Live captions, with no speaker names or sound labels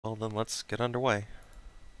Well, then let's get underway.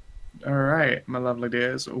 All right, my lovely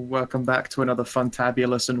dears, welcome back to another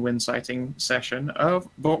fantabulous and wind-sighting session of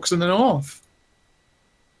Books in the North.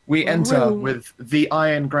 We enter Woo. with the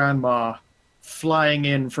Iron Grandma flying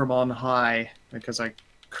in from on high because I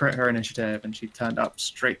crit her initiative and she turned up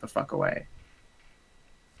straight the fuck away.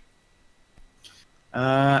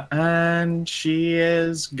 And she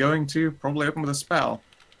is going to probably open with a spell.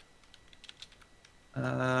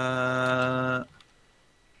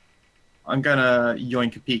 I'm gonna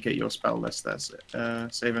yoink a peek at your spell list there,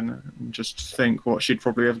 Savin, and just think what she'd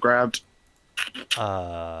probably have grabbed.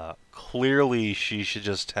 Clearly she should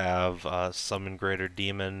just have Summon Greater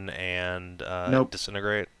Demon and Nope.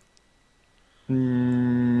 Disintegrate.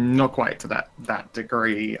 Not quite to that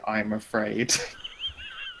degree, I'm afraid.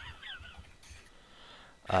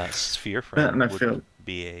 Sphere Friend And I would feel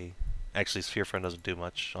be a... Actually, Sphere Friend doesn't do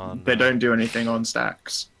much on... they don't do anything on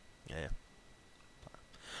stacks. Yeah.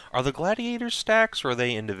 Are the gladiators stacks, or are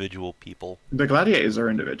they individual people? The gladiators are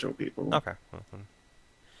individual people. Okay.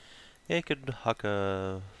 Yeah, you could huck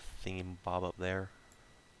a thingy bob up there.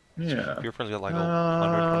 Yeah. Sphere Friend's got like a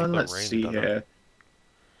 120 let's foot range, see doesn't it? here.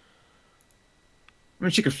 I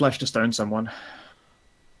mean, she could flesh to stone someone.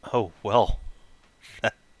 Oh, well.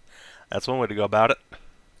 That's one way to go about it.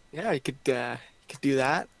 Yeah, you could do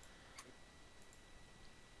that.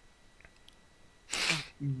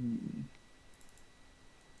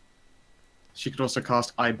 She could also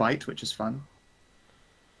cast Eye Bite, which is fun.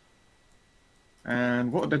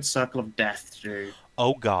 And what did Circle of Death do?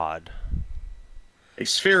 Oh, God. A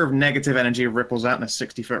sphere of negative energy ripples out in a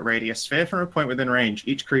 60-foot radius. Sphere from a point within range.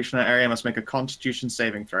 Each creature in that area must make a Constitution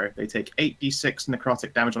saving throw. They take 8d6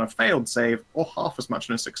 necrotic damage on a failed save, or half as much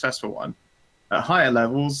on a successful one. At higher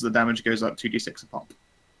levels, the damage goes up 2d6 a pop.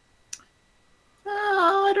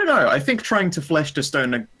 I don't know. I think trying to flesh to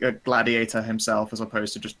stone a gladiator himself, as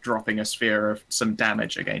opposed to just dropping a sphere of some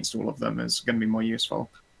damage against all of them, is going to be more useful.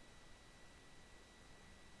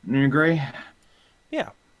 You agree? Yeah.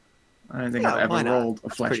 I don't think Yeah, I've why ever not? rolled a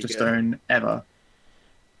That's flesh pretty to good. stone ever.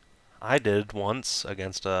 I did once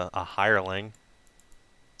against a hireling.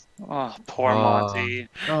 Oh, poor Monty.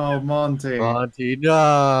 Oh, Monty. Monty,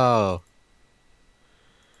 no.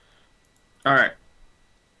 All right.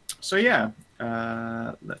 So yeah,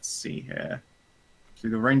 let's see here. See,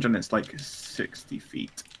 the range on it's like 60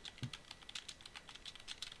 feet.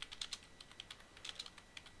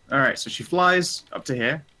 All right, so she flies up to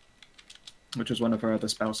here, which was one of her other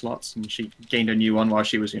spell slots, and she gained a new one while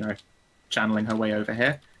she was, channeling her way over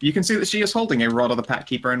here. You can see that she is holding a Rod of the Pack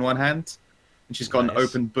Keeper in one hand, and she's got an Nice.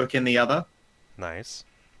 open book in the other, Nice.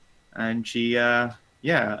 and she,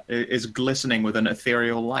 is glistening with an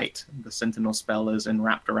ethereal light. The Sentinel spell is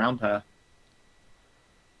enwrapped around her.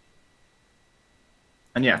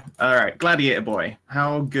 And yeah, alright, Gladiator Boy,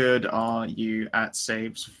 how good are you at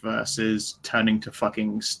saves versus turning to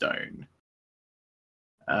fucking stone?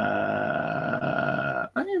 I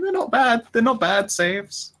mean, they're not bad. They're not bad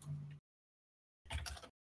saves.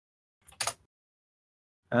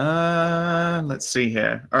 Let's see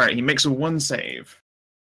here. Alright, he makes a 1 save.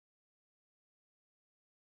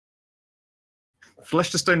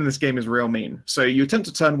 Flesh to stone in this game is real mean. So you attempt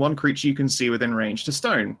to turn one creature you can see within range to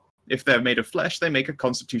stone. If they're made of flesh, they make a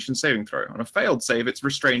Constitution saving throw. On a failed save, it's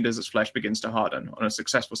restrained as its flesh begins to harden. On a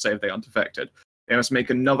successful save, they aren't affected. They must make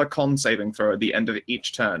another con saving throw at the end of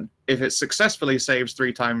each turn. If it successfully saves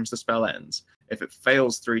 3 times, the spell ends. If it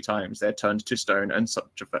fails 3 times, they're turned to stone and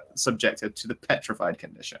subjected to the petrified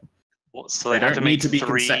condition. Well, so They they have don't to need make to be 3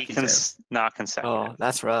 consecutive. not consecutive. Oh,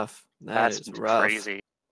 that's rough. That's Is rough. crazy.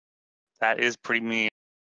 That is pretty mean.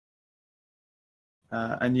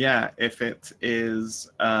 And yeah, if it is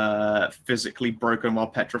physically broken while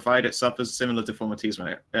petrified, it suffers similar deformities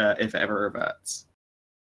when if it ever reverts.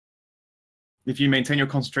 If you maintain your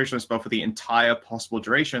concentration on a spell for the entire possible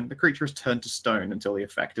duration, the creature is turned to stone until the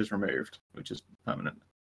effect is removed, which is permanent.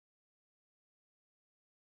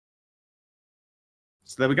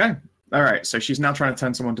 So there we go. All right, so she's now trying to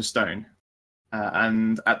turn someone to stone.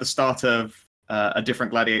 And at the start of a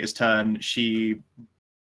different gladiator's turn, she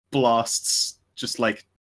blasts just like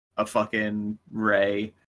a fucking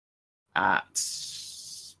ray at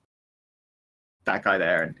that guy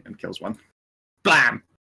there and kills one. Blam!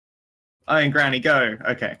 Iron Granny, go!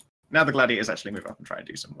 Okay, now the gladiators actually move up and try and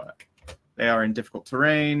do some work. They are in difficult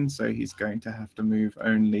terrain, so he's going to have to move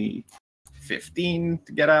only 15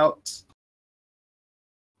 to get out.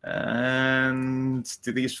 And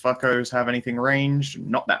do these fuckos have anything ranged?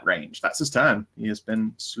 Not that range. That's his turn. He has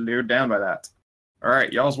been slowed down by that.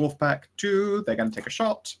 Alright, Jarl's Wolfpack 2. They're going to take a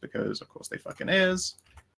shot, because of course they fucking is.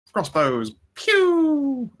 Crossbows.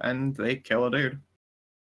 Pew! And they kill a dude.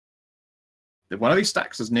 One of these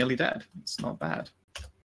stacks is nearly dead. It's not bad.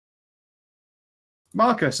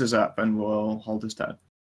 Marcus is up and will hold his turn.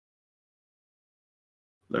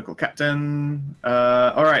 Local captain.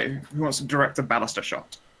 All right, who wants to direct a ballista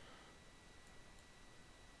shot?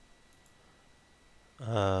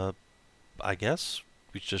 I guess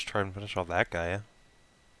we should just try and finish off that guy. Yeah,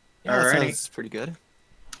 that Alrighty. sounds pretty good.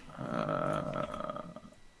 And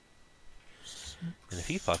if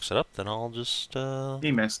he fucks it up, then I'll just.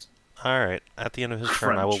 He missed. Alright, at the end of his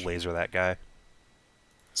turn, I will Crunch. laser that guy.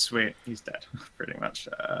 Sweet, he's dead, pretty much.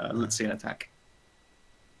 Let's see an attack.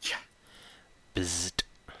 Bzzzt.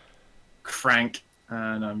 Crank.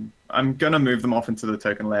 And I'm gonna move them off into the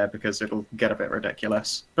token layer because it'll get a bit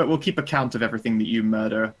ridiculous. But we'll keep a count of everything that you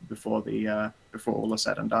murder before all is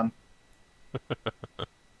said and done.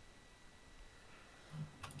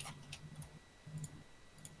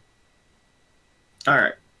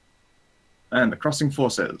 Alright. And the crossing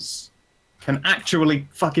forces can actually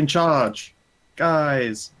fucking charge.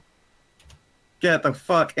 Guys. Get the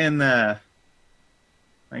fuck in there.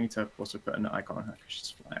 I need to also put an icon on her because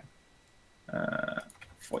she's flying.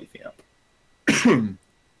 40 feet up.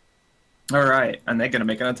 Alright, and they're going to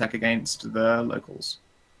make an attack against the locals.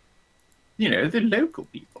 You know, the local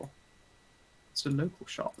people. It's a local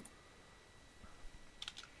shop.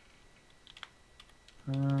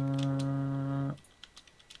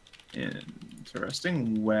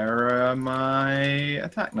 Interesting. Where are my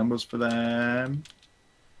attack numbers for them?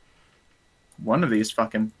 One of these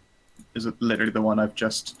fucking is literally the one I've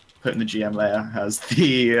just put in the GM layer has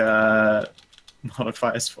the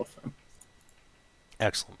modifiers for them.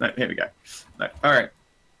 Excellent. No, here we go. No, all right.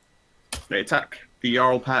 They attack the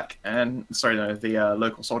Jarl pack and the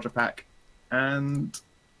local soldier pack and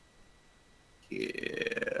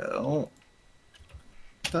kill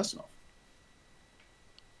personal.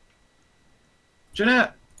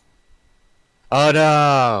 Jeanette. Oh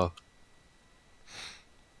no!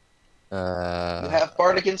 You have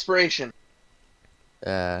bardic inspiration.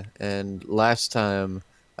 And last time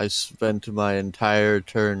I spent my entire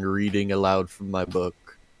turn reading aloud from my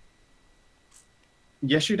book.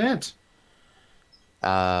 Yes, you did.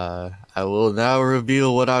 I will now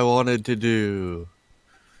reveal what I wanted to do.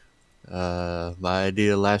 My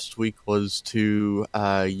idea last week was to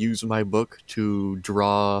use my book to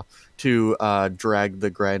drag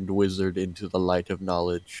the Grand Wizard into the light of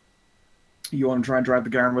knowledge. You want to try and drive the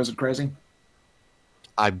Garen Wizard crazy?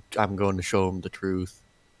 I'm going to show him the truth.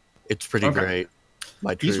 It's pretty Okay. great.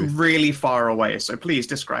 My He's truth. really far away, so please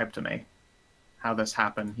describe to me how this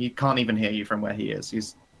happened. He can't even hear you from where he is.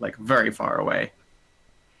 He's like very far away.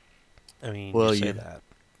 I mean, Well, you say yeah. that.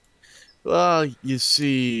 Well, you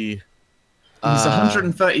see, He's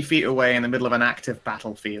 130 feet away in the middle of an active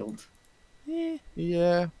battlefield.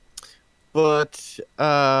 yeah, but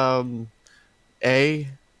the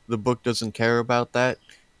book doesn't care about that.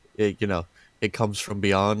 It comes from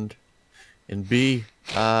beyond, and B,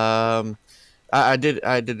 I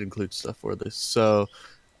did include stuff for this. So,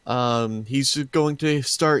 he's going to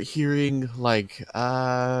start hearing like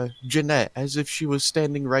Jeanette as if she was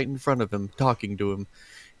standing right in front of him, talking to him,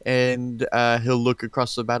 and he'll look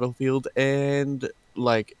across the battlefield, and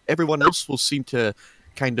like everyone else will seem to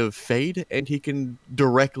kind of fade, and he can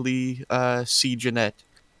directly see Jeanette,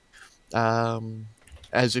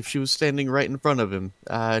 as if she was standing right in front of him,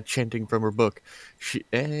 chanting from her book.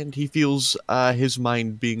 And he feels his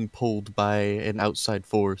mind being pulled by an outside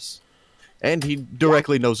force. And he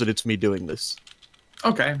directly knows that it's me doing this.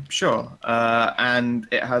 Okay, sure. And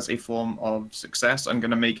it has a form of success. I'm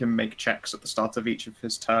going to make him make checks at the start of each of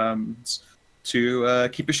his turns to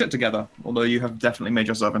keep his shit together. Although you have definitely made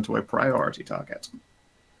yourself into a priority target.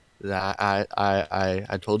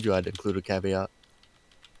 I told you I'd include a caveat.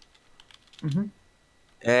 Mm-hmm.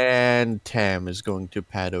 And Tam is going to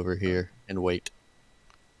pad over here and wait.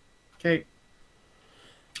 Okay.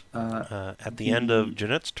 At the end of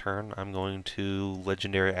Jeanette's turn, I'm going to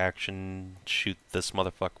legendary action shoot this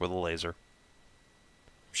motherfucker with a laser.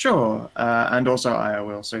 Sure. And also I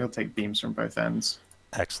will, so he'll take beams from both ends.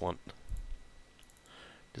 Excellent.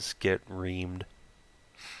 Just get reamed.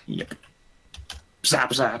 Yep.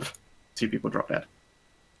 Zap, zap. 2 people drop dead.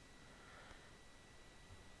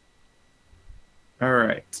 All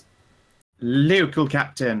right. Local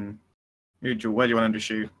captain. Where do you want him to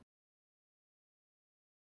shoot?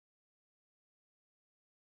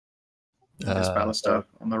 This ballista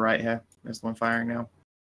on the right here. There's the one firing now.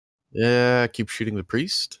 Yeah, keep shooting the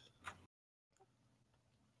priest.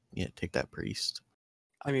 Yeah, take that priest.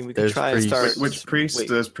 I mean, we could There's try and priests. start. Which priest? Wait,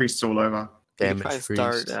 There's priests all over. we could Damage try and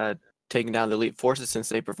priest. start taking down the elite forces since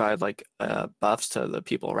they provide like buffs to the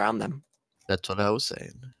people around them. That's what I was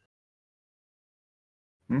saying.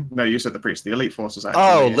 No, you said the priest. The elite force is actually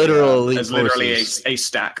Oh, literal elite there's literally forces. a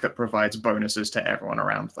stack that provides bonuses to everyone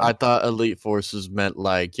around them. I thought elite forces meant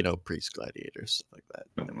like, priest gladiators, stuff like that.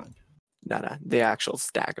 Oh. Never mind. No, the actual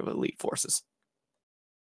stack of elite forces.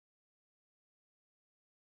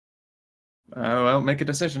 Well, make a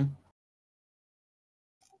decision.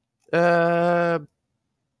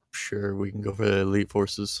 Sure, we can go for the elite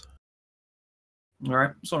forces. All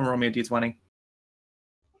right, someone roll me a d20.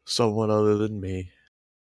 Someone other than me.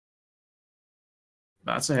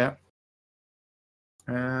 That's it.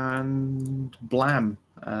 And blam,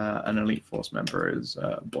 an elite force member is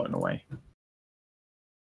blown away.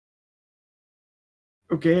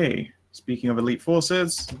 Okay, speaking of elite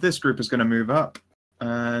forces, this group is going to move up.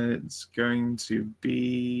 It's going to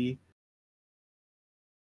be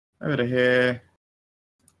over to here.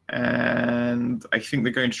 And I think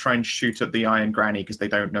they're going to try and shoot at the Iron Granny because they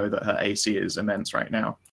don't know that her AC is immense right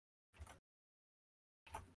now.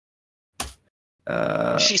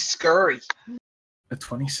 She's scurry. A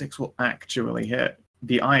 26 will actually hit.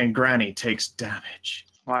 The Iron Granny takes damage.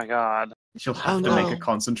 My God. She'll have to make a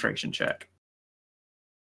concentration check.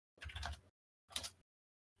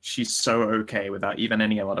 She's so okay without even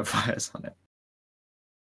any modifiers on it.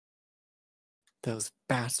 Those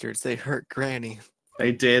bastards, they hurt Granny.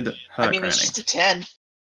 They did hurt Granny. It's just a 10.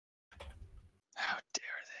 How dare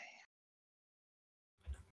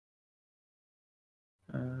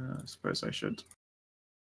I suppose I should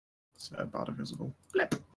set Bard Invisible.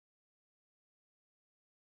 Blip.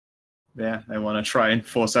 Yeah, they want to try and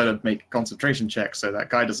force her to make a concentration check so that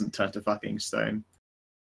guy doesn't turn to fucking stone.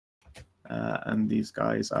 And these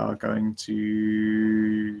guys are going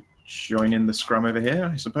to join in the scrum over here,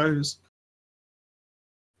 I suppose,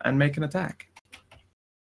 and make an attack.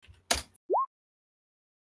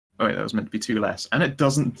 Oh wait, that was meant to be 2 less. And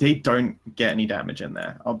they don't get any damage in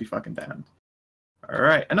there. I'll be fucking damned.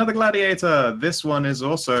 Alright, another gladiator. This one is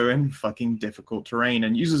also in fucking difficult terrain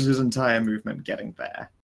and uses his entire movement getting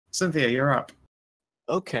there. Cynthia, you're up.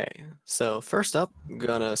 Okay, so first up, I'm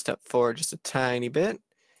gonna step forward just a tiny bit,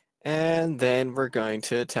 and then we're going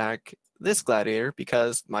to attack this gladiator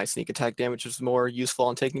because my sneak attack damage is more useful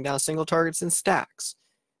on taking down single targets in stacks.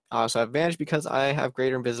 I also have advantage because I have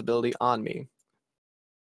greater invisibility on me.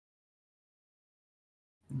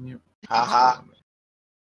 Yep. Haha.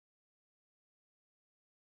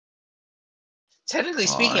 Technically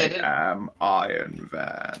speaking, I did. am Iron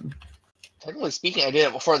Van. Technically speaking, I did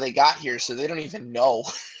it before they got here, so they don't even know.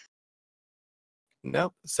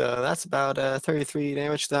 Nope, so that's about 33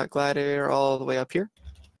 damage to that gladiator all the way up here.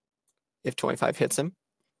 If 25 hits him.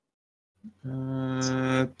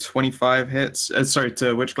 25 hits. Sorry,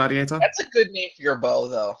 to which gladiator? That's a good name for your bow,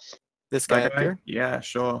 though. This guy up here? Yeah,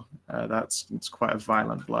 sure. It's quite a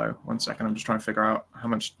violent blow. 1 second, I'm just trying to figure out how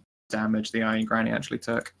much damage the Iron Granny actually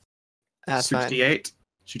took. That's 68. Fine.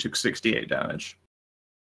 She took 68 damage.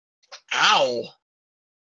 Ow!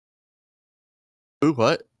 Ooh,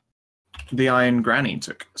 what? The Iron Granny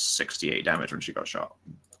took 68 damage when she got shot.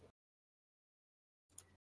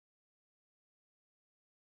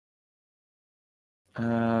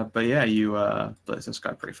 But yeah, you blitz this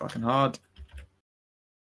guy pretty fucking hard.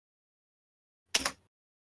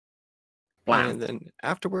 Blam. And then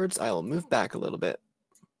afterwards, I will move back a little bit.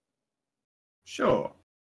 Sure.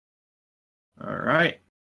 Alright.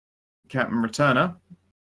 Captain Returner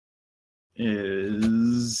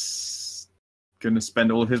is going to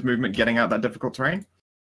spend all of his movement getting out that difficult terrain.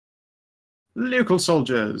 Local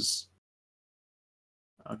soldiers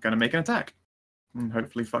are going to make an attack and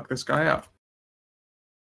hopefully fuck this guy up.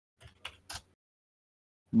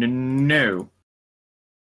 No.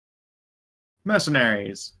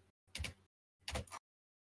 Mercenaries.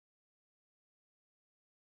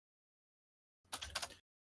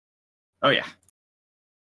 Oh, yeah.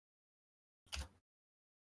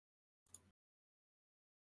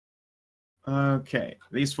 Okay,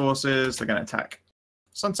 these forces, they're going to attack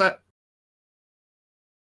Sunset.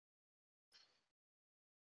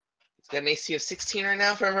 It's got an AC of 16 right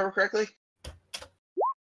now, if I remember correctly.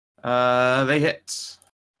 They hit.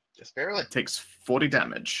 Just barely. Takes 40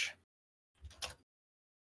 damage.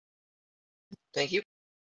 Thank you.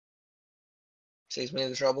 Saves me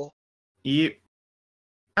the trouble. Yep.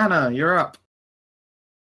 Anna, you're up.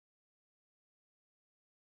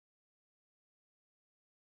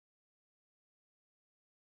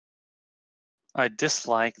 I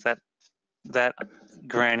dislike that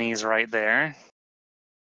Granny's right there.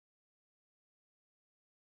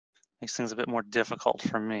 Makes things a bit more difficult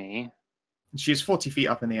for me. She's 40 feet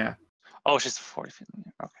up in the air. Oh, she's 40 feet in the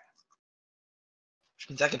air. Okay. Which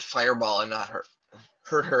means I could fireball and not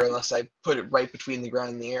hurt her unless I put it right between the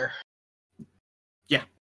ground and the air. Yeah,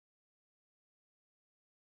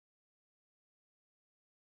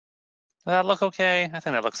 Does that look okay? I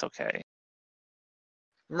think that looks okay.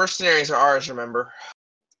 Mercenaries are ours, remember?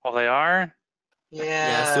 Oh, they are?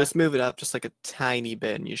 Yeah, so Yeah. just move it up just like a tiny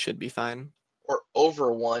bit and you should be fine. Or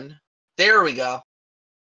over one. There we go.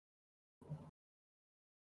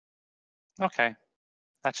 Okay.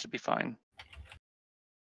 That should be fine.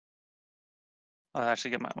 I'll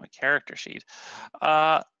actually get my character sheet.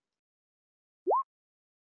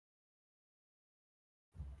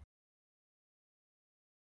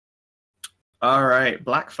 All right,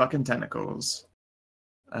 black fucking tentacles.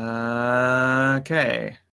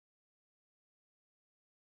 Okay.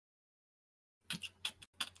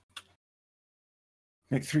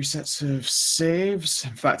 Make 3 sets of saves.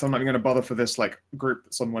 In fact, I'm not even going to bother for this like group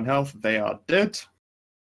that's on 1 health. They are dead.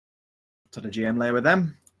 To the GM layer with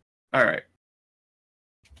them. All right.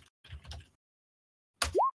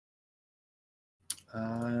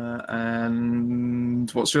 And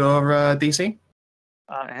what's your DC?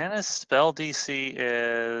 Anna's spell DC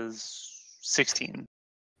is 16.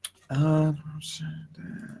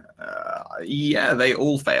 Yeah, they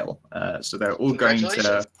all fail. So they're all going to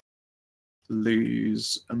Congratulations.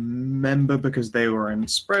 lose a member because they were in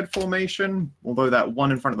spread formation. Although that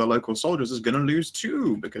one in front of the local soldiers is going to lose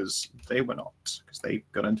 2 because they were not, because they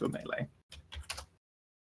got into a melee.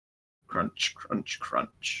 Crunch, crunch,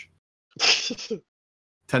 crunch.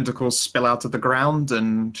 Tentacles spill out of the ground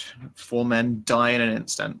and 4 men die in an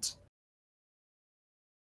instant.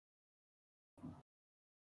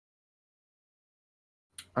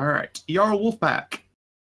 All right, Jarl Wolfpack.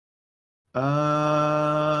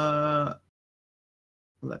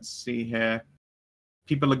 Let's see here.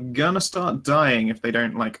 People are gonna start dying if they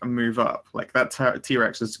don't like move up. Like that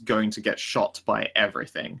T-Rex is going to get shot by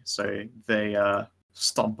everything, so they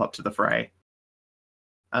stomp up to the fray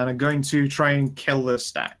and are going to try and kill the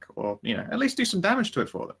stack, or at least do some damage to it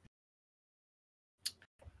for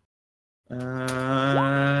them.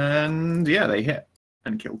 And yeah, they hit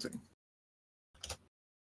and kill 2.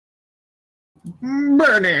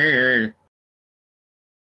 Bernie!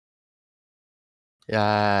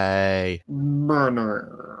 Yay.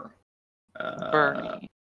 Burner. Bernie.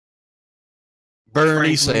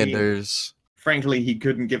 Bernie Frankly- Sanders. Frankly, he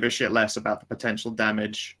couldn't give a shit less about the potential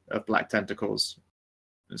damage of black tentacles.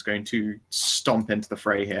 He's going to stomp into the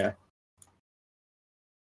fray here.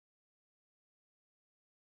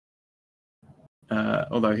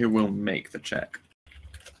 Although he will make the check.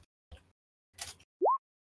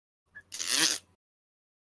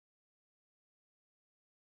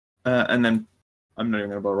 And then I'm not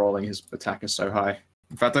even going to bother rolling, his attack is so high.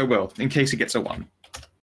 In fact, I will, in case he gets a 1.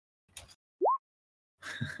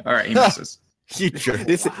 Alright, he misses. You jerk.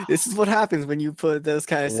 This is what happens when you put those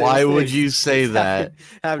kind of. Why would things. you say that?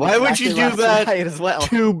 Happened Why would you exactly do last that night as well?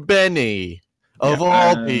 to Benny? Of Yeah,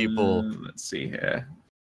 all people. Let's see here.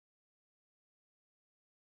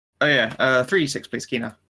 Oh yeah, 3d6 please,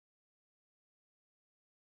 Kina.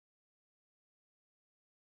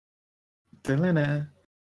 Delena.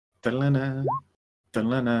 Delena.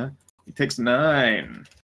 Delena. He takes 9.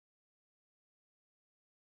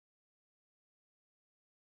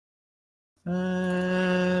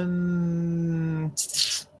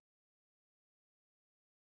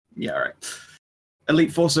 Yeah, alright.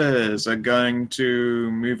 Elite forces are going to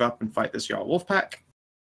move up and fight this Jarl Wolfpack.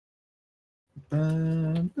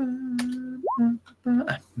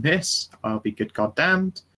 Miss. I'll be good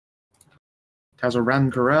goddamned.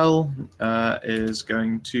 Tazoran Karel is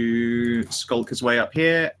going to skulk his way up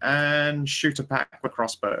here and shoot a pack with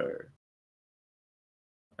crossbow.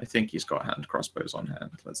 I think he's got hand crossbows on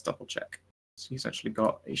hand. Let's double check. So he's actually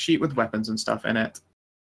got a sheet with weapons and stuff in it.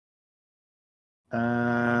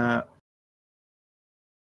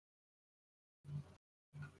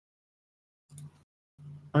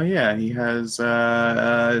 Oh yeah, he has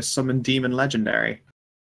Summon Demon Legendary.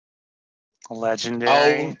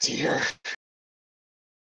 Legendary. Oh dear.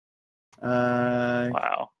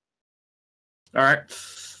 Wow. Alright.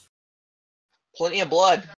 Plenty of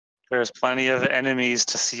blood. There's plenty of enemies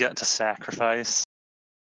to sacrifice.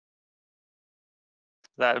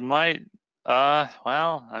 That might,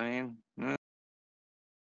 well, I mean,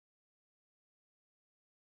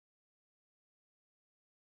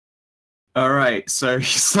 Alright, so he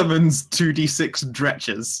summons 2d6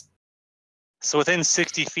 dretches. So within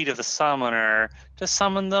 60 feet of the summoner, just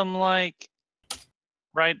summon them like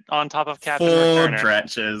right on top of Captain 4 Returner.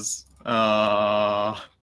 dretches.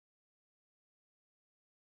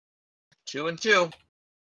 2 and 2.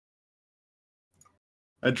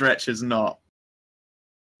 A dretch is not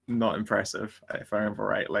impressive, if I remember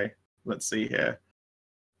rightly. Let's see here.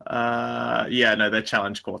 Yeah, no, they're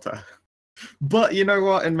challenge quarter. But you know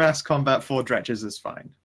what? In mass combat, 4 dretches is fine.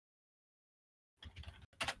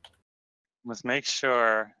 Let's make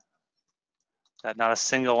sure that not a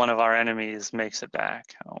single one of our enemies makes it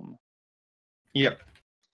back home. Yep.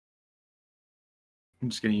 I'm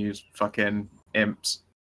just gonna use fucking imps.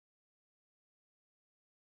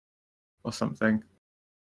 Or something.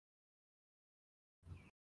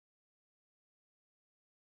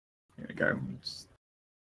 Here we go.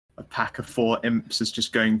 A pack of 4 imps is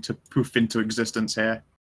just going to poof into existence here.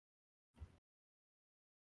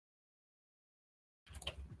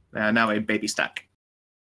 They are now a baby stack.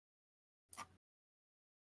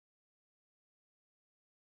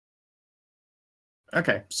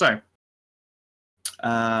 Okay, so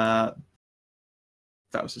that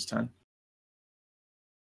was his turn.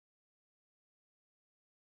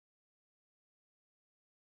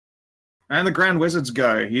 And the Grand Wizard's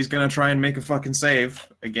go. He's gonna try and make a fucking save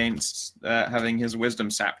against having his wisdom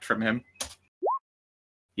sapped from him.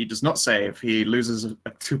 He does not save. He loses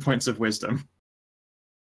 2 points of wisdom.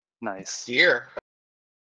 Nice. Dear.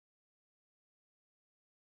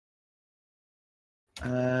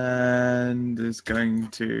 And is going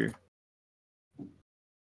to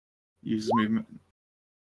use his movement.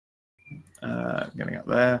 Getting up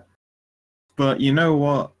there. But you know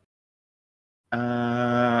what?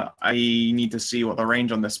 I need to see what the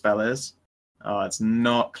range on this spell is. Oh, it's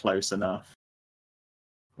not close enough.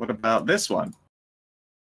 What about this one?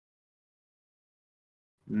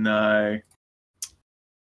 No.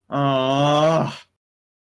 Ah.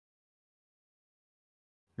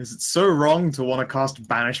 Is it so wrong to want to cast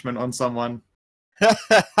banishment on someone? Such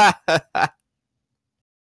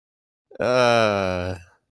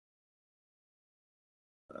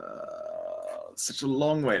a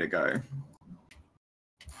long way to go.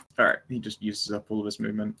 Alright, he just uses up all of his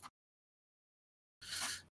movement.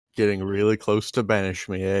 Getting really close to banish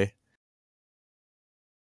me, eh?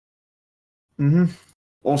 Mm-hmm.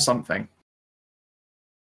 Or something.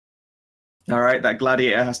 Alright, that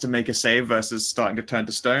gladiator has to make a save versus starting to turn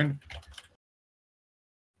to stone.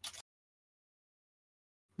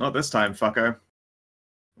 Not this time, fucko.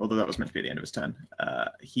 Although that was meant to be at the end of his turn.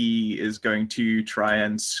 He is going to try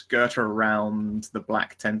and skirt around the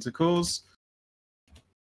black tentacles.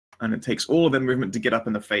 And it takes all of their movement to get up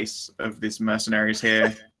in the face of these mercenaries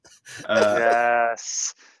here.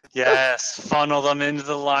 Yes. Yes. Funnel them into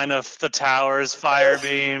the line of the tower's fire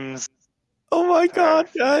beams. Oh my god,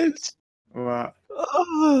 guys! What?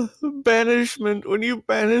 Banishment. When you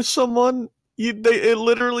banish someone, it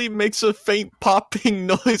literally makes a faint popping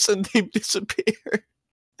noise and they disappear.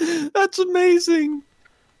 That's amazing.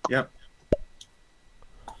 Yep.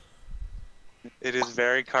 It is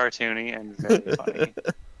very cartoony and very funny.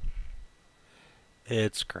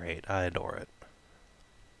 It's great. I adore it.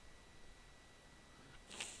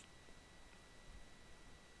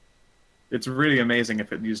 It's really amazing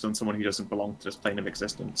if it's used on someone who doesn't belong to this plane of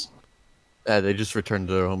existence. They just return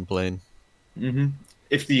to their home plane. Mm-hmm.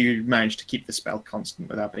 If you manage to keep the spell constant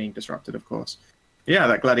without being disrupted, of course. Yeah,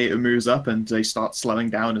 that gladiator moves up and they start slowing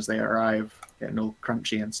down as they arrive, getting all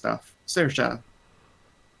crunchy and stuff. Saoirse.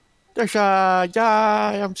 Saoirse!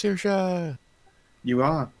 Yay! I'm Saoirse! You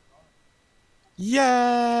are. Yay!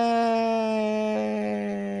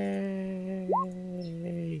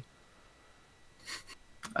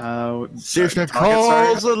 Saoirse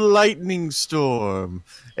calls a lightning storm.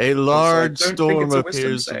 A large storm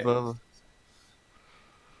appears above.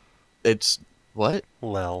 It's what?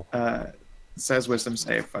 Well. It says wisdom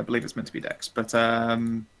save. I believe it's meant to be dex, but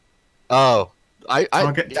Oh,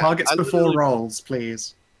 targets before rolls,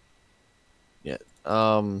 please. Yeah.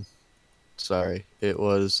 Sorry. It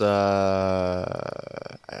was the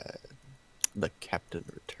Captain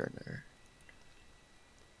Returner.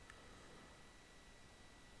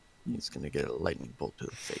 He's gonna get a lightning bolt to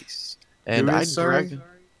the face. And Who I is, sorry? drag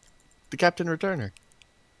the Captain Returner.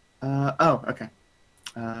 Oh, okay.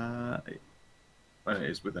 Well, it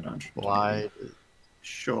is within 100. Why?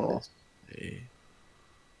 Sure.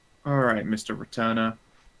 All right, Mr. Returner.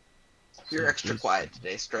 You're extra quiet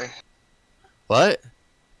today, Stray. What?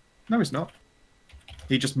 No, he's not.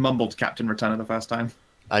 He just mumbled Captain Returner the first time.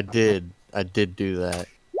 I did do that.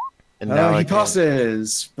 And now he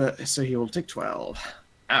passes, but so he will take 12.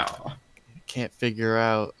 Ow. I can't figure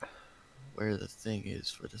out where the thing is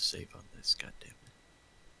for the save on this. Goddamn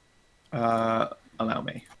it. Allow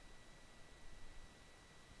me.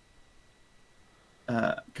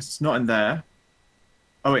 Because it's not in there.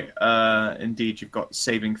 Oh wait, indeed, you've got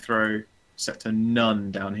saving throw set to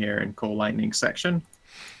none down here in Core Lightning section.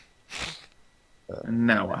 And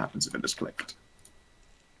now what happens if it is clicked?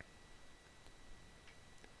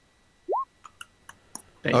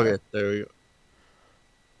 Okay, there we go.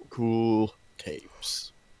 Cool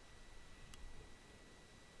tapes.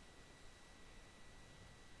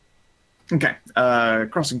 Okay.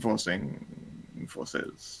 Crossing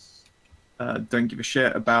forces. Don't give a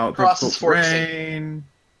shit about Crosses difficult forcing. terrain.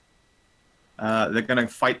 They're gonna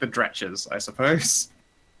fight the dretches, I suppose.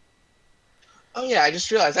 Oh yeah, I just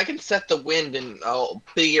realized I can set the wind in a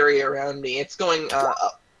big area around me. It's going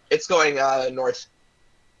north.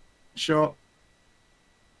 Sure.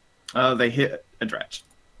 They hit a dretch.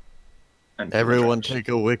 And kill a Everyone dretch. take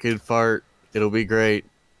a wicked fart. It'll be great.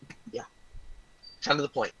 Kind of the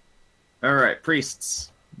point. All right,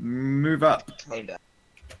 priests, move up. Kinda.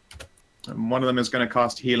 And one of them is going to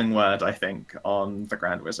cast Healing Word, I think, on the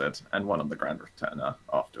Grand Wizard, and one on the Grand Returner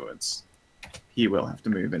afterwards. He will have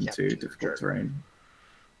to move into difficult terrain.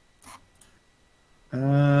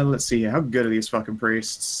 Let's see, how good are these fucking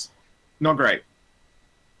priests? Not great.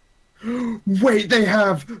 Wait, they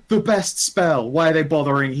have the best spell. Why are they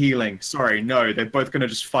bothering healing? Sorry, no, they're both going to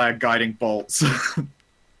just fire Guiding Bolts.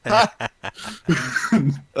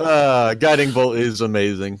 Guiding Bolt is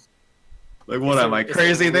amazing. Like, what am I,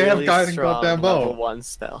 crazy? They have Guiding goddamn level bolt. 1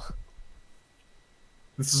 spell.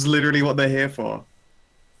 This is literally what they're here for.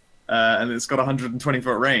 And it's got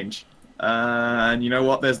 120-foot range. And you know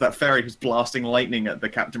what? There's that fairy who's blasting lightning at the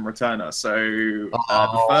Captain Returner. So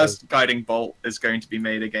the first Guiding Bolt is going to be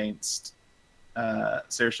made against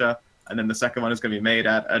Saoirse, and then the second one is going to be made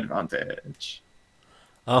at advantage.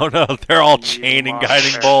 Oh no, they're all You chaining monster.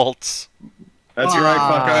 guiding bolts. That's right,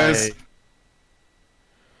 fuckers.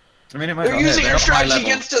 I mean, it might They're not hit. using They're her not high strategy level.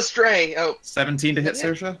 against a stray. Oh, 17 to hit, Is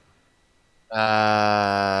it? Saoirse?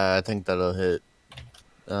 I think that'll hit.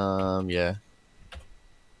 Yeah.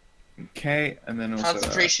 Okay, and then also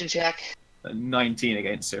concentration check. 19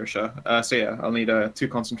 against Saoirse. So yeah, I'll need 2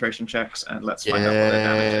 concentration checks, and let's find out what their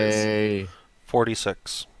damage is. Yay.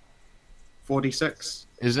 46. 46.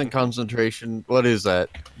 Isn't concentration... What is that?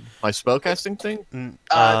 My spellcasting thing?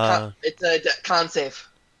 It's a con save.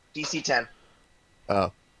 DC 10.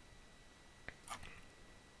 Oh.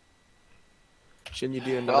 Shouldn't you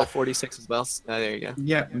do another 46 as well? There you go.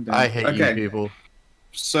 Yeah, I'm done. I hate okay. you people.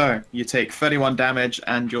 So, you take 31 damage,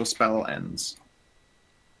 and your spell ends.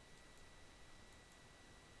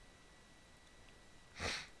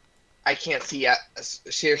 I can't see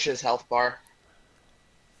Saoirse's health bar.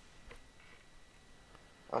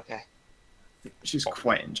 Okay. She's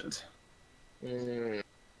quite injured. Mm.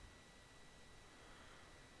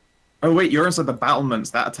 Oh wait, you're inside the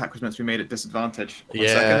battlements. That attack was meant to be made at disadvantage. One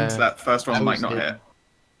Yeah. second, that first one I might was not hidden. hit.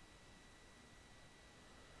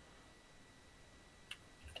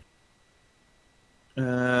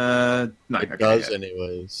 No, It okay, does yeah.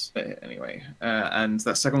 anyways. Anyway, and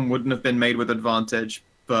that second one wouldn't have been made with advantage,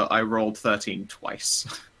 but I rolled 13 twice.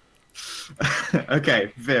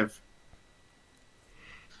 Okay, Viv.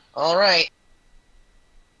 All right.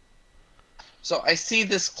 So I see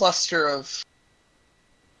this cluster of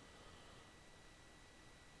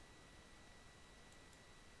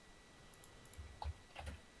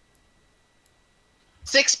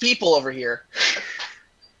six people over here.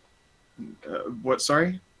 What,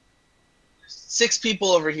 sorry? 6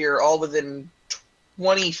 people over here, all within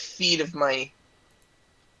 20 feet of my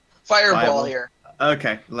fireball Fireball. here.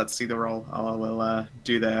 Okay, let's see the roll. I will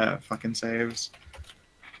do their fucking saves.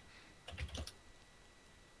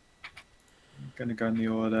 I'm gonna go in the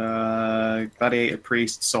order. Gladiator,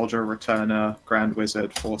 Priest, Soldier, Returner, Grand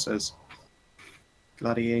Wizard, Forces.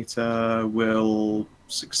 Gladiator will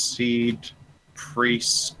succeed.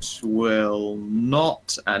 Priest will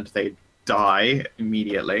not, and they die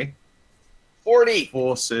immediately. 40.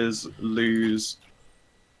 Forces lose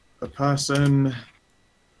a person.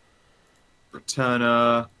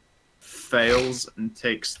 Returner fails and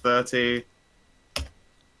takes 30.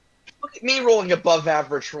 Look at me rolling above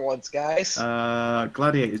average for once, guys.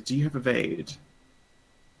 Gladiators, do you have evade?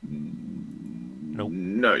 Nope.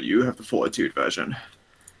 No, you have the fortitude version.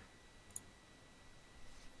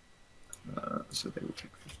 So they will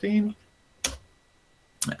take 15.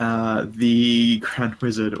 The Grand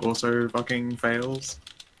Wizard also fucking fails.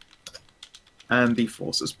 And the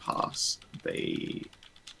forces pass. They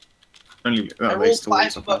only. I They rolled still 5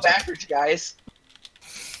 lose a above person. average, guys.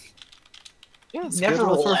 Yeah, it's Never good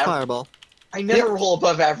roll roll for a av- fireball. I never roll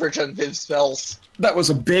above average on Viv spells. That was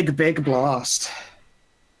a big, big blast.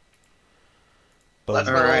 That's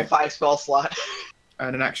Boom. my Alright. level 5 spell slot.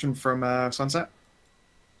 And an action from Sunset.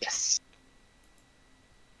 Yes.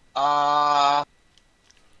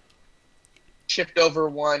 Shift over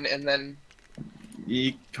 1 and then.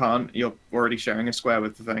 You can't. You're already sharing a square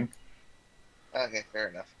with the thing. Okay, fair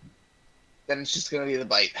enough. Then it's just gonna be the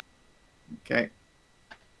bite. Okay.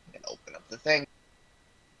 And open up the thing.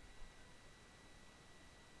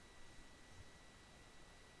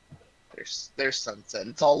 There's sunset.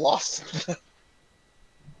 It's all lost.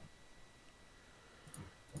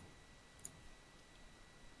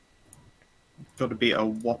 Got to be a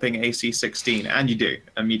whopping AC 16, and you do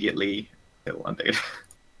immediately kill Undying.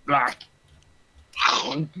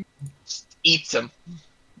 Just eats him.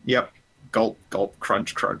 Yep. Gulp, gulp,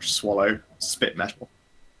 crunch, crunch, swallow, spit metal.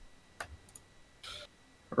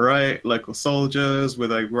 Right, local soldiers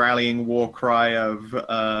with a rallying war cry of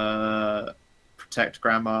protect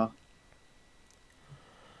Grandma.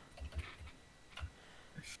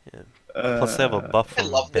 Yeah. Plus they have a buff I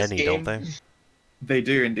from love this Benny, don't game. they? They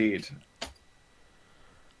do indeed.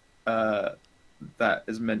 That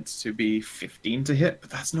is meant to be 15 to hit, but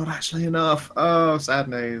that's not actually enough. Oh, sad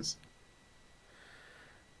news.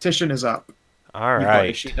 Titian is up. All You've got right.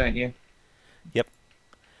 issue, don't you?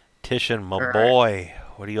 Titian, my All right. boy.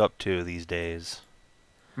 What are you up to these days?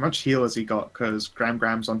 How much heal has he got? Because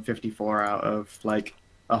Gram's on 54 out of, like,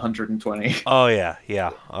 120. Oh, yeah.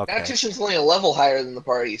 That Okay. Titian's only a level higher than the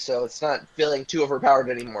party, so it's not feeling too overpowered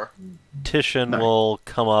anymore. Titian No. will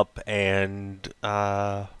come up and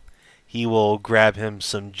he will grab him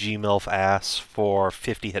some G-MILF ass for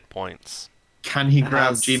 50 hit points. Can he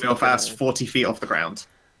grab That's Gmail fast good. 40 feet off the ground?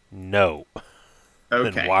 No.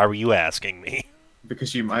 Okay. Then why were you asking me?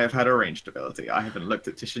 Because you might have had a ranged ability. I haven't looked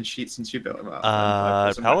at Titian's sheet since you built him up. and I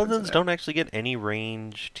put some weapons Paladins in it. don't actually get any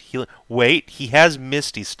ranged healing. Wait, he has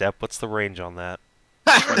Misty Step. What's the range on that?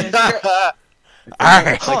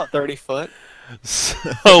 Alright. Like 30 foot.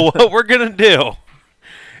 So what we're gonna do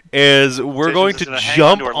is we're Titian's going just to gonna hang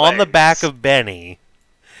jump onto her on the back legs. of Benny,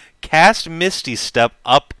 cast Misty Step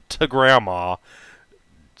up to Grandma,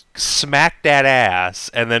 smack that ass,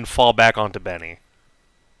 and then fall back onto Benny.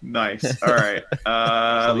 Nice. All right.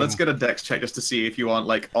 So Let's get a dex check just to see if you aren't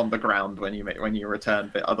like on the ground when you return.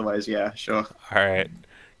 But otherwise, yeah, sure. Alright.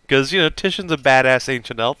 Because, Titian's a badass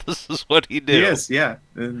ancient elf. This is what he do. He is, yeah.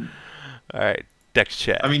 Alright, dex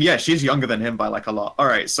check. I mean, yeah, she's younger than him by like a lot. All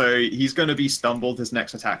right, so he's going to be stumbled. His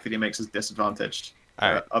next attack that he makes is disadvantaged.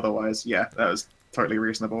 All right. Otherwise, yeah, that was totally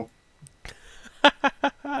reasonable.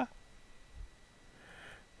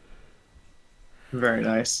 Very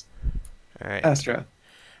nice. Alright. Astra.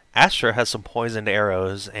 Astra has some poisoned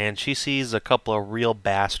arrows, and she sees a couple of real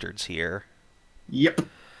bastards here. Yep.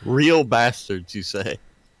 Real bastards, you say?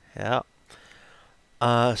 Yeah.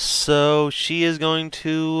 So she is going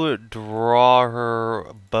to draw her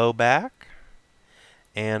bow back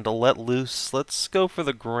and let loose. Let's go for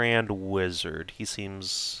the Grand Wizard. He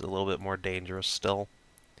seems a little bit more dangerous still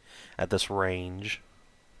at this range.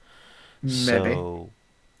 Maybe. So,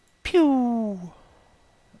 pew!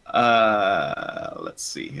 Let's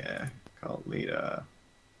see here. Cult leader.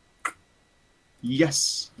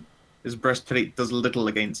 Yes. His breastplate does little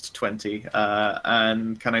against 20.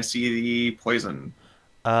 And can I see the poison?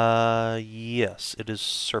 Yes, it is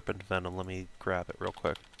serpent venom. Let me grab it real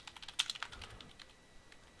quick.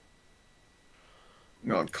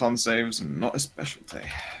 No, con saves, not a specialty.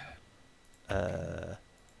 Let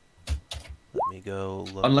me go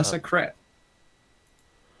look Unless up. I crit.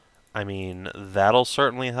 I mean, that'll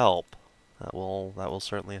certainly help. That will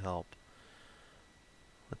certainly help.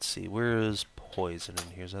 Let's see, where is poison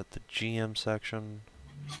in here? Is that the GM section?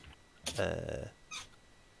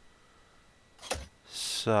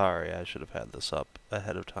 Sorry, I should have had this up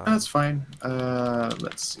ahead of time. That's fine.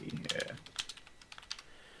 Let's see here.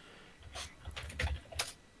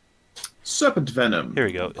 Serpent venom. Here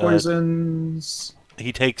we go. Poisons.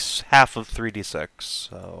 He takes half of 3d6,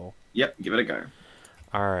 so... Yep, give it a go.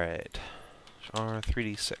 Alright.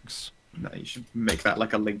 R3d6. No, you should make that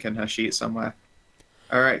like a link in her sheet somewhere.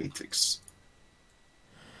 Alright, he takes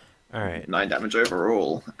Alright. 9 damage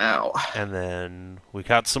overall. Ow. And then we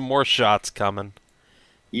got some more shots coming.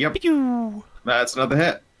 Yep, Pew! that's another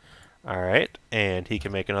hit. Alright, and he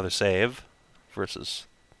can make another save versus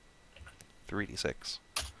 3d6.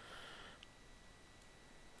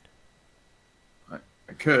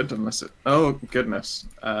 I could, unless it... Oh, goodness.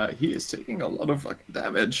 He is taking a lot of fucking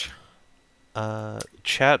damage.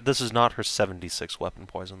 Chat, this is not her 76 weapon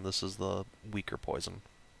poison. This is the weaker poison.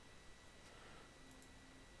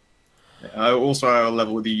 Also, I will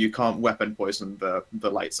level with you can't weapon poison the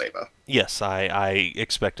lightsaber. Yes, I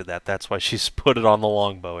expected that. That's why she's put it on the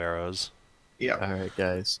longbow arrows. Yeah. Alright,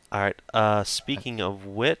 guys. Alright, speaking of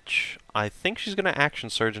which, I think she's gonna action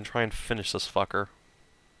surge and try and finish this fucker.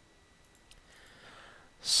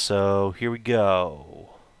 So, here we go.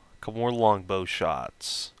 A couple more longbow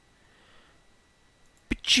shots.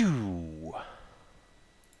 Pichu!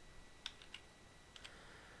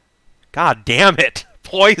 God damn it!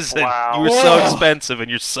 Poison! Wow. You were so expensive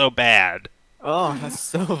and you're so bad. Oh, that's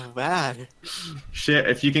so bad. Shit,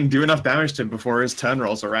 if you can do enough damage to him before his turn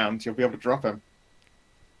rolls around, you'll be able to drop him.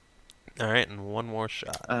 Alright, and one more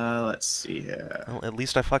shot. Let's see here. Well, at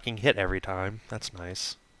least I fucking hit every time. That's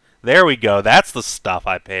nice. There we go. That's the stuff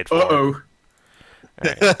I paid for. Uh-oh.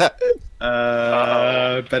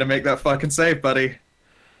 Alright. Better make that fucking save, buddy.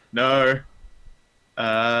 No.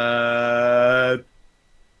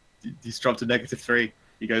 He's dropped to -3.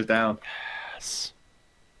 He goes down. Yes.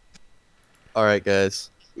 All right, guys.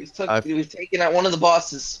 We've taken out one of the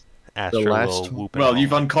bosses. Astro last- will whoop Well, and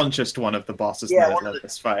you've all. unconscioused one of the bosses Yeah, that one led of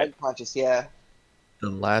this fight. Unconscious, yeah. The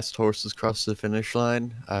last horse has crossed the finish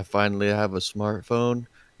line. I finally have a smartphone,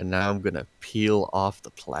 and now I'm gonna peel off the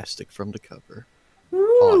plastic from the cover.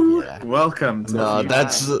 Oh yeah. Welcome to No, the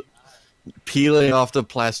that's peeling off the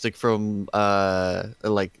plastic from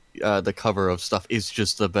the cover of stuff is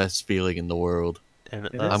just the best feeling in the world. And,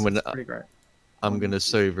 It is, I'm gonna- it's pretty great. I'm gonna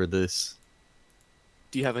savor this.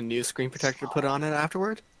 Do you have a new screen protector put on it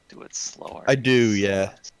afterward? Do it slower. I do,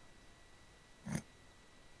 yeah.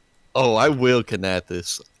 Oh, I will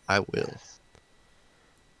Kinathis. I will.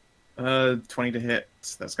 20 to hit.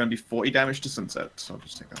 That's going to be 40 damage to Sunset. So I'll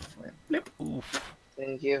just take that for you. Blip. oof.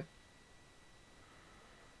 Thank you.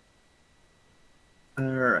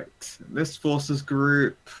 Alright. This forces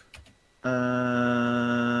group.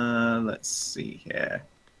 Let's see here.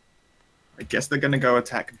 I guess they're going to go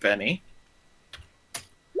attack Benny.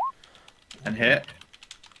 And hit.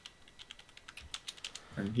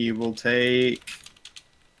 And he will take...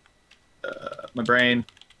 my brain.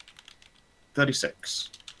 36.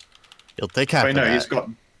 He'll take half Wait, of no, that.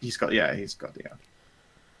 he's got, yeah.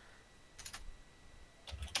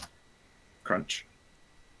 Crunch.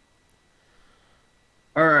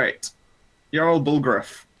 Alright. Jarl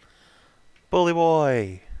Bulgriff. Bully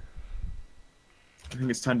boy. I think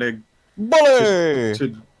it's time to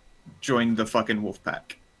Bully! join the fucking wolf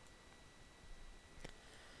pack.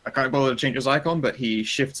 I can't bother to change his icon, but he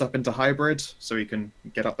shifts up into hybrid, so he can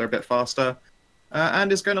get up there a bit faster.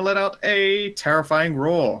 And is going to let out a terrifying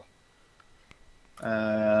roar.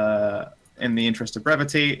 In the interest of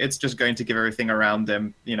brevity, it's just going to give everything around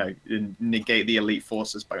him, negate the elite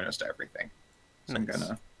forces bonus to everything. So I'm Nice.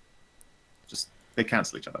 gonna they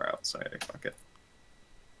cancel each other out, so fuck it.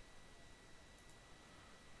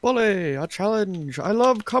 Bully! A challenge! I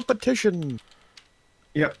love competition!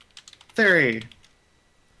 Yep. Thyri.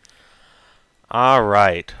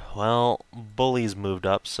 Alright. Well, Bully's moved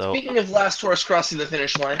up, so... Speaking of last horse crossing the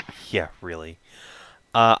finish line, Yeah, really.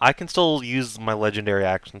 I can still use my legendary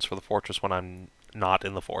actions for the fortress when I'm not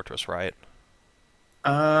in the fortress, right?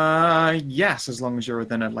 Yes, as long as you're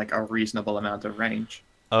within a reasonable amount of range.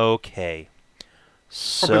 Okay.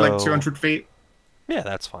 Probably So... 200 feet. Yeah,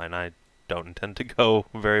 that's fine. I don't intend to go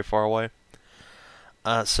very far away.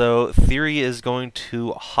 So Thyri is going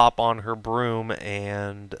to hop on her broom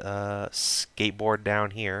and skateboard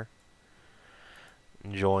down here.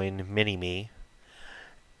 Join Mini-Me.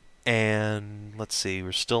 And let's see,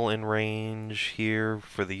 we're still in range here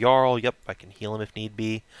for the Jarl. Yep, I can heal him if need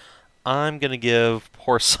be. I'm going to give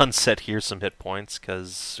poor Sunset here some hit points,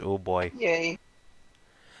 because, oh boy. yay.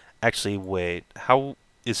 Actually, Wait, how...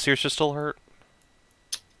 Is Saoirse still hurt?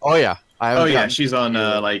 Oh yeah. Oh yeah, she's on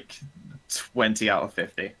 20 out of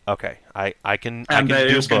 50. Okay, I can And do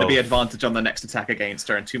there's going to be both. advantage on the next attack against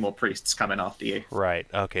her, and 2 more priests coming after you. Right,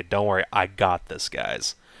 okay, don't worry, I got this,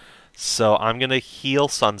 guys. So I'm going to heal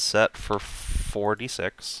Sunset for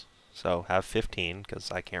 4d6, so have 15,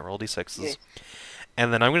 because I can't roll d6s. Yeah.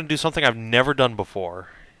 And then I'm going to do something I've never done before.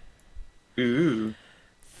 Ooh.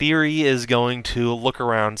 Thyri is going to look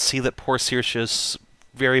around, see that poor Saoirse is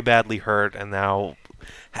very badly hurt, and now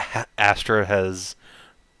Astra has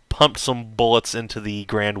pumped some bullets into the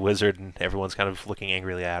Grand Wizard, and everyone's kind of looking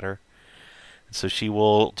angrily at her. So she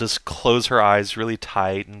will just close her eyes really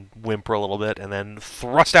tight and whimper a little bit, and then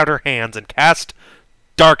thrust out her hands and cast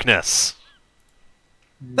Darkness,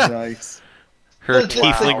 Nice. her Wow.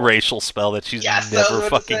 tiefling racial spell that she's Yes, I was never about to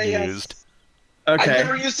fucking say, yes. used. I've Okay,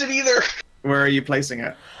 never used it either. where are you placing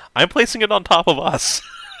it? I'm placing it on top of us.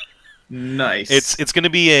 Nice. It's going to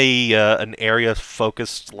be an area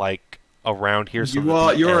focused around here.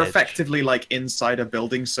 So You're effectively inside a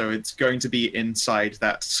building, so it's going to be inside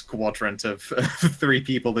that quadrant of 3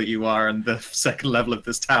 people that you are and the second level of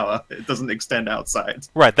this tower. It doesn't extend outside.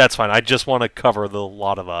 Right, that's fine. I just want to cover the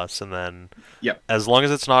lot of us, and then Yep. as long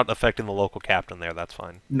as it's not affecting the local captain there, that's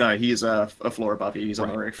fine. No, he's a floor above you. He's on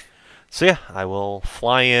the Right. roof. So yeah, I will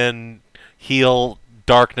fly in, heal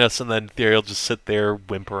Darkness, and then Thyri will just sit there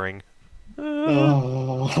whimpering.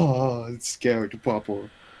 Oh, it's scary to Papa.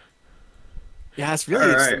 Yeah, it's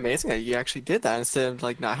really Alright. amazing that you actually did that instead of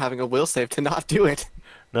like not having a will save to not do it.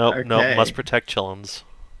 Nope, nope, Okay. must protect chillins.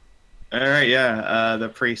 Alright, yeah. The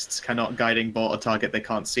priests cannot guiding bolt a target they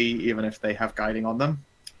can't see, even if they have guiding on them.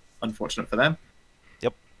 Unfortunate for them.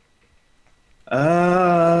 Yep.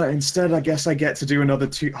 Instead, I guess I get to do another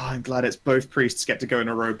 2. Oh, I'm glad it's both priests get to go in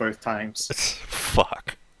a row both times.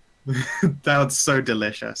 Fuck. That was so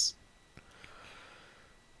delicious.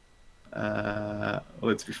 Well,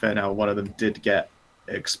 to be fair now, one of them did get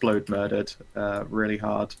explode murdered really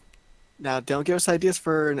hard. Now, don't give us ideas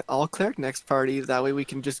for an all cleric next party. That way we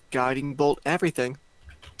can just guiding bolt everything.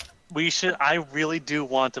 We should. I really do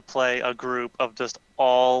want to play a group of just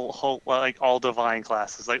all divine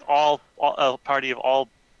classes, like all a party of all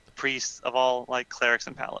priests of all like clerics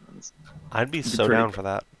and paladins. I'd be so pretty- down for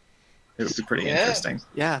that. It would be pretty Yeah. interesting.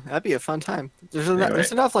 Yeah, that'd be a fun time. There's Anyway.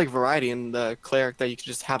 there's enough like variety in the cleric that you could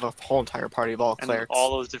just have a whole entire party of all And clerics.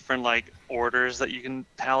 all those different like orders that you can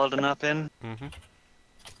paladin up in.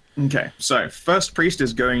 Mm-hmm. Okay, so first priest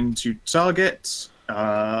is going to target.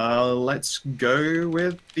 Let's go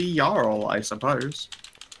with the Jarl, I suppose.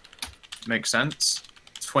 Makes sense.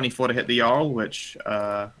 24 to hit the Jarl, which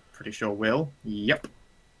pretty sure will. Yep.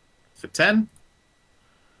 For 10.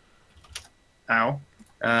 Ow.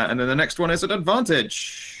 And then the next one is an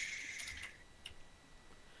advantage.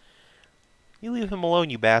 You leave him alone,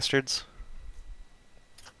 you bastards.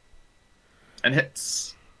 And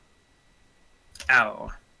hits.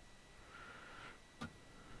 Ow.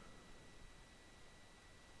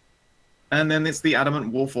 And then it's the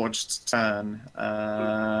Adamant Warforged's turn.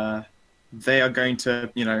 They are going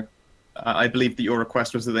to, I believe that your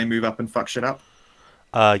request was that they move up and fuck shit up.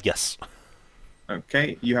 Yes.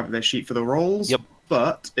 Okay, you have their sheet for the rolls. Yep.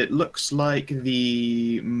 But it looks like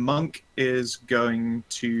the monk is going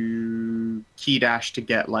to key dash to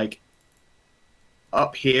get,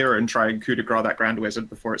 up here and try and coup de grace that Grand Wizard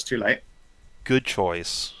before it's too late. Good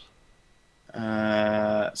choice.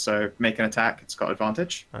 So make an attack. It's got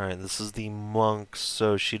advantage. Alright, this is the monk,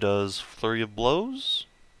 so she does Flurry of Blows?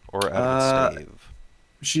 Or Adamant Stave?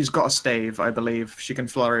 She's got a stave, I believe. She can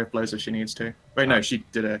flurry of blows if she needs to. Wait, no, she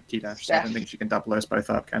did a key dash, so I don't think she can double those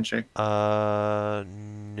both up, can she? No.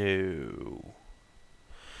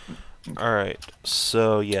 Alright,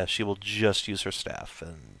 so yeah, she will just use her staff,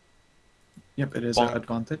 and... Yep, it is Bonk. an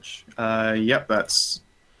advantage. Yep, that's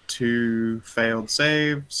 2 failed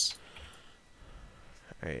saves.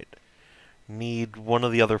 Alright. Need one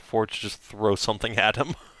of the other four to just throw something at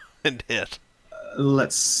him and hit.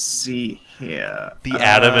 Let's see here. The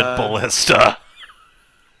Adamant Ballista!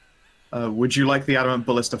 Would you like the Adamant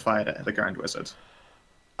Ballista fired at the Grand Wizard?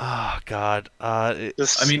 Oh, God. I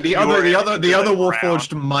mean, the other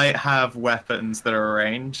Warforged might have weapons that are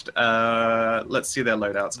ranged. Let's see their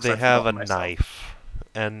loadouts. 'cause They I have forgot a myself. knife.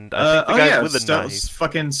 And I think the guy with a knife...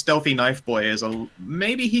 fucking stealthy knife boy is a...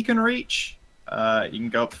 Maybe he can reach. You can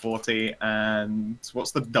go up 40, and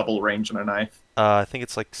what's the double range on a knife? I think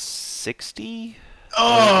it's like 60?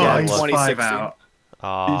 Oh, yeah, he's 20, 5 60. out.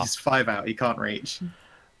 He's 5 out. He can't reach.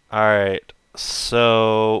 Alright.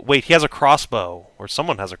 So... Wait, he has a crossbow. Or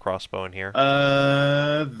someone has a crossbow in here.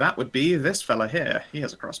 That would be this fella here. He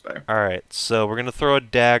has a crossbow. Alright, so we're gonna throw a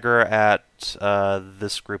dagger at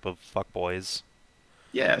this group of fuckboys.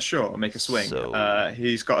 Yeah, sure. Make a swing. So-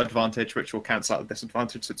 He's got advantage, which will cancel out the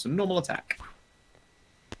disadvantage. So it's a normal attack.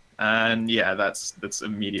 And yeah, that's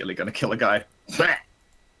immediately going to kill a guy.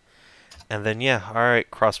 And then, yeah, alright,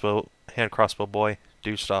 hand crossbow boy,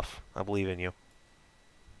 do stuff. I believe in you.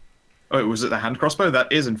 Oh, was it the hand crossbow?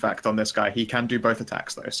 That is, in fact, on this guy. He can do both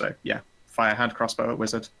attacks, though. So yeah, fire hand crossbow at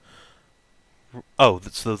wizard. Oh,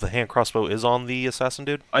 so the hand crossbow is on the assassin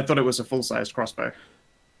dude? I thought it was a full-sized crossbow.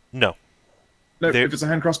 No. No, There- if it's a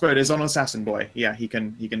hand crossbow, it is on assassin boy. Yeah, he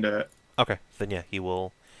can do it. Okay, then yeah, he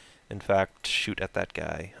will, in fact, shoot at that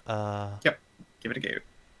guy. Yep, give it a go.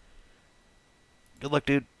 Good luck,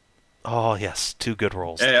 dude. Oh, yes, 2 good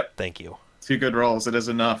rolls. Yep. Thank you. 2 good rolls. It is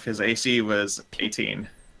enough. His AC was 18.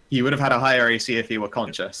 He would have had a higher AC if he were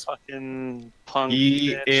conscious. Fucking punk.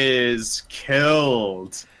 He bitch. is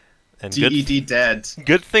killed. And DED dead.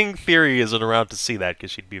 good thing Thyri isn't around to see that, because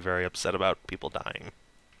she'd be very upset about people dying.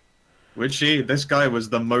 Would she? This guy was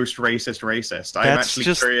the most racist. I'm That's actually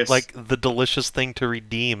just, curious. like, the delicious thing to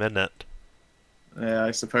redeem, isn't it? Yeah,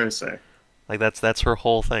 I suppose so. Like, that's her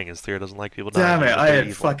whole thing, is Thyri doesn't like people dying. Damn it, because I they're had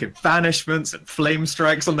evil. fucking banishments and flame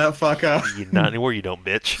strikes on that fucker. Not anymore, you don't,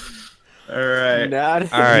 bitch. Alright.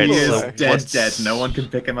 Not Alright, He so is dead, what's- dead. No one can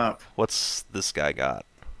pick him up. What's this guy got?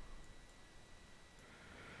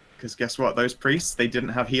 Because guess what? Those priests, they didn't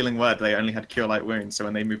have healing word. They only had cure light wounds. So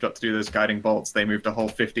when they moved up to do those guiding bolts, they moved a whole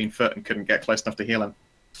 15 foot and couldn't get close enough to heal him.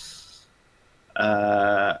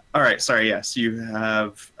 All right, sorry, yes. You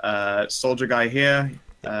have soldier guy here.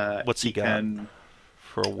 What's he got? Can,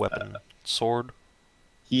 for a weapon? Sword?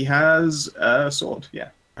 he has a sword, yeah.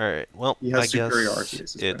 Alright, well, He has I superiority guess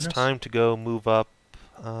as his it's bonus. time to go move up.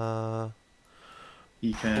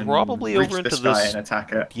 He can Probably reach over into this guy this. and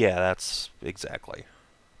attack it. Yeah, that's exactly.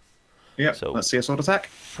 Yep, So- let's see a sword attack.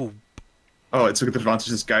 Phew. Oh, it took advantage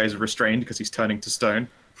this guy is restrained because he's turning to stone.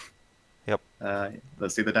 Yep.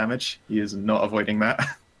 Let's see the damage. He is not avoiding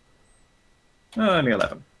that. Only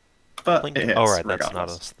 11. But Blink. it hits Oh, right,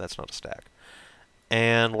 regardless. that's not a stack.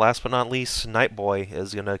 And last but not least, Nightboy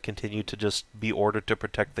is going to continue to just be ordered to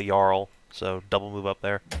protect the Jarl. So double move up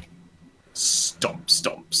there. Stomp,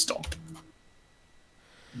 stomp, stomp.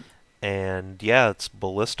 And yeah, it's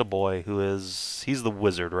Ballista Boy he's the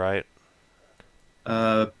wizard, right?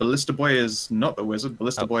 Ballista Boy is not the wizard.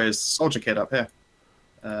 Ballista Oh. Boy is Soldier Kid up here.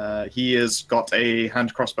 He has got a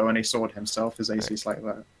hand crossbow and a sword himself. His AC is like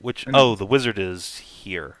that. Which, And- oh, the wizard is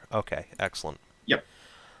here. Okay, excellent. Yep.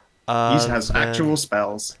 He has Then- actual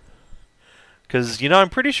spells. Because, I'm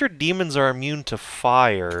pretty sure demons are immune to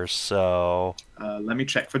fire, so... Let me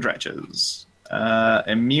check for dretches.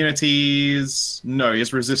 Immunities... No,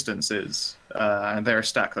 his resistances. And they're a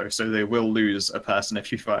stack, though, so they will lose a person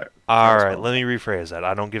if you fight. Alright, let me rephrase that.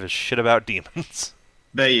 I don't give a shit about demons.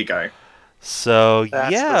 There you go. So,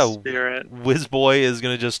 That's yeah, the spirit. Wizboy is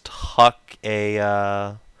going to just huck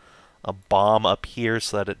a bomb up here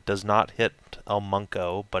so that it does not hit El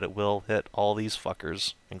Munko, but it will hit all these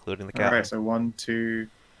fuckers, including the captain. Alright, so 1, 2,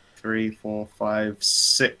 3, 4, 5,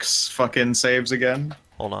 6 fucking saves again.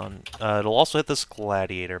 Hold on. It'll also hit this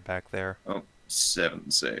gladiator back there. Oh, 7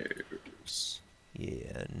 saves.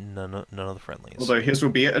 Yeah, none of the friendlies. Although his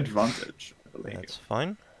will be at advantage, I believe. That's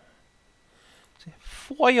fine.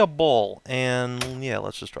 Foyable, and yeah,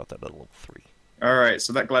 let's just drop that at level 3. Alright,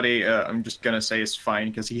 so that gladiator, I'm just gonna say is fine,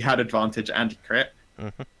 because he had advantage and he crit.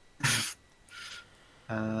 Mhm.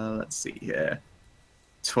 Let's see here.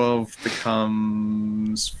 12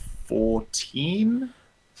 becomes 14?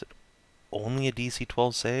 Only a DC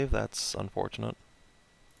 12 save? That's unfortunate.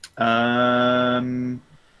 Um,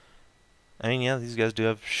 I mean, yeah, these guys do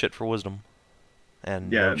have shit for wisdom.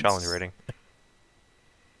 And Yeah, no challenge it's- rating.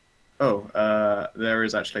 there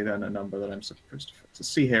is actually then a number that I'm supposed to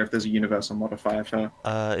see here if there's a universal modifier for...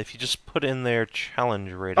 If you just put in their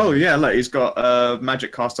challenge rating... Oh yeah, look, he's got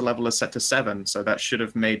magic caster level is set to 7, so that should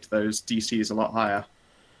have made those DCs a lot higher.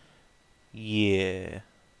 Yeah.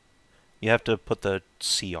 You have to put the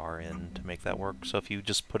CR in to make that work. So if you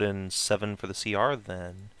just put in 7 for the CR,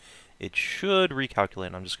 then it should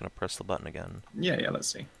recalculate. I'm just going to press the button again. Yeah, let's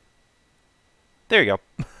see. There you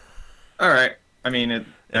go. Alright, I mean,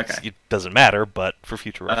 okay. It doesn't matter, but for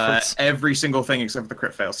future reference. Every single thing except for the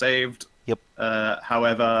crit fail saved. Yep.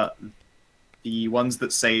 However, the ones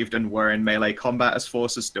that saved and were in melee combat as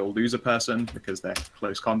forces still lose a person because they're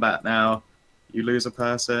close combat now. You lose a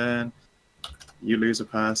person. You lose a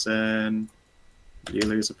person. You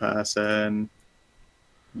lose a person.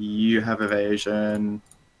 You have evasion.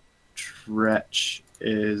 Tretch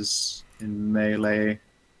is in melee.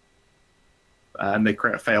 And they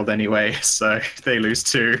crit failed anyway, so they lose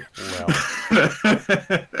 2. Well,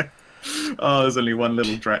 Oh, there's only one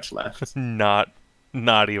little Dretch left. not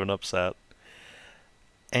even upset.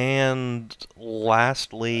 And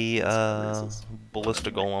lastly, Sorceresses. Ballista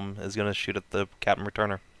Golem is going to shoot at the Captain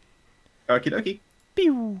Returner. Okie dokie.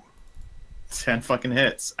 Pew! 10 fucking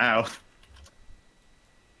hits. Ow.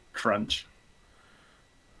 Crunch.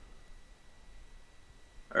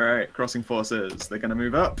 Alright, crossing forces. They're gonna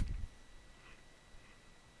move up.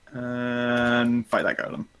 And fight that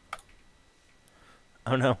golem.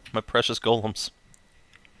 Oh no, my precious golems.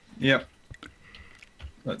 Yep.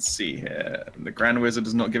 Let's see here. The Grand Wizard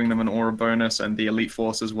is not giving them an aura bonus, and the Elite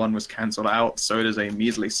Forces one was cancelled out, so it is a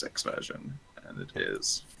measly 6 version. And it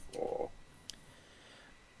is for...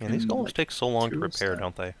 Man, these golems like take so long to 2 or repair, so.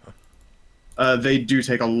 don't they? They do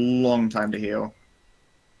take a long time to heal.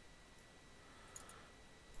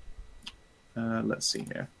 Let's see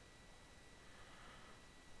here.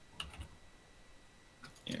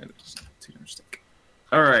 Yeah, just too much stick.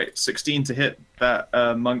 Alright, 16 to hit that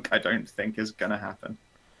monk, I don't think is gonna happen.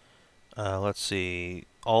 Let's see.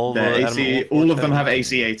 All Their the AC, adamant all of them warfare- have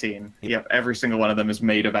AC 18. Yep. Yep, every single one of them is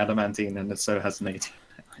made of adamantine, and it so has an 18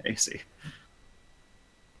 AC.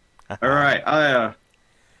 Alright, Aya.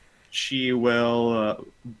 She will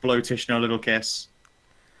blow Tishna a little kiss.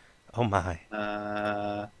 Oh my.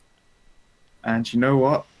 And you know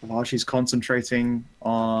what? While she's concentrating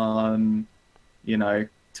on,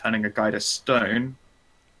 turning a guy to stone,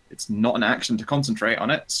 it's not an action to concentrate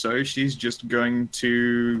on it, so she's just going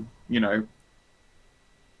to,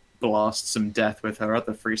 blast some death with her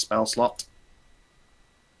other free spell slot.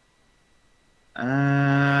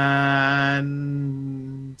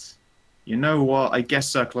 And you know what? I guess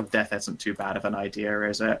Circle of Death isn't too bad of an idea,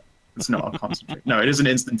 is it? It's not a concentrate. No, it isn't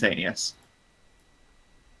instantaneous.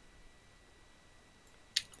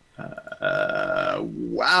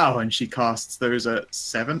 Wow, and she casts those at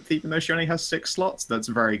 7th, even though she only has 6 slots. That's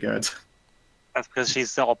very good. That's because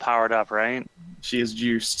she's all powered up, right? She is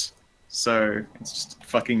juiced, so it's just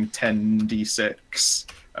fucking 10d6.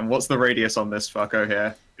 And what's the radius on this fucko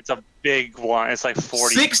here? It's a big one. It's like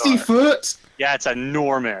 40. 60 foot? Yeah, it's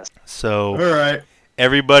enormous. So Alright.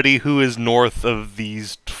 everybody who is north of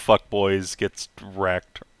these fuckboys gets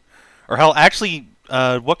wrecked. Or hell, actually,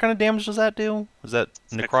 what kind of damage does that do? Is that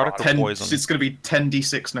necrotic or poison? It's going to be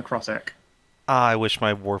 10d6 necrotic. Ah, I wish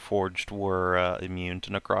my Warforged were immune to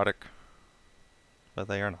necrotic. But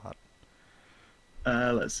they are not.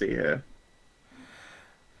 Let's see here.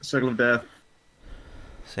 Circle of Death.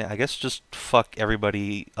 So yeah, I guess just fuck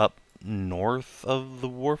everybody up north of the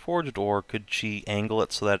Warforged, or could she angle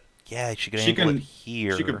it so that, yeah, she could angle it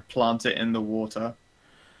here. She could plant it in the water.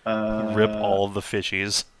 Rip all of the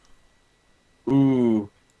fishies. Ooh.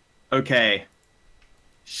 Okay.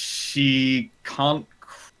 She can't...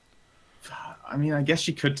 I mean, I guess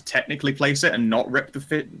she could technically place it and not rip the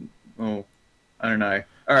fit. Oh, I don't know.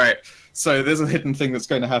 Alright, so there's a hidden thing that's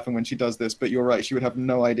going to happen when she does this, but you're right, she would have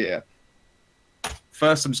no idea.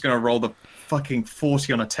 First, I'm just going to roll the fucking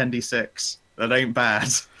 40 on a 10d6. That ain't bad.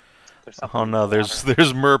 Oh no,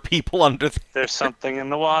 there's mer people under there. There's something in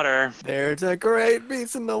the water. There's a great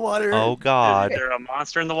beast in the water. Oh god. Is there a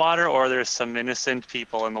monster in the water, or there's some innocent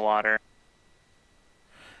people in the water?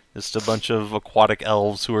 Just a bunch of aquatic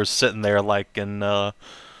elves who are sitting there like in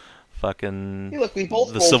fucking Hey, look, we both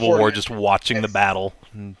the rolled Civil 40. War, just watching the battle,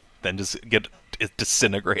 and then just get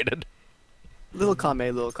disintegrated. Little column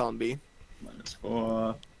A, little column B.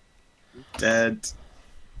 -4. Dead.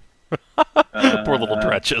 Poor little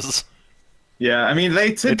dretches. Yeah, I mean,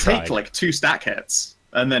 they did tried. take like 2 stack hits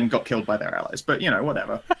and then got killed by their allies, but you know,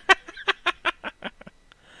 whatever.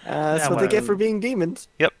 That's Yeah, what they get well- for being demons.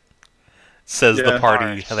 Yep. Says the Yeah. party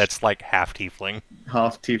Harsh. that's like half tiefling.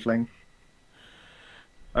 Half tiefling.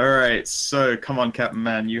 Alright, so come on, Captain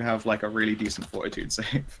Man, you have like a really decent fortitude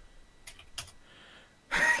save.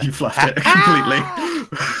 You flushed it completely.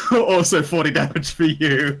 Also 40 damage for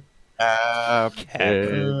you.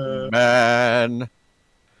 Captain Man.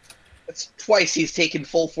 That's twice he's taken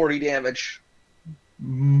full 40 damage.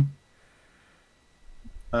 Mhm.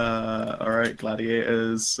 Alright,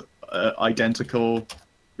 gladiators. Identical.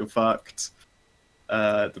 You're fucked.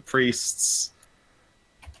 The priests.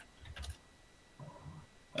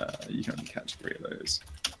 You can only catch 3 of those.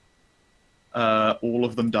 All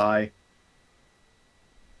of them die.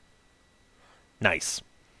 Nice.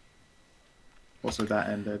 Also, that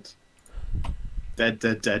ended. Dead,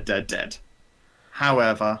 dead, dead, dead, dead.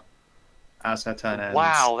 However, as her turn ends...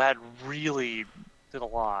 Wow, that really did a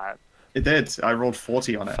lot. It did. I rolled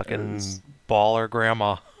 40 on it. It Fucking was baller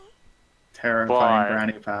grandma. terrifying But-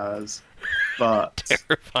 granny powers. But...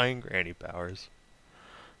 Terrifying granny powers.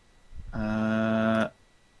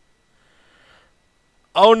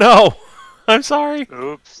 Oh no! I'm sorry.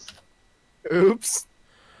 Oops. Oops.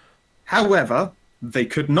 However, they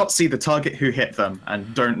could not see the target who hit them,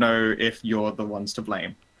 and don't know if you're the ones to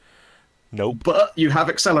blame. Nope. But you have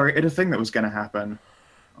accelerated a thing that was going to happen.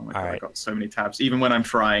 Oh my god, I Alright. got so many tabs. Even when I'm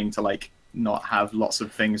trying to like not have lots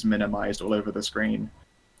of things minimized all over the screen,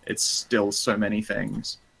 it's still so many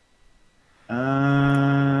things.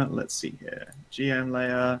 Let's see here. GM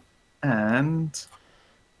layer and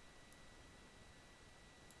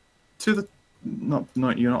to the not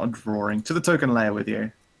you're not a drawing to the token layer with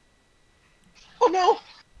you. Oh no!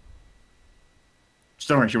 Just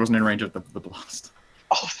don't worry, she wasn't in range of the blast.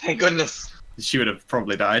 Oh, thank goodness. She would have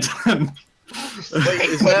probably died.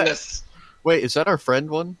 Thank goodness. Wait, is that our friend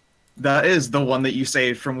one? That is the one that you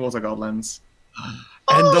saved from Water Goblins.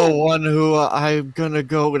 And the one who I'm gonna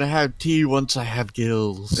go and have tea once I have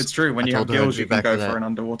gills. It's true, when I you have told her I'd gills, be you can back go for that. for an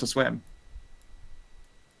underwater swim.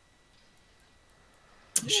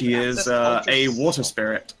 She Yeah, is that's a ultra- water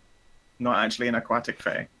spirit, not actually an aquatic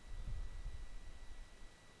fae.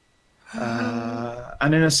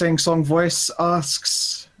 And in a sing-song voice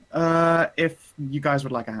asks if you guys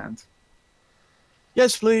would like a hand.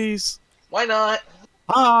 Yes, please. Why not?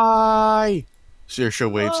 Hi.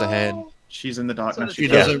 Saoirse waves a hand. She's in the darkness. She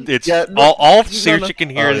Yeah, doesn't- it's yeah, no, all no, Saoirse no. can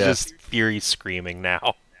hear Oh, is yeah. just Thyri screaming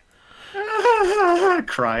now.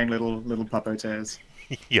 Crying little puppo tears.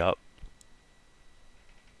 Yup.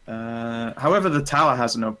 However, the tower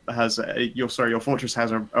your fortress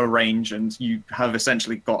has a range, and you have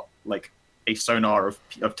essentially got like a sonar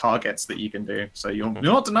of targets that you can do. So you're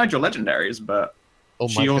not denied your legendaries, but Oh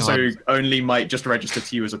my she also God. only might just register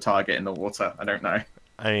to you as a target in the water. I don't know.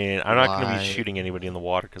 I mean, I'm not going to Why? be shooting anybody in the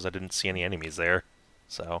water because I didn't see any enemies there.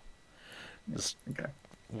 So, just Okay.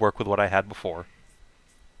 work with what I had before.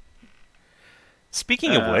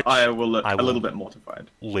 Speaking of which, I will look I a will- little bit mortified.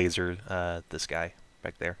 laser this guy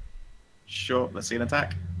back there. Sure, let's see an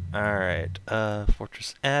attack. Alright,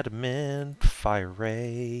 Fortress Adamant, Fire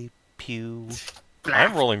Ray, Pew.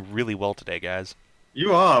 I'm rolling really well today, guys.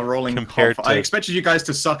 You are rolling Compared Hoff. I to- expected you guys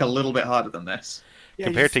to suck a little bit harder than this. Yeah,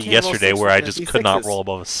 you Compared just to can't roll yesterday sixes, where I man. just These could not sixes. roll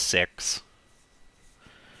above a 6.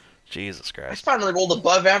 Jesus I Christ. finally rolled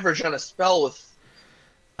above average on a spell with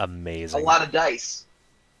a Amazing. lot of dice.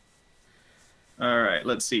 Alright,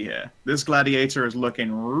 let's see here. This gladiator is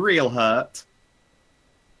looking real hurt.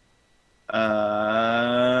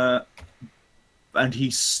 And he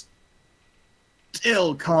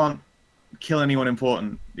still can't kill anyone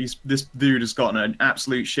important. This dude has gotten an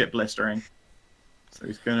absolute shit blistering. So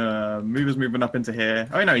he's gonna move his movement up into here.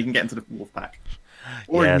 Oh no, you can get into the wolf pack.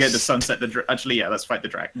 Or you can get to Yes. sunset the actually, yeah, let's fight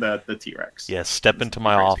the T-Rex. Yes, step into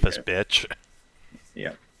my Crazy office, good. bitch.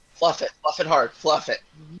 Yeah. Fluff it hard, fluff it.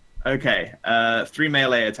 Okay, 3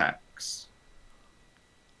 melee attacks.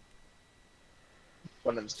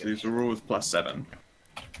 One of them's So good. these are all with +7.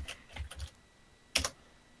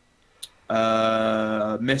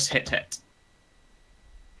 Miss hit.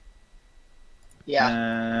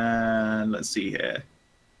 Yeah. And let's see here.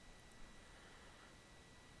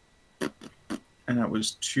 And that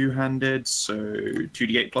was two-handed, so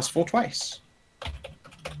 2d8 plus 4 twice.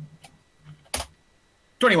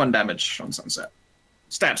 21 damage on sunset.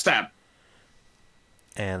 Stab.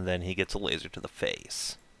 And then he gets a laser to the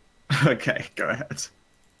face. Okay, go ahead.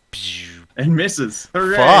 Pew. And misses.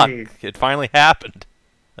 Hooray! Fuck! It finally happened.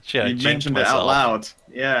 Shit, I You jinxed mentioned it out myself. loud.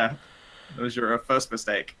 Yeah. That was your first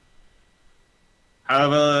mistake.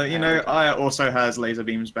 However, you know, Aya also has laser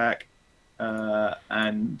beams back.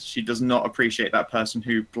 And she does not appreciate that person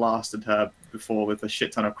who blasted her before with a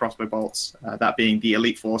shit ton of crossbow bolts, that being the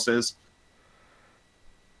elite forces.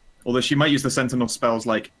 Although she might use the sentinel spells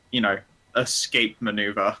like, you know, escape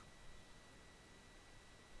maneuver.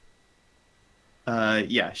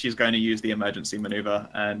 Yeah, she's going to use the emergency maneuver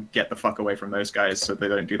and get the fuck away from those guys so they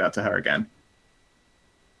don't do that to her again.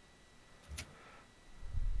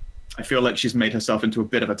 I feel like she's made herself into a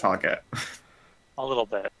bit of a target. A little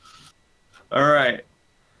bit. Alright.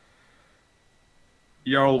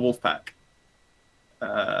 Jarl Wolfpack.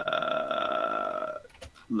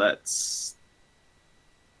 Let's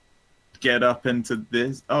get up into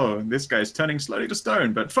this. Oh, this guy's turning slowly to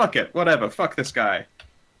stone, but fuck it. Whatever. Fuck this guy.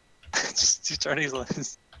 Just you turn these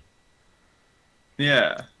lines.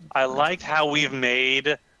 Yeah. I like how we've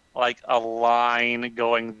made like a line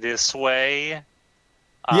going this way.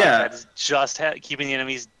 Yeah. That's just keeping the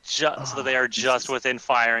enemies just so that they are just within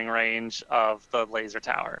firing range of the laser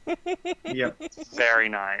tower. Yep. Very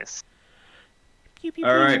nice.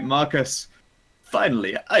 Alright, Marcus.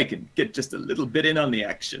 Finally, I can get just a little bit in on the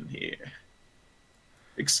action here.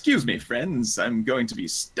 Excuse me, friends. I'm going to be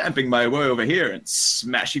stamping my way over here and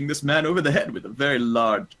smashing this man over the head with a very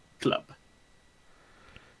large club.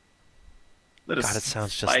 Let us God, it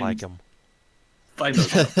sounds just find, like him. Find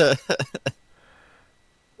those.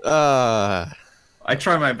 I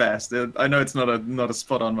try my best. I know it's not a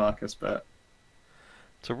spot on Marcus, but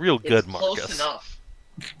It's a real It's good close Marcus. enough.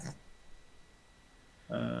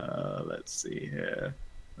 let's see here.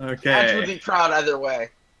 Abs would Okay. be proud either way.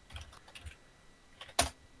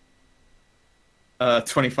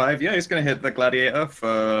 25. Yeah, he's gonna hit the gladiator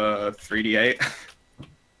for 3d8.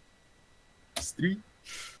 It's 3.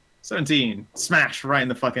 17. Smash right in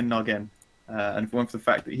the fucking noggin. And for one for the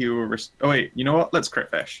fact that he will. Oh wait, you know what? Let's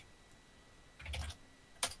crit fish.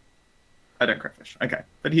 I don't crit fish. Okay,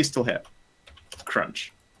 but he's still hit.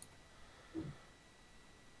 Crunch.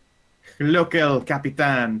 Local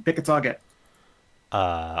Capitan. Pick a target.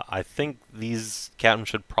 I think these captains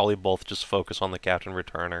should probably both just focus on the captain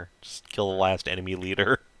returner. Just kill the last enemy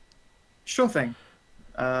leader. Sure thing.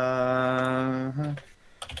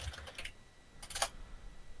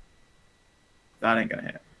 That ain't gonna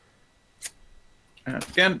hit. And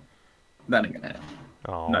again, that ain't gonna hit.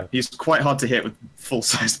 Oh, No, he's quite hard to hit with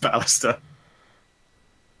full-sized ballista.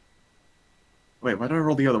 Wait, why did I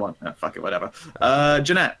roll the other one? Oh, fuck it, whatever.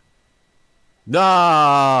 Jeanette.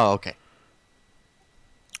 No. Okay.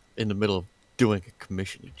 In the middle of doing a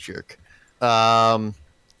commission, you jerk.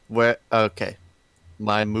 Where? Okay.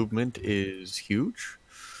 My movement is huge.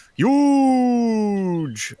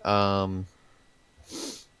 Huge.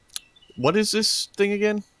 What is this thing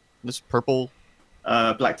again? This purple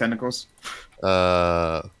Black tentacles.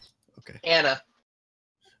 Okay. Anna.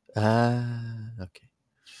 Okay.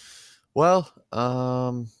 Well,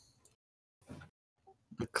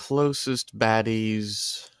 the closest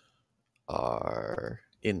baddies are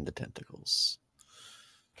in the tentacles.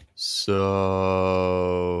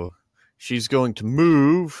 So she's going to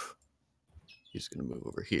move. He's going to move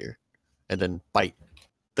over here and then bite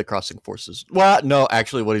the crossing forces. Well, no,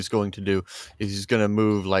 actually what he's going to do is he's going to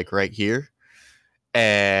move like right here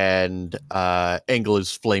and angle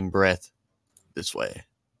his flame breath this way.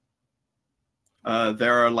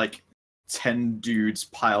 There are like 10 dudes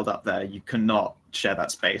piled up there. You cannot share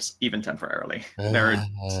that space, even temporarily.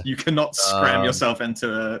 You cannot scram yourself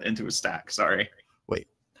into a stack. Sorry. Wait,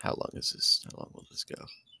 how long is this? How long will this go?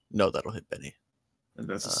 No, that'll hit Benny.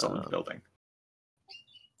 There's a solid building.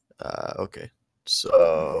 Okay.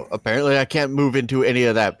 So apparently I can't move into any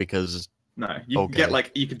of that because No, you can get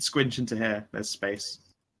like you can squinch into here. There's space.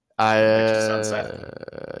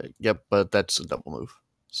 Yep, but that's a double move.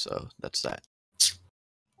 So that's that.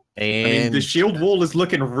 And I mean, the shield wall is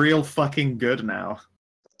looking real fucking good now.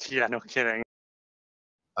 Yeah, no kidding.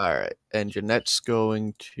 all right, and Jeanette's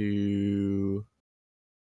going to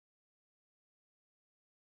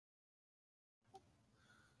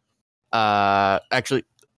actually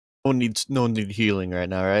no one needs healing right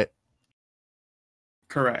now, right?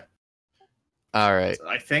 Correct. All right.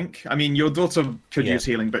 I think. I mean, your daughter could Yeah, use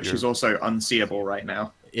healing, but she's also unseeable right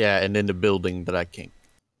now. Yeah, and in the building that I can't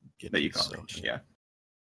get That you in, can't so, reach. Yeah.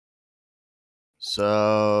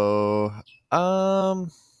 So,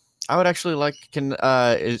 I would actually like can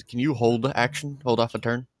you hold action? Hold off a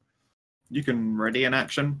turn? You can ready an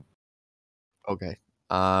action. Okay.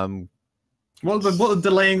 What are the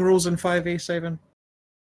delaying rules in 5e, Savin?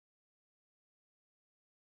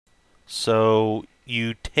 So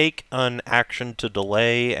you take an action to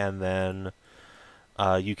delay, and then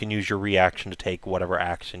you can use your reaction to take whatever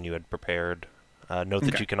action you had prepared. Note that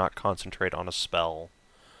Okay. you cannot concentrate on a spell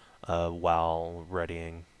while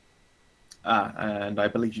readying. And I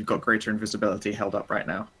believe you've got greater invisibility held up right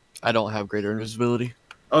now. I don't have greater invisibility.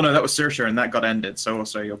 Oh no, that was Saoirse, and that got ended. So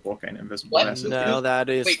also your book ain't invisible. What? there, so- No, that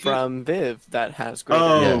is Wait, from Viv. That has greater.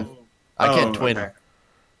 Oh, Yeah. I can't twin. okay.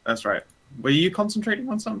 That's right. Were you concentrating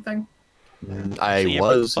on something? I So yeah,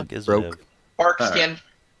 what the was fuck is broke. Viv? Bark Alright. skin.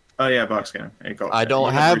 Oh yeah, bark skin. I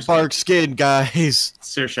don't have bark skin, guys.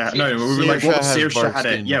 Saoirse. No, we were like, Saoirse what has Saoirse bark had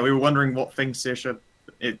it? skin. Yeah, we were wondering what thing Saoirse.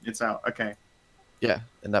 It's out. Okay. Yeah,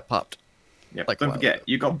 and that popped. Yeah. Like a Don't while forget, ago.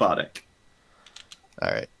 you got bardic.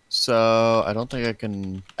 All right. So I don't think I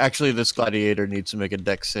can. Actually, this gladiator needs to make a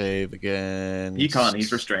dex save again. He can't.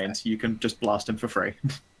 He's restrained. You can just blast him for free.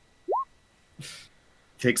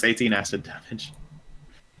 Takes 18 acid damage.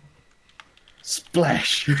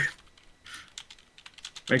 Splash.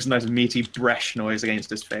 Makes a nice meaty bresh noise against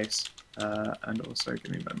his face. And also,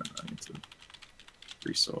 give me a moment. I need to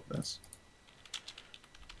resort this.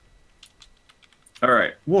 All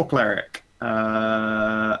right, War Cleric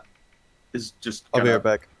is just I'll be gonna right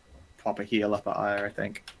back. pop a heal up at Ire, I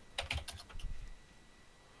think.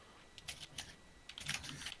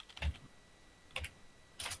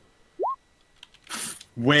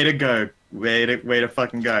 Way to go! Way to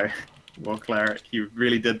fucking go, War Cleric. You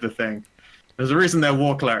really did the thing. There's a reason they're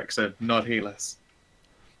War Clerics and not healers.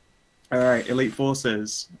 All right, Elite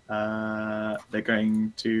Forces. They're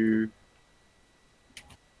going to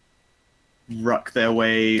ruck their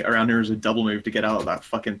way around here as a double move to get out of that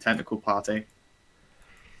fucking tentacle party.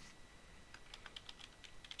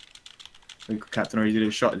 Captain already did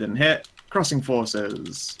his shot, it didn't hit. Crossing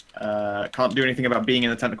Forces. Can't do anything about being in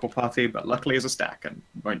the tentacle party, but luckily is a stack and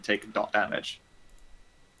won't take dot damage.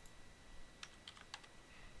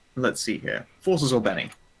 Let's see here. Forces or Benny?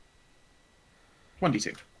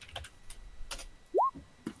 1d2.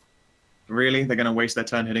 Really? They're going to waste their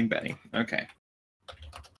turn hitting Benny. Okay.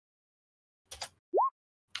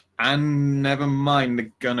 And never mind,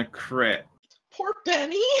 they're going to crit. Poor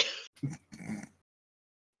Benny.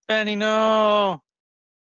 Benny, no.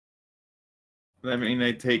 I mean,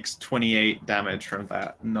 it takes 28 damage from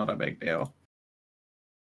that. Not a big deal.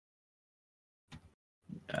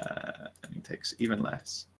 And he takes even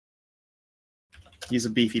less. He's a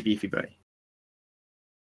beefy buddy.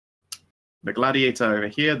 The gladiator over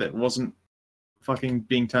here that wasn't fucking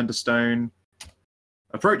being turned to stone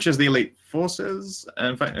approaches the elite forces, and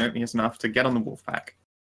in fact, he has enough to get on the wolf pack.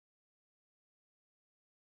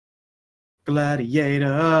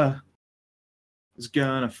 Gladiator is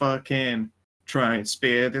gonna fucking try and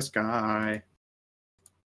spear this guy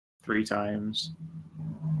 3 times.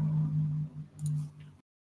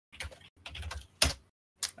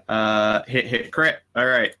 Hit, crit. All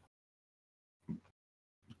right.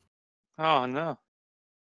 Oh no.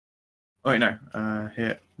 Oh, wait, no.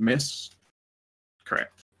 Hit, miss.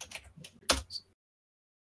 Correct.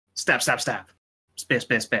 Stab, stab, stab. Spear,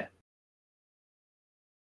 spear, spear.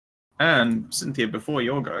 And Cynthia, before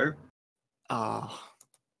your go, Oh,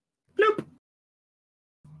 bloop.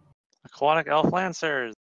 Aquatic elf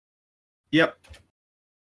lancers. Yep.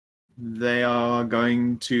 They are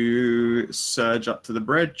going to surge up to the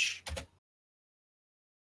bridge.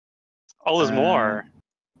 Oh, there's more.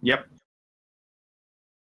 Yep.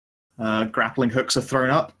 Grappling hooks are thrown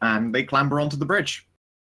up, and they clamber onto the bridge.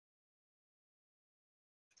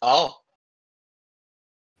 Oh.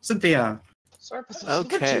 Cynthia. Sorry.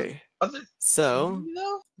 okay. So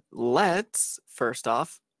No. let's first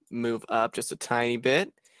off move up just a tiny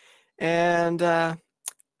bit, and I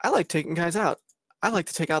like taking guys out. I like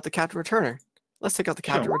to take out the Captain Returner. Let's take out the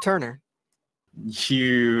Captain Sure. Returner.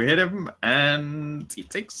 You hit him, and he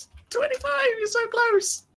takes 25. You're so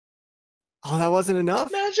close. Oh, that wasn't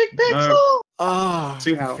enough. Magic pixel. No. Oh,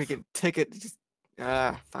 Two health. freaking take it. Just,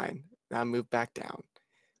 fine. Now move back down.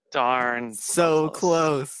 Darn. So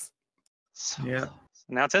close. So Yeah. close.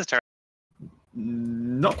 Now it's his turn.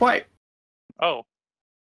 Not quite. Oh.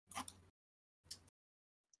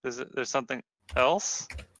 There's something else?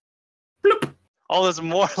 Bloop. Oh, there's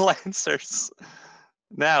more lancers.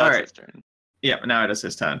 Now All it's right. his turn. Yeah, now it is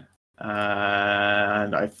his turn.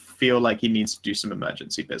 And I feel like he needs to do some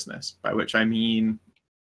emergency business, by which I mean...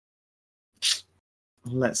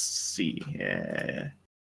 Let's see here.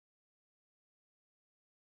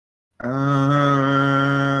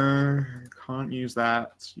 Can't use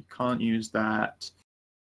that. You can't use that.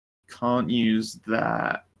 Can't use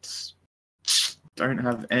that. Don't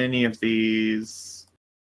have any of these.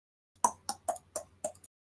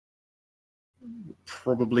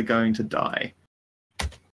 Probably going to die.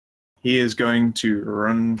 He is going to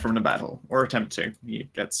run from the battle, or attempt to. He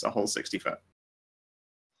gets a whole 60 foot.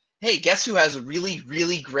 Hey, guess who has really,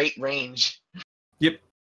 really great range? Yep.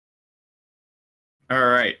 All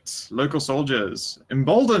right, local soldiers,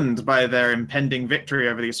 emboldened by their impending victory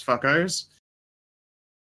over these fuckos.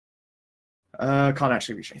 Can't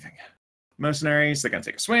actually reach anything. Mercenaries, they're going to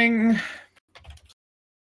take a swing.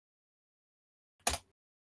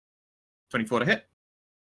 24 to hit.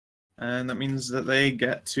 And that means that they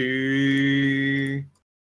get to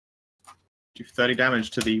do 30 damage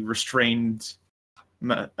to the restrained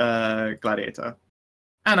gladiator.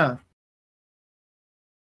 Anna.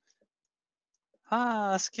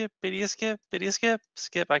 Skip, biddy, skip, biddy, skip,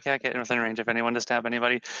 skip. I can't get within range of anyone to stab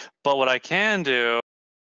anybody. But what I can do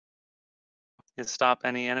is stop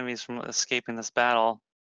any enemies from escaping this battle.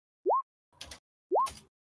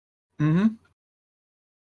 Mm-hmm.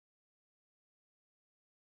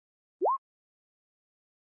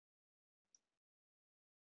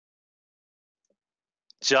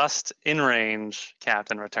 Just in range,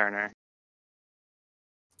 Captain Returner.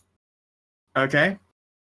 Okay.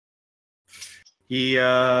 He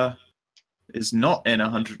is not in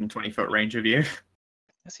 120 foot range of you.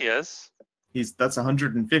 Yes, he is. That's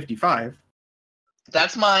 155.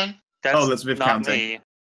 That's mine. That's that's Viv not counting. me.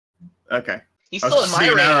 Okay. He's I was still in just my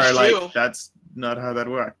seeing an range arrow, too. that's not how that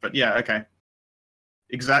worked. But yeah, okay.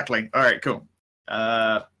 Exactly. All right, cool.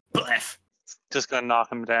 Blef. Just gonna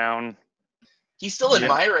knock him down. He's still in Yeah.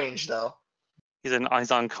 my range though. He's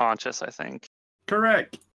unconscious, I think.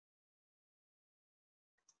 Correct.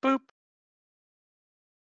 Boop.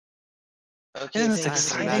 Okay, Isn't this thank you for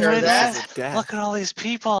exciting taking care right of now? that. Death. Look at all these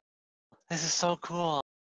people. This is so cool.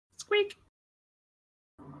 Squeak.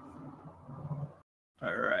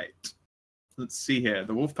 All right. Let's see here.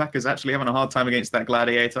 The Wolfpack is actually having a hard time against that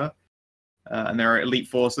gladiator. And there are elite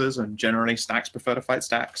forces, and generally stacks prefer to fight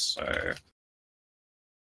stacks, so...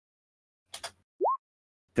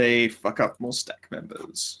 They fuck up more stack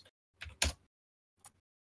members.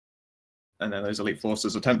 And then those elite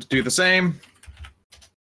forces attempt to do the same.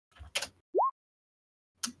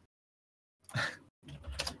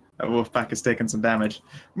 That Wolfpack has taken some damage.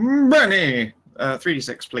 Bernie!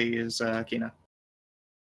 3d6, please, Kina.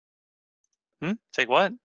 Take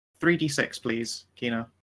what? 3d6, please, Kina.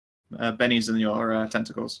 Benny's in your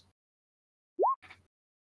tentacles.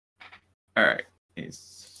 Alright.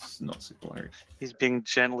 He's not super worried. He's being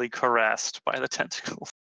gently caressed by the tentacles.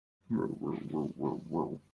 Way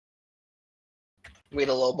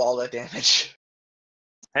to lowball that damage.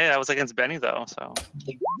 Hey, that was against Benny though, so.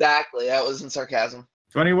 Exactly. That was in sarcasm.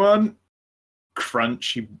 21. Crunch.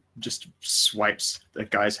 He just swipes the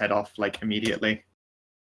guy's head off, like, immediately.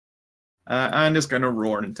 And is going to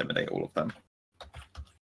roar and intimidate all of them.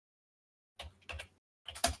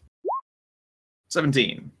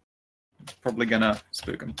 17. Probably going to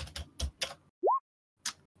spook him.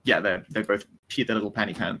 Yeah, they're both their little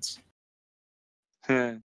panty pants.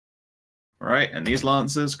 All right, and these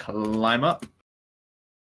lancers climb up.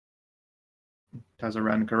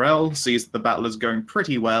 Tazaran Karel sees that the battle is going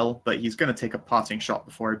pretty well, but he's going to take a parting shot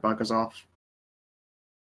before he buggers off.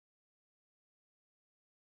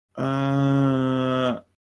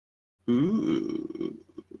 Ooh.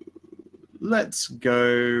 Let's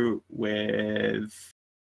go with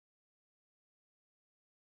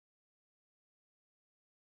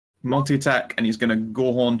multi-attack, and he's going to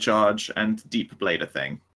Gorehorn charge and Deep Blade a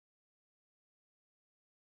thing.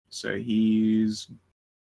 So he's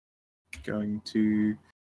going to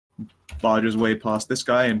barge his way past this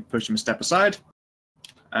guy and push him a step aside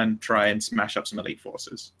and try and smash up some elite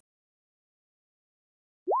forces.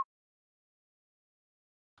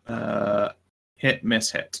 Hit,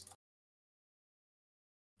 miss, hit.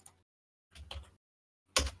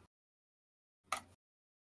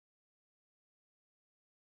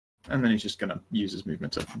 And then he's just going to use his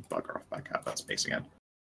movement to bugger off back out. That's spacing out.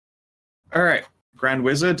 All right. Grand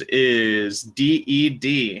Wizard is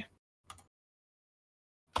DED.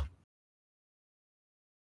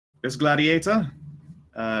 This gladiator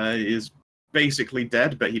is basically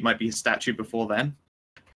dead, but he might be a statue before then.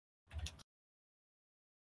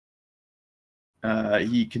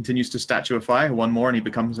 He continues to statuify one more, and he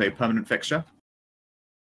becomes a permanent fixture.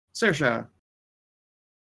 Saoirse.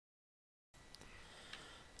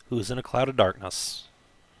 Who's in a cloud of darkness?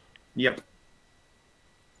 Yep.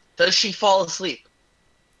 Does she fall asleep?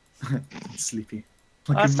 Sleepy.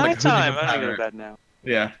 It's like nighttime. hooding a I'm gonna go to parrot. bed now.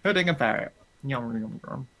 Yeah, hooding a parrot. Yum, yum,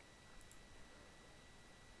 yum.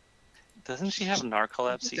 Doesn't she have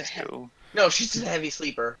narcolepsy What the heck? too? No, she's a heavy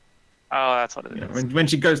sleeper. Oh, that's what it Yeah, is. when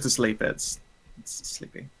she goes to sleep, it's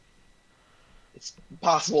sleepy. It's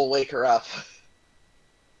possible to wake her up.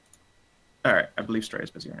 All right, I believe Stray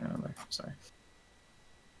is busy right now. Though. Sorry.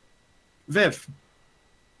 Viv.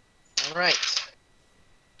 All right.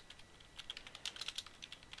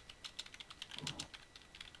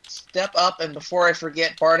 Step up, and before I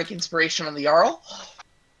forget, Bardic Inspiration on the Jarl.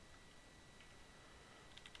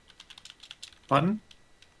 Pardon?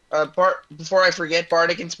 Before I forget,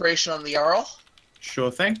 Bardic Inspiration on the Jarl. Sure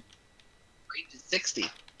thing. Range is 60.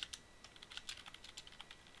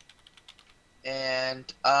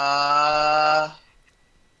 And,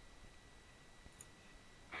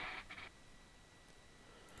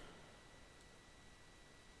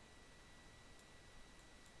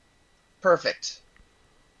 perfect.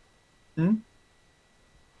 Hmm?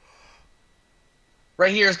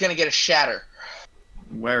 Right here is going to get a shatter.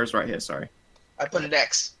 Where is right here? Sorry. I put an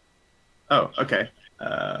X. Oh, okay.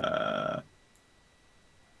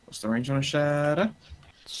 What's the range on a shatter?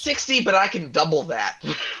 60, but I can double that.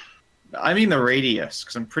 I mean the radius,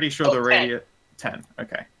 because I'm pretty sure Oh, the 10. radius... 10,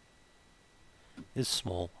 okay. Is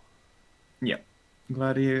small. Yep.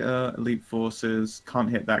 Gladiator, elite forces, can't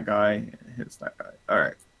hit that guy, hits that guy.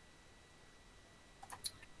 Alright.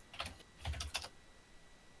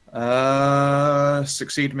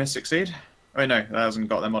 Succeed, miss, succeed. Oh no, that hasn't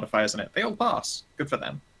got their modifiers in it. They all pass. Good for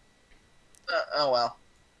them. Oh well.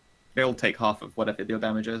 They all take half of whatever your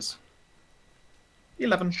damage is.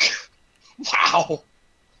 11. Wow.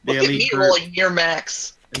 The Look at me elite group rolling near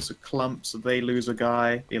max. is a clump, so they lose a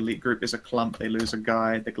guy. The elite group is a clump, they lose a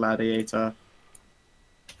guy. The gladiator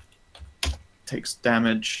takes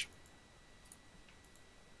damage.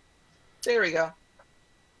 There we go.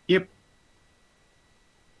 Yep.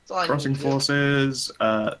 That's all I Crossing need to do. forces,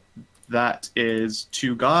 that is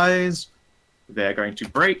 2 guys. They're going to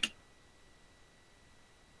break.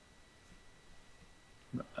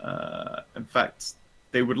 In fact,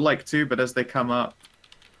 they would like to, but as they come up...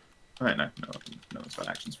 Oh, no one's got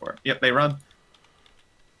actions for it. Yep, they run.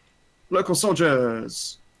 Local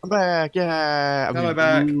soldiers! I'm back, yeah. I Hello, mean,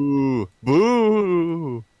 back. Boo.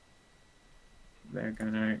 Boo. They're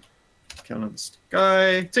gonna kill another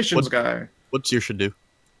guy. Titian's guy. What's your should do?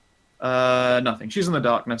 Nothing. She's in the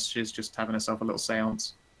darkness. She's just having herself a little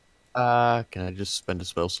seance. Can I just spend a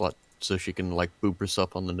spell slot so she can like boop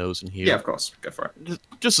herself on the nose and heal? Yeah, of course. Go for it.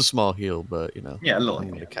 Just a small heal, but you know. Yeah, a little I'm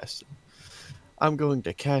heal, going to yeah. cast it. I'm going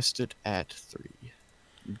to cast it at 3.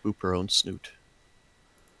 Boop her own snoot.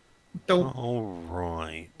 Don't. All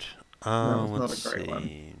right. No, it's not Let's a great see.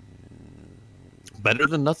 one. Better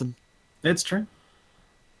than nothing. It's true.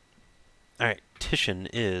 All right. Titian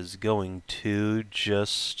is going to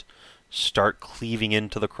just start cleaving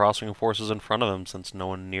into the crossing forces in front of him, since no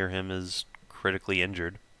one near him is critically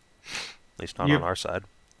injured. At least not Yep. on our side.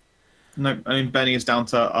 No, I mean Benny is down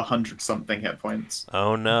to 100-something hit points.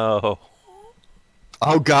 Oh no.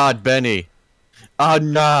 Oh God, Benny. Oh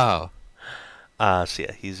no. So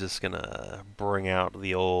yeah, he's just gonna bring out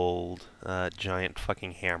the old giant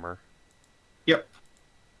fucking hammer. Yep.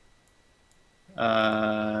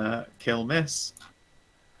 Kill miss.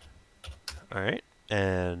 All right,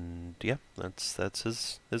 and yeah, that's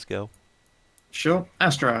his go. Sure.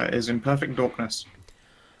 Astra is in perfect darkness.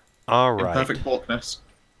 All In right. perfect balkness.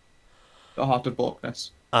 The heart of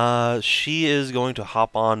balkness. She is going to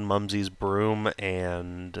hop on Mumsy's broom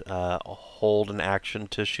and hold an action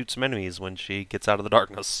to shoot some enemies when she gets out of the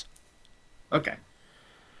darkness. Okay.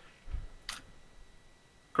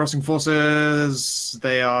 Crossing forces,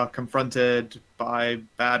 they are confronted by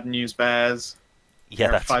bad news bears. Yeah, There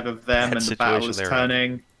are that's 5 of them, bad and the battle is situation they're in.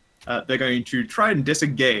 turning. They're going to try and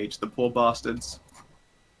disengage the poor bastards.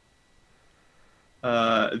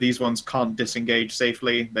 These ones can't disengage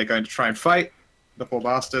safely. They're going to try and fight the poor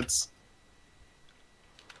bastards.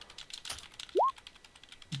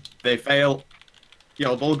 They fail.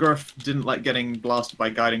 Jarl Volgriff didn't like getting blasted by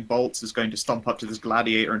guiding bolts, is going to stomp up to this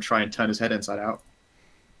gladiator and try and turn his head inside out.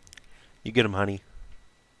 You get him, honey.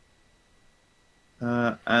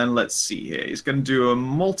 And let's see here. He's going to do a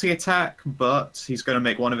multi-attack, but he's going to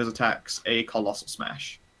make one of his attacks a colossal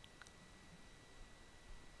smash.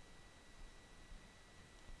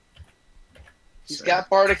 He's got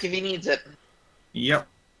Bardic if he needs it. Yep.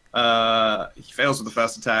 He fails with the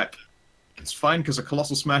first attack. It's fine because a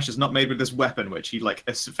colossal smash is not made with this weapon, which he like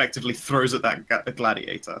effectively throws at that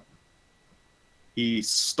gladiator. He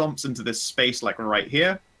stomps into this space like right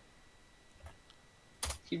here.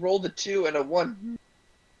 He rolled a 2 and a 1.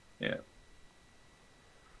 Yeah.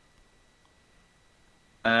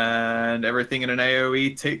 And everything in an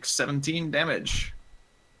AoE takes 17 damage.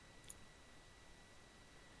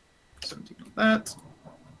 17 of that.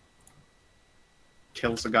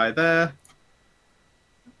 Kills a guy there.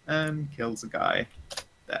 And kills a guy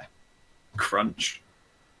there. Crunch.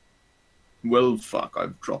 Well, fuck,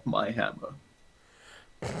 I've dropped my hammer.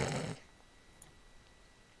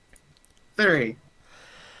 3.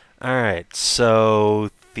 Alright,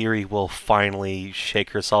 so Thyri will finally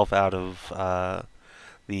shake herself out of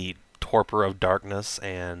the torpor of darkness,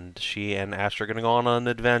 and she and Astra are going to go on an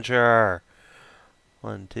adventure.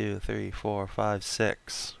 1, 2, 3, 4, 5,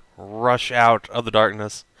 6. Rush out of the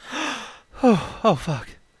darkness. Oh, fuck.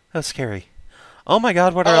 That's scary. Oh my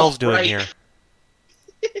god, what are elves doing right. here?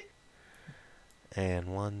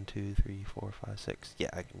 And 1, 2, 3, 4, 5, 6. Yeah,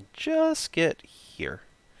 I can just get here.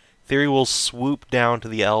 Thyri will swoop down to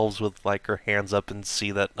the elves with like her hands up and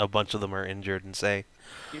see that a bunch of them are injured and say,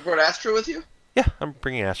 You brought Astra with you? yeah, I'm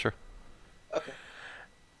bringing Astra. Okay.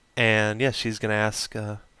 And yeah, she's gonna ask,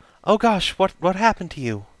 oh gosh, what happened to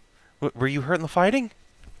you? Were you hurt in the fighting?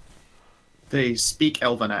 They speak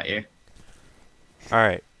Elven at you.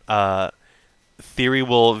 Alright, Thyri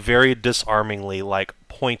will very disarmingly, like,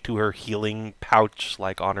 point to her healing pouch,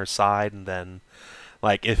 like, on her side, and then,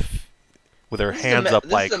 like, with her hands up,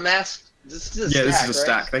 like... This is a mask. This is a Yeah, stack, this is a right?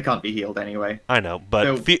 stack. They can't be healed anyway. I know, but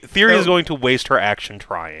They'll- Thyri is going to waste her action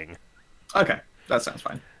trying, Okay, that sounds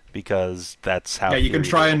fine. because that's how Yeah, you can Thyri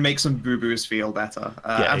try will- and make some boo-boos feel better.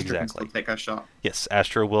 Yeah, Astra exactly. can still take her shot. Yes,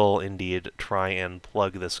 Astra will indeed try and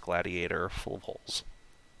plug this gladiator full of holes.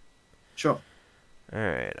 Sure.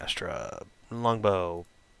 Alright, Astra, longbow.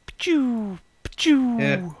 Pachoo! Pachoo!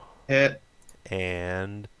 Hit. Hit.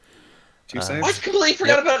 And... 2 I saves. completely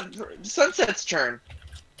forgot about Sunset's turn.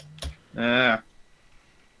 Too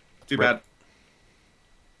Rip. bad.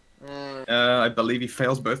 I believe he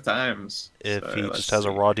fails both times. if So, he let's just has a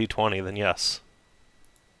see. raw d20, then yes.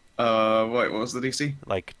 Wait, what was the DC?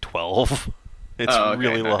 Like 12. It's Oh, okay,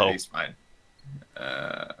 really no, low. He's fine.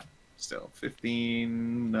 Still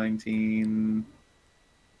 15, 19,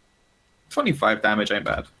 25 damage ain't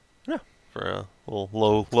bad. For a little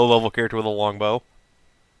low level character with a longbow.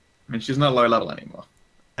 I mean, she's not low level anymore.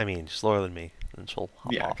 I mean, she's lower than me, and she'll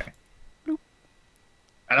hop Yeah, off. okay. Bloop.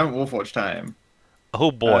 I don't Warforge time.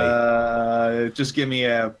 Oh boy. Just give me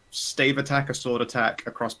a stave attack, a sword attack,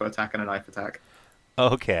 a crossbow attack, and a knife attack.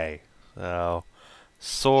 Okay. So,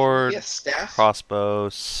 sword, Yes, staff. crossbow,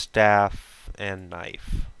 staff, and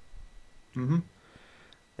knife. Mm-hmm.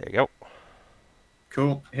 There you go.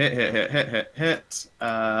 Cool. Hit, hit, hit, hit, hit, hit.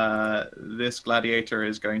 This gladiator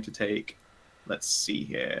is going to take, let's see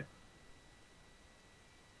here,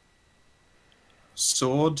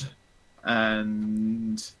 sword,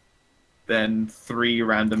 and then 3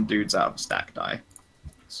 random dudes out of a stack die.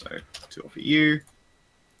 So 2 off of you,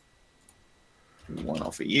 1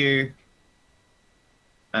 off of you,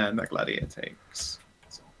 and that gladiator takes.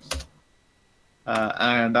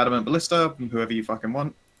 And Adamant Ballista, whoever you fucking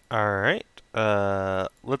want. Alright.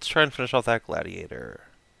 Let's try and finish off that gladiator.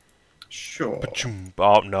 Sure.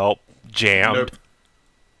 Oh, no. jammed.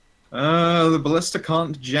 Nope. The ballista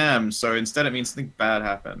can't jam, so instead it means something bad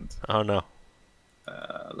happened. Oh no.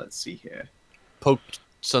 Let's see here. Poked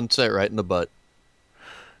Sunset right in the butt.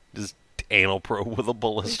 Just anal probe with a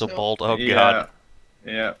ballista no. bolt. Oh Yeah. god.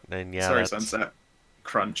 Yeah. And yeah, Sorry, that's... Sunset.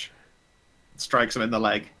 Crunch. Strikes him in the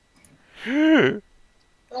leg.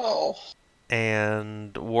 Oh.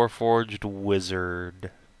 And Warforged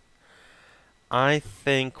Wizard. I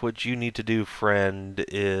think what you need to do, friend,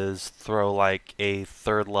 is throw like a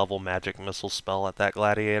 3rd level magic missile spell at that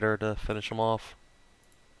gladiator to finish him off.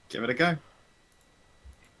 Give it a go.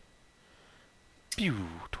 Pew!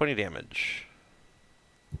 20 damage.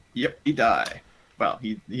 Yep, he die. Well,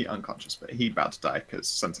 he unconscious, but he about to die because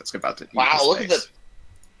Sunset's about to eat Wow, his look at face.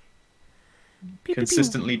 Pew, pew, pew.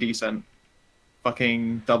 Consistently decent.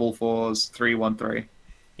 Fucking double 4s, 3-1-3.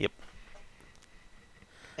 Yep.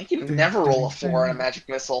 I can never roll a 4 on a magic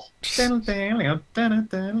missile. Let's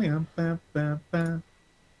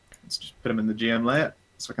just put him in the GM layer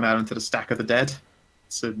so I can add him to the stack of the dead.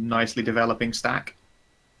 It's a nicely developing stack.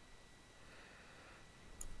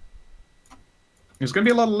 There's going to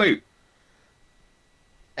be a lot of loot.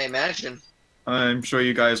 I imagine. I'm sure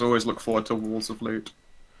you guys always look forward to walls of loot.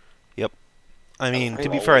 I mean, to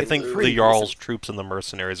be well, fair, I wait, think three the Jarl's pieces. troops and the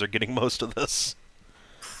mercenaries are getting most of this.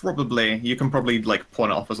 Probably. You can probably like pawn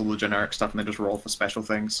it off as all the generic stuff and then just roll for special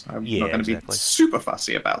things. I'm Yeah, not going to exactly. be super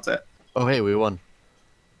fussy about it. Oh, hey, we won.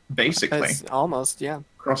 Basically. It's almost, yeah.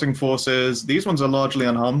 Crossing forces. These ones are largely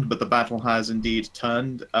unharmed, but the battle has indeed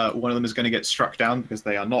turned. One of them is going to get struck down because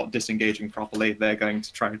they are not disengaging properly. They're going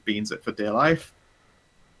to try and beans it for dear life.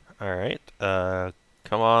 Alright, come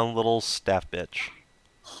on, little staff bitch.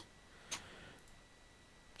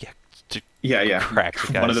 Yeah. Crack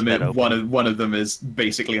the One of guy's them, head open. one of them is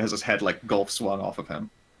basically has his head like golf swung off of him.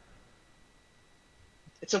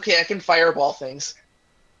 It's okay, I can fireball things.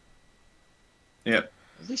 Yep.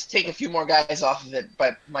 At least take a few more guys off of it,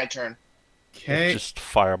 but my turn. Okay. Just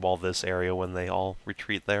fireball this area when they all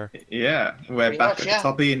retreat there. Yeah, we're Pretty back much, at yeah. the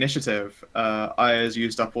top of the initiative. Aya's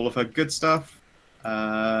used up all of her good stuff,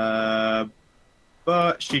 but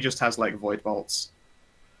she just has like void bolts.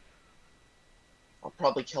 I'll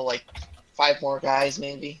probably kill like 5 more guys,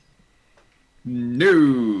 maybe.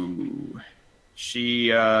 No, she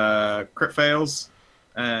crit fails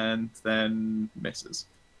and then misses.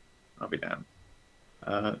 I'll be damned.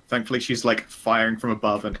 Thankfully, she's like firing from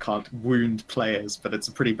above and can't wound players, but it's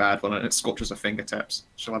a pretty bad one and it scorches her fingertips.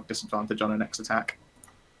 She'll have disadvantage on her next attack.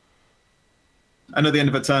 And at the end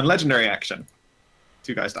of her turn, legendary action.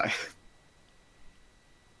 2 guys die.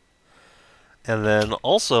 And then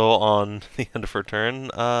also on the end of her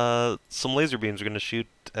turn, some laser beams are going to shoot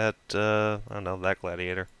at, I don't know, that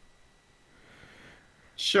gladiator.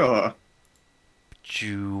 Sure.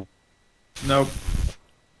 Ju- Nope.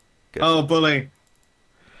 Good. Oh, bully.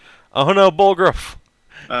 Oh no, Bulgruff!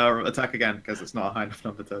 Attack again, because it's not a high enough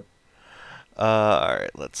number to...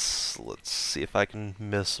 Alright, let's see if I can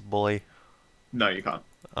miss Bully. No, you can't.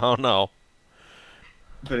 Oh no.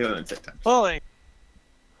 But it'll only take 10. Bully.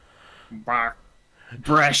 Bah.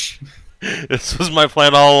 Bresh. This was my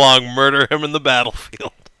plan all along, murder him in the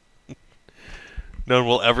battlefield. No one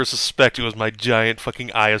will ever suspect it was my giant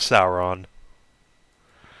fucking Eye of Sauron.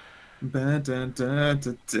 I've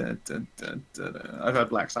had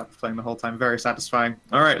Black Sabbath playing the whole time. Very satisfying.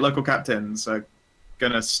 Alright, local captains are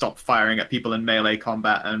gonna stop firing at people in melee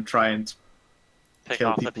combat and try and Pick kill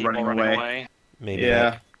off the people people running running away. away. Maybe Yeah.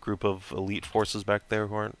 that group of elite forces back there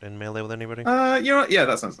who aren't in melee with anybody? You know what? Yeah,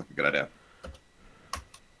 that sounds like a good idea.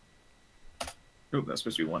 Oop, that's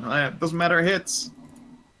supposed to be 1 higher. Doesn't matter, it hits.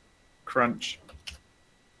 Crunch.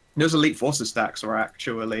 Those elite forces stacks are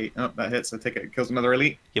actually... Oh, that hits. I take it. It kills another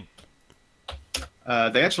elite. Yep.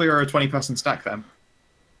 They actually are a 20-person stack then.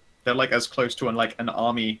 They're like as close to an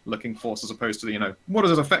army-looking force as opposed to the, what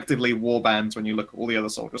is effectively war bands when you look at all the other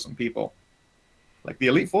soldiers and people. Like, the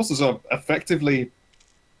elite forces are effectively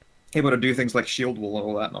able to do things like shield wall and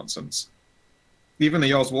all that nonsense. Even the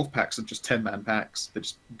Jarl's Wolf packs are just 10-man packs. They're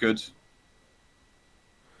just good.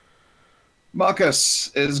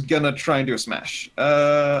 Marcus is gonna try and do a smash.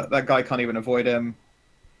 That guy can't even avoid him.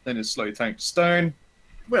 Then is slowly turned to stone.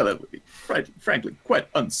 Well, it would be, frankly,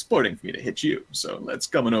 quite unsporting for me to hit you, so let's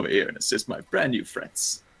come on over here and assist my brand new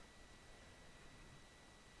friends.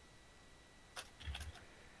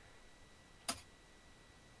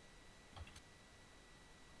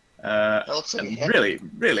 looks like And a hit.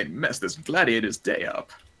 really mess this gladiator's day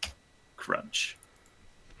up. Crunch.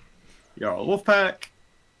 Jarl Wolfpack.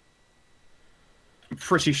 I'm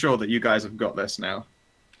pretty sure that you guys have got this now.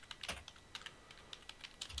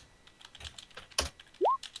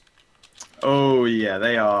 Oh yeah,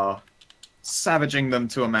 they are savaging them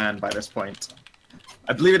to a man by this point.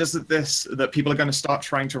 I believe it is that people are going to start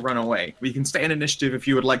trying to run away. We can stay in initiative if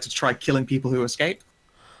you would like to try killing people who escape.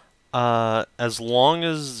 As long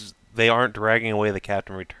as they aren't dragging away the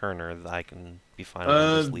Captain Returner, I can be fine with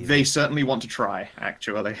them just leaving. They certainly want to try,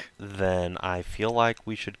 actually. Then I feel like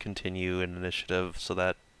we should continue in initiative so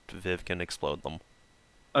that Viv can explode them.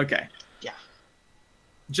 Okay. Yeah.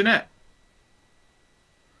 Jeanette.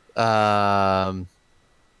 I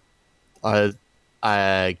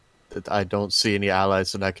don't see any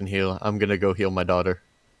allies that I can heal. I'm gonna go heal my daughter.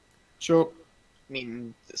 Sure. I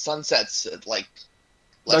mean, Sunset's like.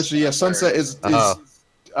 Actually, yeah, Sunset is Oh.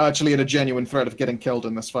 actually in a genuine threat of getting killed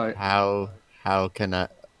in this fight. How can I?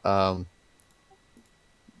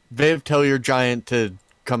 Viv, tell your giant to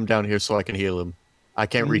come down here so I can heal him. I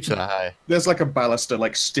can't reach that high. There's like a ballista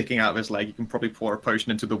like sticking out of his leg. You can probably pour a potion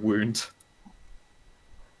into the wound.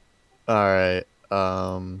 All right.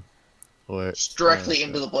 Where, Just directly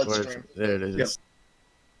into the bloodstream. There it is. Yep.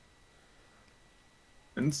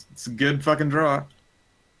 And it's a good fucking draw.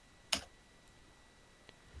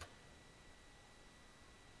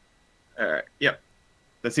 Alright, yep.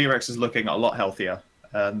 The T-Rex is looking a lot healthier.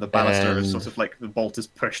 And the ballista is sort of like the bolt is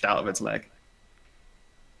pushed out of its leg.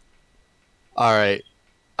 All right.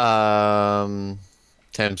 Tam's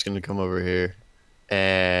gonna come over here,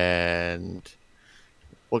 and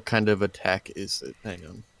what kind of attack is it? Hang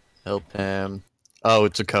on. Help Tam. Oh,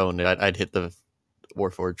 it's a cone. I'd hit the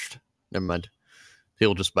Warforged. Never mind.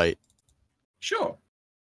 He'll just bite. Sure.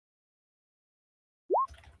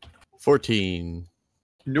 14.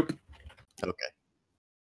 Nope. Okay.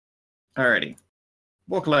 Alrighty.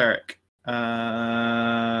 War Cleric.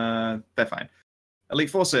 They're fine. Elite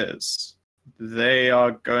Forces. They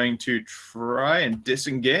are going to try and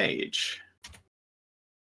disengage.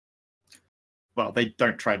 Well, they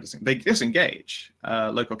don't try to disengage. They disengage.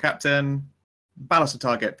 Local Captain. Ballista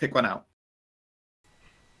target. Pick one out.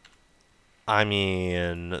 I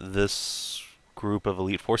mean, this group of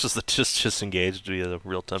elite forces that just disengaged would be a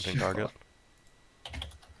real tempting target.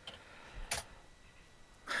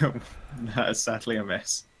 That is sadly a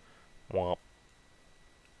miss. Womp.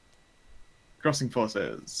 Crossing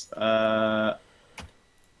Forces.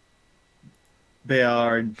 They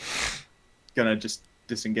are gonna just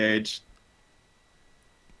disengage.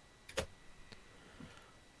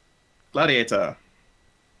 Gladiator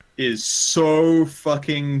is so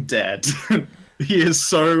fucking dead. He is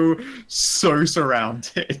so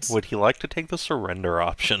surrounded. Would he like to take the surrender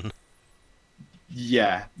option?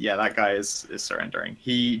 Yeah, that guy is surrendering.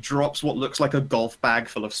 He drops what looks like a golf bag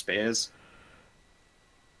full of spears.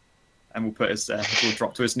 And will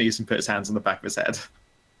drop to his knees and put his hands on the back of his head.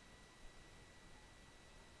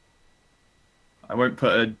 I won't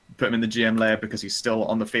put him in the GM layer because he's still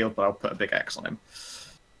on the field, but I'll put a big X on him.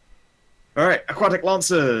 Alright, Aquatic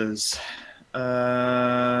Lancers.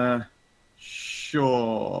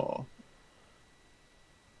 Sure.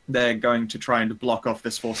 They're going to try and block off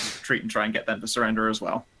this force's retreat and try and get them to surrender as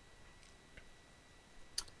well.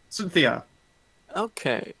 Cynthia.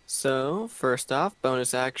 Okay, so first off,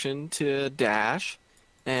 bonus action to dash,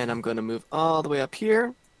 and I'm going to move all the way up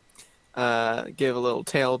here. Give a little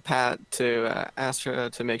tail pat to Astra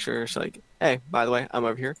to make sure she's like, hey, by the way, I'm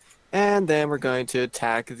over here. And then we're going to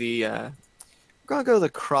attack the, we're going to go to the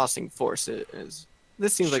crossing forces.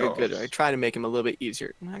 This seems like a good, I try to make him a little bit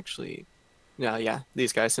easier. Actually, no, yeah,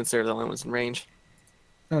 these guys, since they're the only ones in range.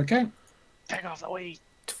 Okay. Take off the weight.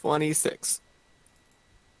 26.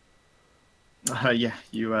 Yeah,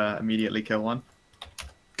 you immediately kill one.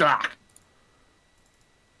 Gah!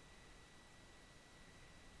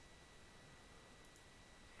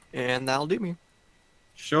 And that'll do me.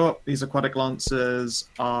 Sure, these Aquatic Lancers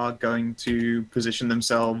are going to position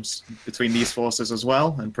themselves between these forces as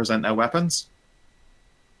well and present their weapons.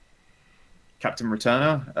 Captain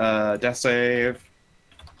Returner, death save.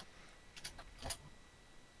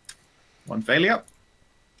 One failure.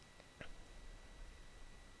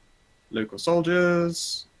 Local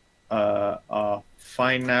soldiers are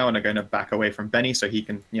fine now and are going to back away from Benny so he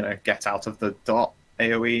can, get out of the dot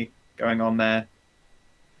AoE going on there.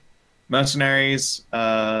 Mercenaries,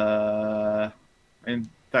 and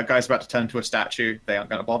that guy's about to turn into a statue. They aren't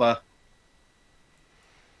going to bother.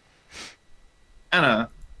 Anna.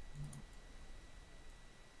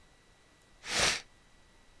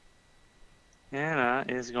 Anna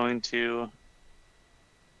is going to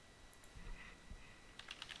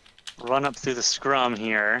run up through the scrum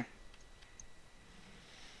here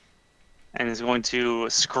and is going to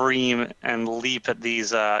scream and leap at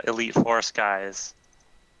these elite force guys.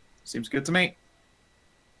 Seems good to me.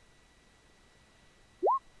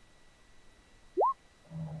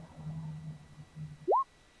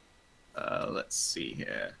 let's see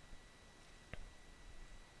here.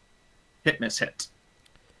 Hit, miss, hit.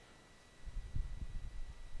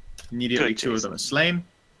 Immediately, Good, two of them are slain.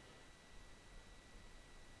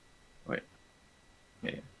 Wait.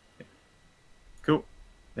 Yeah. Cool.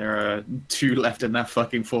 There are 2 left in that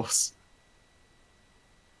fucking force.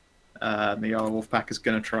 The Yarrow Wolf Pack is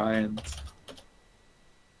going to try and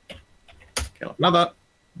kill off another.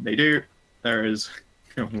 They do. There is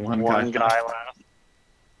one guy left.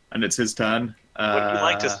 And it's his turn. Would he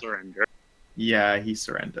like to surrender? Yeah, he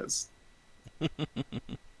surrenders.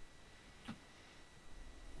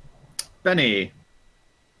 Benny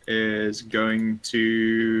is going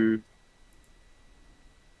to...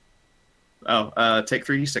 take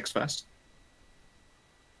 3d6 first.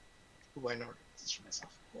 Ooh, I know where to position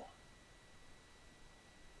myself. Cool.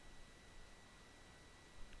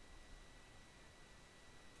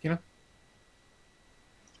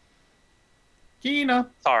 Kina.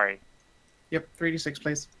 Sorry. Yep, 3d6,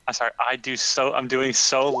 please. I'm sorry. I'm doing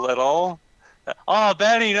so little. Oh,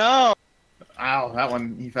 Benny, no! Ow, that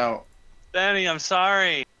one, he felt. Benny, I'm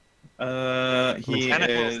sorry. He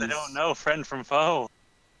Tentacles, is they don't know friend from foe.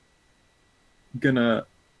 gonna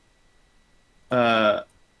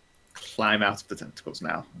climb out of the tentacles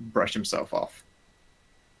now and brush himself off.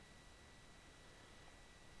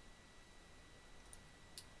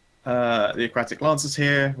 The Aquatic Lancers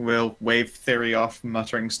here will wave Thyri off,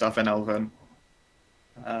 muttering stuff in Elven,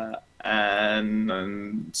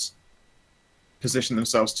 and position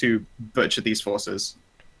themselves to butcher these forces.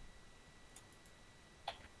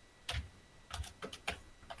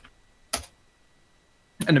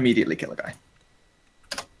 And immediately kill a guy.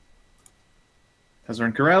 Tezzer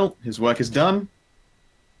and Corel, his work is done.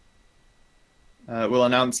 We'll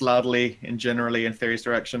announce loudly and generally in Thyri's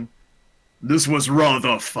direction. This was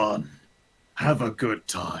rather fun. Have a good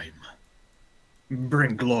time.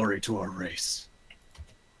 Bring glory to our race.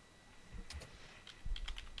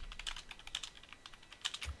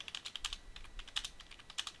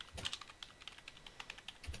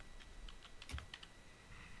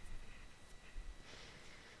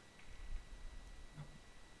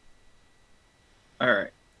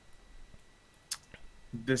 Alright.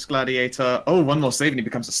 This gladiator... Oh, one more save and he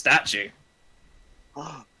becomes a statue.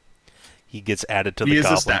 He gets added to He the is a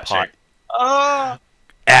goblin statue. pot. Oh!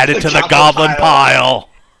 Added to the goblin pile.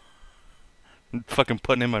 I'm fucking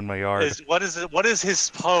putting him in my yard. What is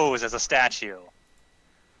his pose as a statue?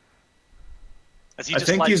 Is he I just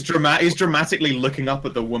think like, he's dramatically looking up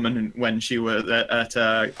at the woman when she was at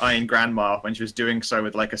Iron Grandma, when she was doing so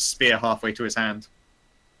with like a spear halfway to his hand.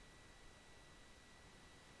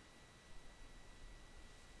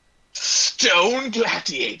 Stone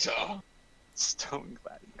Gladiator! Stone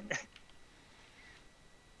Gladiator.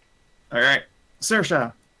 Alright.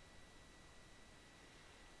 Saoirse.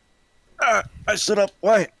 I stood up.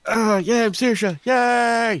 Why? Yeah, I'm Saoirse.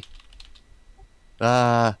 Yay!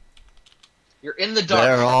 You're in the dark.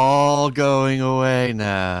 They're all going away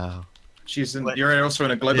now. You're also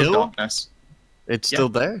in a globe of Still? darkness. It's still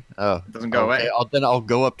there? Oh. It doesn't go away. Then I'll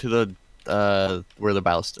go up to the where the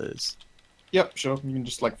ballista is. Yep, sure. You can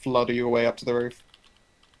just like flutter your way up to the roof.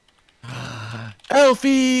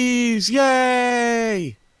 Elfies!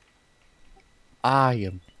 Yay! I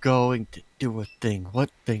am going to do a thing.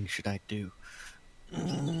 What thing should I do?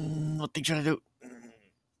 What thing should I do?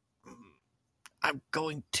 I'm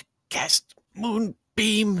going to cast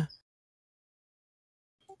Moonbeam.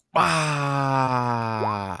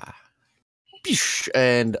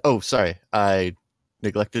 And oh, sorry, I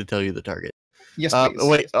neglected to tell you the target. Yes, please.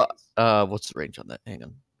 Wait, what's the range on that? Hang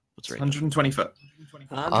on. What's the range? 120 foot.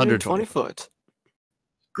 120 foot.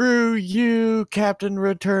 Screw you, Captain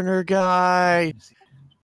Returner guy.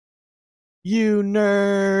 You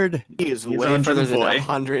nerd. He is He's way further than 140.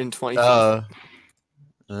 120 feet.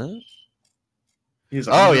 Huh? He's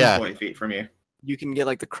Oh, yeah. 140 feet from you. You can get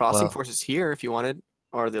like the crossing Well. forces here if you wanted,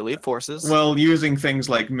 or the elite forces. Well, using things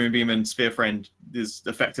like Moonbeam and Sphere Friend is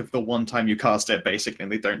effective the one time you cast it, basically,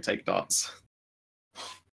 and they don't take darts.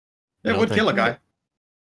 It don't would take kill a guy.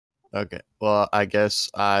 Okay. Well, I guess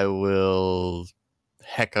I will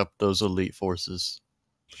heck up those elite forces.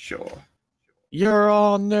 Sure. You're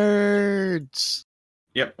all nerds.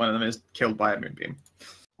 Yep, one of them is killed by a Moonbeam.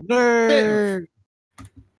 Nerd.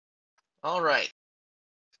 All right.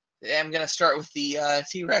 I'm gonna start with the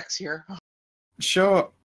T-Rex here. Sure.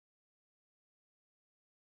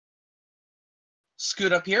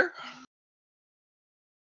 Scoot up here.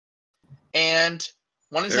 And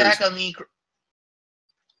one There's- attack on the...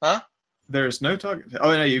 Huh? There's no target.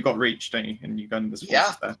 Oh, no, you got reach, don't you? And you got this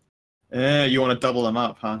forces Yeah. there. You want to double them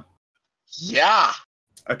up, huh? Yeah!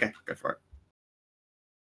 Okay, go for it.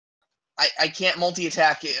 I can't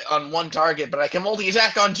multi-attack on one target, but I can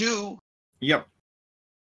multi-attack on two. Yep.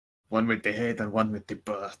 One with the head and one with the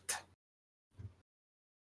butt.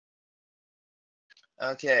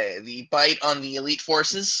 Okay, the bite on the elite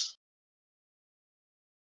forces,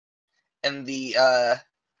 and the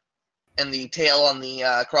tail on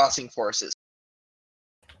the crossing forces.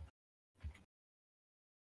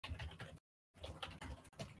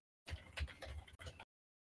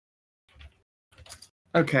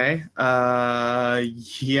 Okay.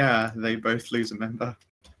 Yeah, they both lose a member.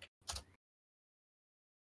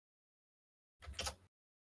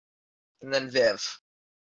 And then Viv.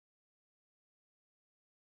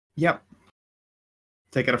 Yep.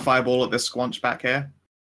 Taking a fireball at this squanch back here.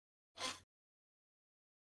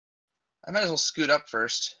 I might as well scoot up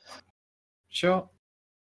first. Sure.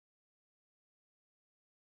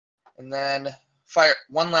 And then fire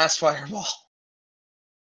one last fireball.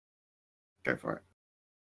 Go for it.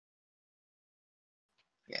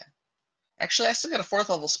 Yeah. Actually, I still got a 4th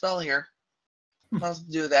level spell here. Might as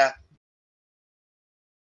well do that.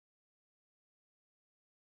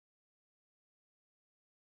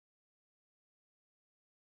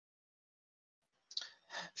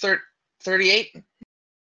 38.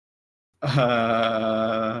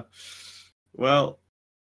 Well,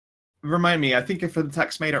 remind me, I think if an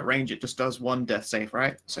attack's made at range, it just does one death save,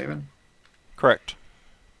 right, Savin? Correct.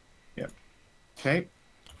 Yep. Okay.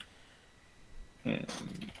 And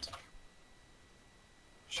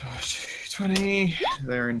 20.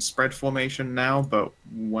 They're in spread formation now, but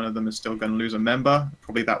one of them is still going to lose a member.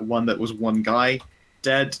 Probably that one that was one guy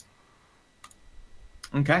dead.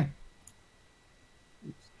 Okay.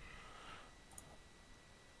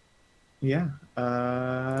 Yeah.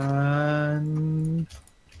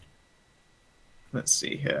 Let's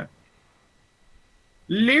see here.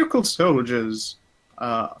 Local soldiers.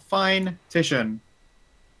 Fine. Titian.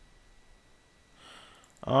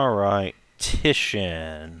 Alright,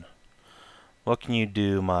 Titian. What can you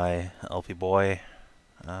do, my elfie boy?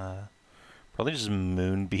 Probably just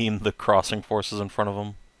moonbeam the crossing forces in front of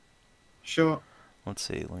him. Sure. Let's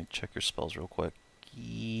see, let me check your spells real quick.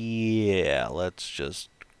 Yeah, let's just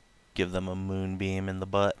give them a moonbeam in the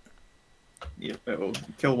butt. Yep, it will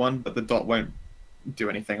kill one, but the dot won't do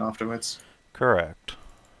anything afterwards. Correct.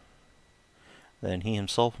 Then he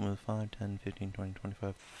himself will move 5, 10, 15, 20,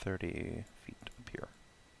 25, 30 feet up here.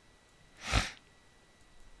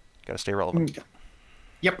 Gotta stay relevant. Okay.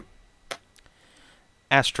 Yep.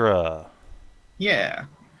 Astra. Yeah.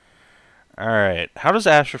 Alright, how does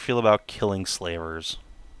Astra feel about killing slavers?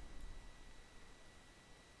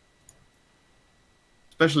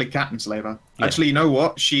 Especially Captain Slaver. Yeah. Actually, you know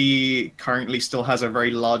what? She currently still has a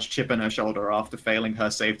very large chip in her shoulder after failing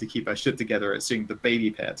her save to keep her shit together at seeing the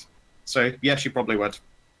baby pet. So, yeah, she probably would.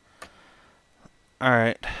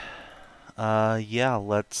 Alright. Yeah,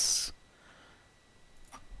 let's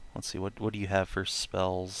see, what do you have for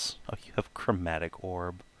spells? Oh, you have Chromatic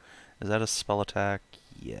Orb. Is that a spell attack?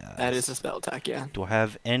 Yeah. That is a spell attack, yeah. Do I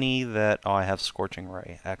have any that... Oh, I have Scorching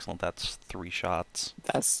Ray. Excellent, that's 3 shots.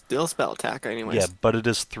 That's still spell attack anyways. Yeah, but it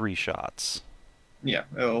is 3 shots. Yeah,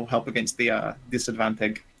 it'll help against the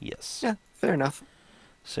disadvantage. Yes. Yeah, fair enough.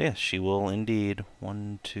 So yeah, she will indeed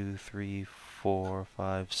 1, 2, 3, 4,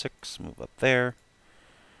 5, 6 move up there.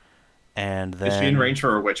 And then... Is she in range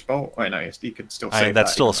for a Witch Bolt? Oh, no, you could still save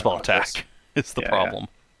that's that still a even spell though not this. attack. It's the Yeah, problem.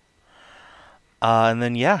 And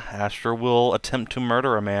then, yeah, Astra will attempt to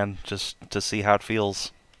murder a man just to see how it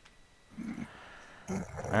feels.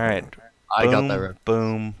 Alright. I got that right.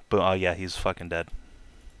 Boom, boom. Oh, yeah, he's fucking dead.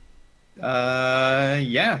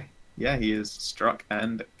 Yeah. Yeah, he is struck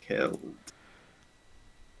and killed.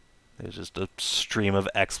 There's just a stream of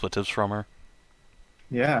expletives from her.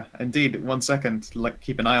 Yeah, indeed. 1 second.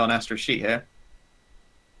 Keep an eye on Astra's sheet here.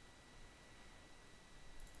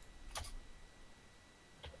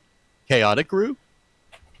 Chaotic Root?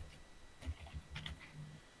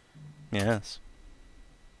 Yes.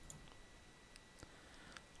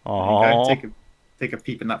 There you go. Oh, Take a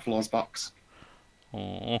peep in that floor's box.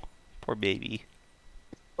 poor baby.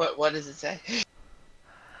 What does it say?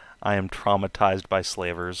 I am traumatized by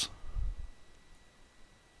slavers.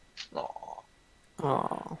 Aw.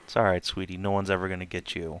 Oh. It's alright, sweetie. No one's ever gonna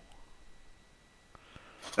get you.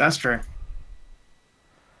 That's true.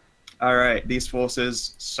 Alright, these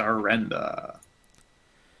forces surrender.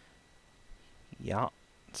 Yeah,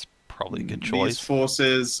 it's probably a good These choice.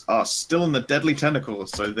 forces are still in the deadly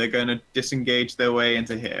tentacles, so they're going to disengage their way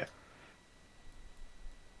into here.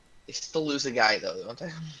 They still lose a guy though, don't they?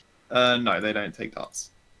 No, they don't take dots.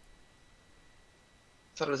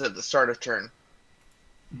 I thought it was at the start of turn.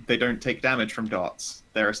 They don't take damage from dots.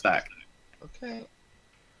 They're a stack. Okay.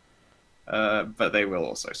 but they will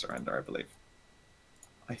also surrender, I believe.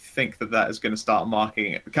 I think that is going to start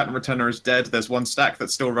marking it. The Captain Returner is dead. There's one stack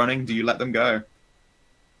that's still running. Do you let them go?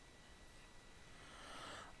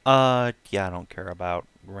 Yeah, I don't care about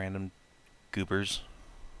random goobers.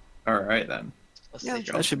 Alright then. Let's Yeah,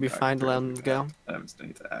 see, that should be fine to let them go.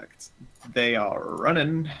 State to act. They are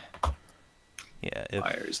running. Yeah, if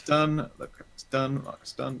Fire is done. Look, it's done. Lock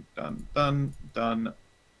is done. Done. Done. Done.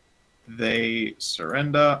 They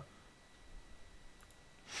surrender.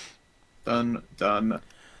 Done. Done.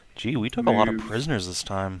 gee, we took a lot of Move. prisoners this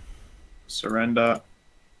time. Surrender.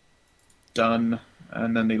 Done.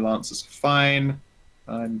 And then the Lancers. Fine.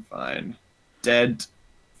 Fine. Fine. Dead.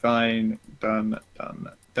 Fine. Done. Done.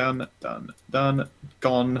 Done. Done. Done.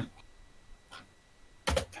 Gone.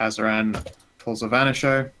 Tazaran pulls a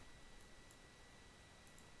Vanisho.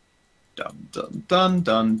 Done. Done. Done.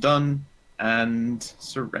 Done. Done. And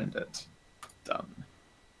surrendered. Done.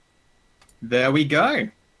 There we go.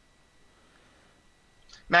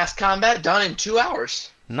 Mass combat done in 2 hours.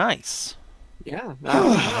 Nice. Yeah,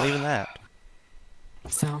 Not even that.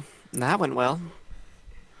 so that went well.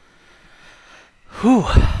 Whew.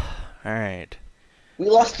 Alright. We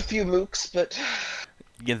lost a few mooks, but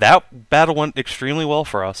Yeah, that battle went extremely well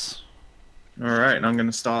for us. Alright, and I'm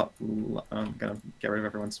gonna start. I'm gonna get rid of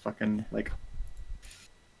everyone's fucking, like,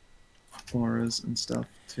 auras and stuff,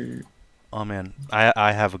 too. Oh man,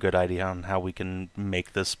 I have a good idea on how we can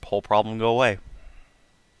make this whole problem go away.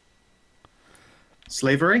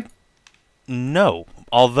 Slavery? No,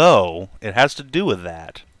 although it has to do with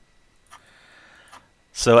that.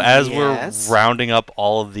 So as Yes. we're rounding up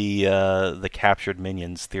all of the captured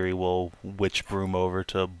minions, Thyri will witch broom over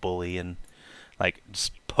to Bully and like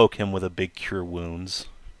just poke him with a big cure wounds.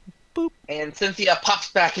 Boop. and Cynthia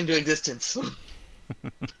pops back into existence.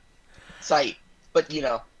 Sight, but you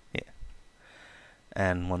know.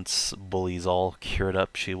 And once Bully's all cured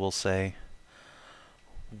up, she will say,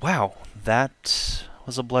 "Wow, that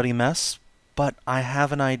was a bloody mess, but I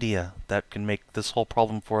have an idea that can make this whole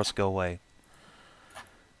problem for us go away.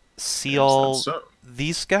 See all So.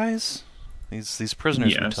 these guys? These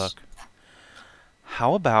prisoners we Yes. took.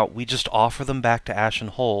 How about we just offer them back to Ashen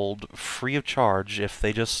Hold free of charge if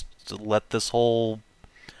they just let this whole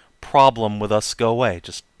problem with us go away?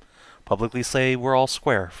 Just publicly say we're all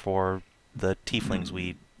square for the tieflings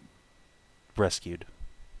we rescued."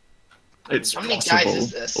 It's How many guys possible,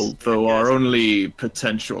 is this? although our only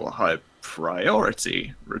potential high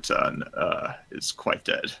priority return is quite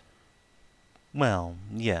dead. Well,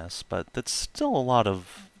 yes, but that's still a lot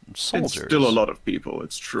of soldiers. It's still a lot of people,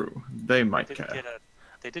 it's true. They might They did care. get a,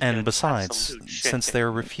 they did get And an besides, absolute shit since kicked they're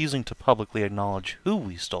out of them. refusing to publicly acknowledge who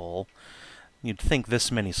we stole, you'd think this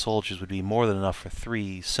many soldiers would be more than enough for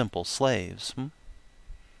 3 simple slaves.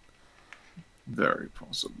 Very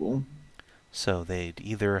possible. So they'd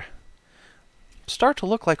either start to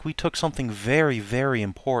look like we took something very, very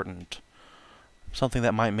important, something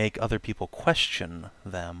that might make other people question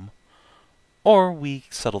them, or we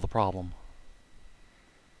settle the problem.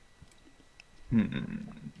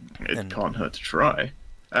 It And- can't hurt to try.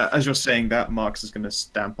 As you're saying that, Marx is going to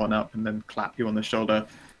stamp on up and then clap you on the shoulder.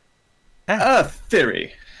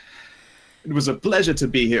 Thyri, it was a pleasure to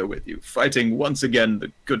be here with you, fighting once again the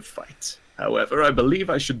good fight. However, I believe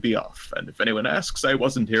I should be off, and if anyone asks, I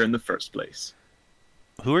wasn't here in the first place.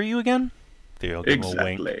 Who are you again? Thyri will give him a wink.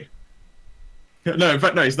 Exactly. No, in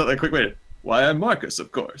fact, no, he's not that quick-witted. Why, I'm Marcus,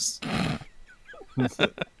 of course.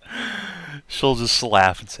 She'll just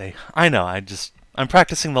laugh and say, "I know, I'm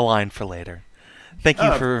practicing the line for later. Thank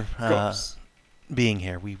you for Of course. being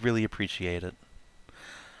here. We really appreciate it."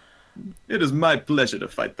 It is my pleasure to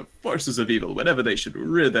fight the forces of evil whenever they should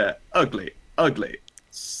rear their ugly, ugly,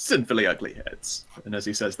 sinfully ugly heads. And as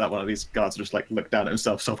he says that, one of these guards just like look down at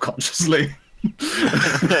himself self-consciously.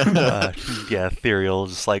 Yeah, Thyri will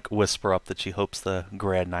just like whisper up that she hopes the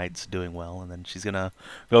Grad Knight's doing well, and then she's gonna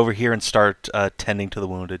go over here and start tending to the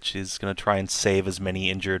wounded. She's gonna try and save as many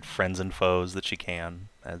injured friends and foes that she can,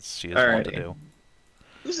 as she is wont to Alrighty. do.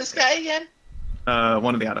 Who's this guy again?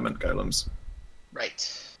 One of the adamant golems.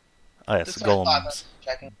 Right. Oh yes, That's what I thought, golems.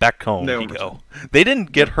 checking. Back home They we were go. They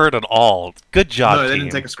didn't get hurt at all. Good job, No, they team.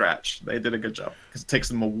 didn't take a scratch. They did a good job because it takes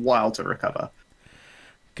them a while to recover.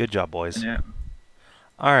 Good job, boys. Yeah.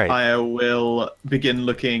 All right. I will begin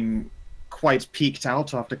looking quite peaked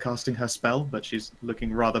out after casting her spell, but she's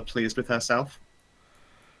looking rather pleased with herself.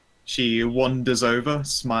 She wanders over,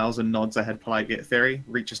 smiles and nods her head politely at Thyri,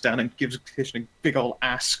 reaches down and gives Kitchen a big old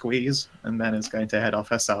ass squeeze, and then is going to head off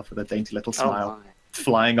herself with a dainty little Oh smile, my.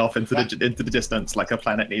 flying off into the distance like her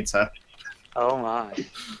planet needs her. Oh my.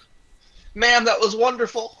 Ma'am, that was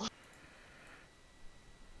wonderful.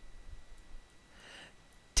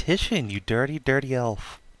 Titian, you dirty, dirty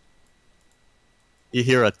elf. You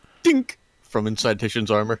hear a dink from inside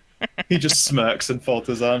Titian's armor. He just smirks and folds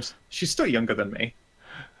his arms. She's still younger than me.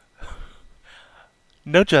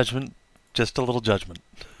 No judgment, just a little judgment.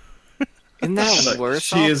 Isn't that Look, worse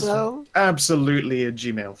she off, is though? absolutely a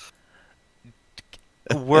Gmail.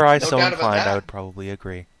 Were I No so doubt about inclined, I that. would probably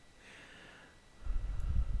agree.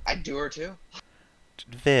 I'd do her too.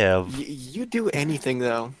 Viv, You do anything,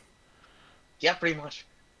 though. Yeah, pretty much.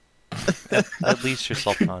 at least you're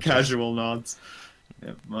self-conscious. Casual nods.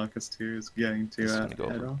 Yeah, Marcus too is going to Just gonna go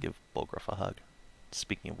head over and off. give Bulgruff a hug.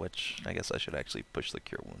 Speaking of which, I guess I should actually push the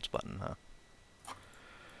Cure Wounds button, huh?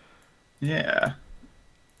 Yeah.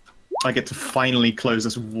 I get to finally close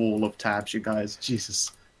this wall of tabs, you guys.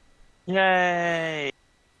 Jesus. Yay!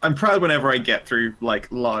 I'm proud whenever I get through like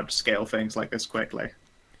large-scale things like this quickly.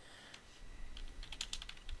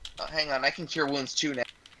 Oh, hang on, I can cure wounds too now.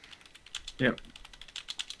 Yep.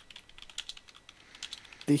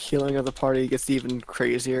 The healing of the party gets even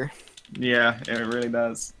crazier. Yeah, it really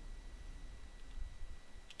does.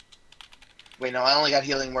 Wait, no, I only got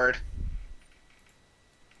healing word.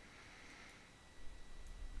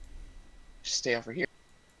 Just stay over here.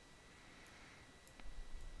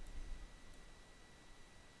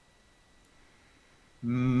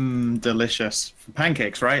 Mmm, delicious.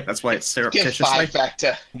 Pancakes, right? That's why it's Give surreptitiously. 5 back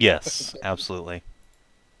to. Yes, absolutely.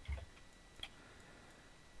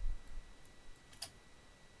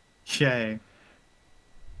 Yay.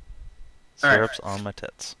 All right. Syrups on my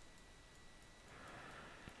tits.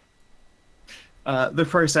 The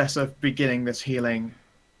process of beginning this healing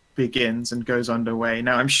begins and goes underway.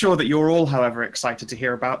 Now, I'm sure that you're all, however, excited to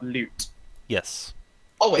hear about loot. Yes.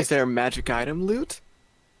 Oh, Is wait. there magic item loot?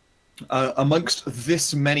 Amongst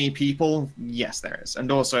this many people, yes, there is. And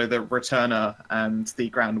also the Returner and the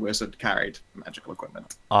Grand Wizard carried magical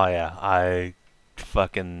equipment. Oh yeah, I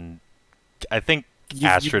think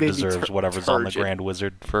Astra made me deserves whatever's on the turgid. Grand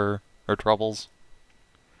Wizard for her troubles.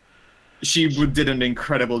 She did an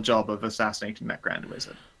incredible job of assassinating that Grand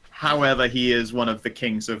Wizard. However, he is one of the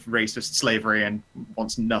kings of racist slavery and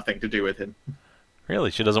wants nothing to do with him.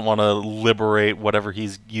 Really, she doesn't want to liberate whatever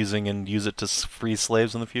he's using and use it to free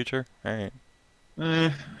slaves in the future? Alright.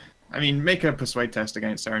 I mean, make a persuade test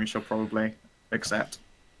against her and she'll probably accept.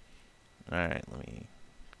 Alright, let me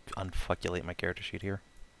unfucculate my character sheet here.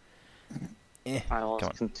 I will Come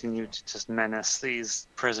on. continue to just menace these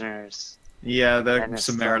prisoners. Yeah, they're Menace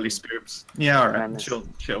summarily them. spoops. Yeah, alright. Menace.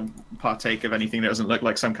 She'll partake of anything that doesn't look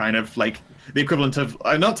like some kind of, like, the equivalent of...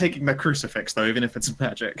 I'm not taking the crucifix, though, even if it's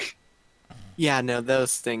magic. Yeah, no,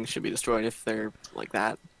 those things should be destroyed if they're like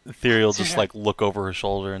that. Thyri will just like look over her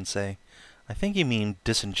shoulder and say, I think you mean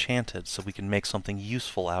disenchanted so we can make something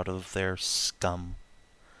useful out of their scum.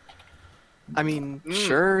 I mean,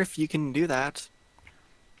 sure, if you can do that.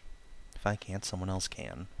 If I can't, someone else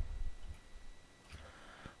can.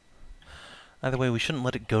 Either way, we shouldn't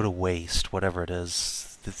let it go to waste, whatever it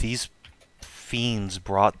is. These fiends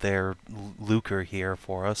brought their lucre here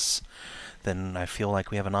for us, then I feel like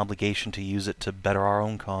we have an obligation to use it to better our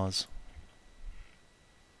own cause.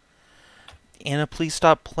 Anna, please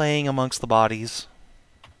stop playing amongst the bodies.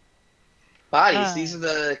 Bodies, these are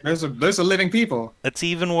the. Those are living people. It's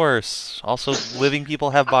even worse. Also, living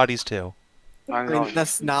people have bodies too. I mean,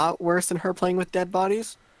 that's not worse than her playing with dead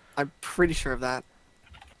bodies. I'm pretty sure of that.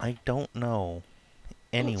 I don't know.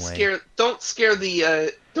 Anyway. Don't scare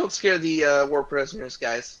the war prisoners,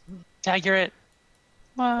 guys. Dagger it.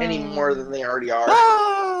 Any more than they already are.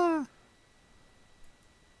 Ah!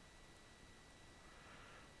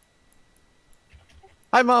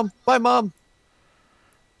 Hi, Mom. Bye, Mom.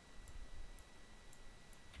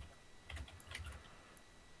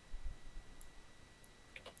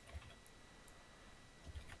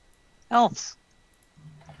 Elves.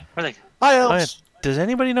 Where are they? Hi, Oh, yeah. elves. Does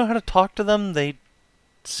anybody know how to talk to them? They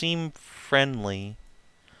seem friendly.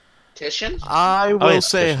 Titian? I will yes,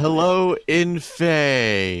 say Titian. hello in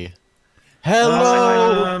Fae.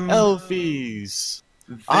 Hello, Elfies.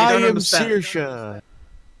 They I don't am understand. Saoirse.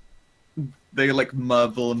 They like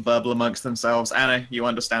mumble and burble amongst themselves. Anna, you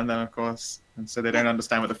understand them, of course, and so they don't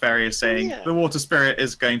understand what the fairy is saying. Yeah. The water spirit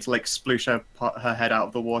is going to like sploosh her head out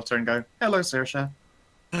of the water and go, "Hello, Saoirse."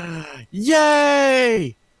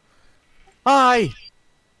 Yay! Hi.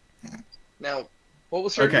 Now, what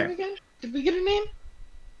was her Okay. name again? Did we get a name?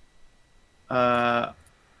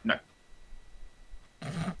 No.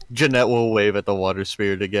 Jeanette will wave at the water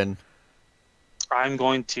spirit again. I'm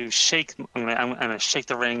going to shake. I'm gonna shake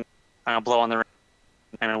the ring. I'm gonna blow on the ring.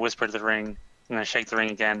 I'm gonna whisper to the ring. I'm gonna shake the ring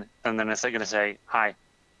again, and then I'm gonna say hi.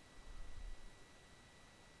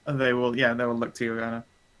 They will, yeah, they will look to you, Anna.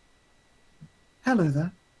 Hello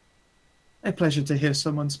there. A pleasure to hear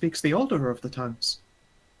someone speaks the older of the tongues.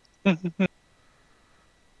 I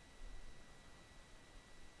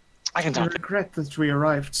can I talk. regret that we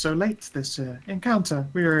arrived so late this encounter.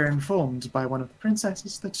 We were informed by one of the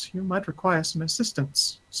princesses that you might require some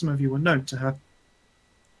assistance. Some of you were known to her.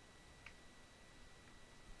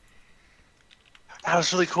 That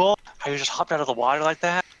was really cool. How you just hopped out of the water like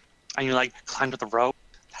that, and you like climbed up the rope.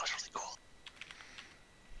 That was really cool.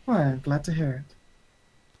 Well, I'm glad to hear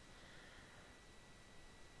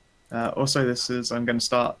it. Also, I'm going to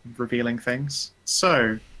start revealing things.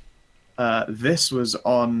 So, this was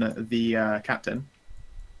on the captain.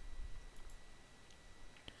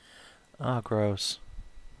 Ah, gross.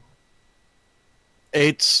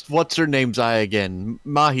 It's what's her name's eye again?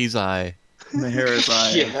 Mahi's eye. The hero's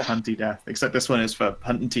eye Yeah. of Hunty Death. Except this one is for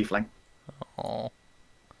hunting tiefling. Oh.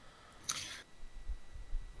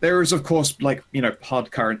 There is, of course, like,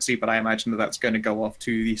 hard currency, but I imagine that that's going to go off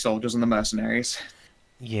to the soldiers and the mercenaries.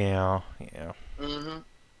 Yeah. Mm-hmm.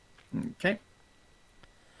 Okay.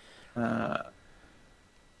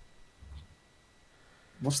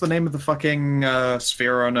 What's the name of the fucking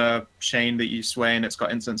sphere on a chain that you sway and it's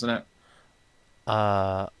got incense in it?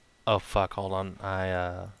 Oh fuck, hold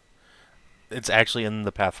on. It's actually in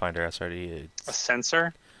the Pathfinder SRD. A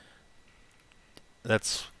sensor?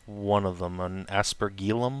 That's one of them, an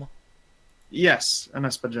aspergillum. Yes, an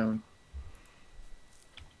aspergillum.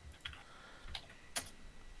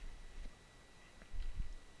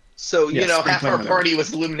 So, Yes, half our sprinkling party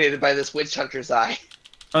was illuminated by this witch hunter's eye.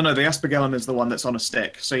 Oh no, the aspergillum is the one that's on a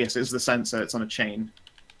stick. So yes, it's the sensor, it's on a chain.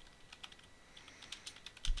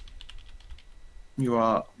 You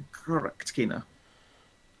are correct, Kina.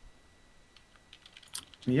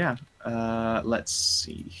 Yeah, let's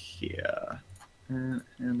see here. And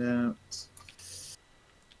I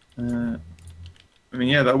mean,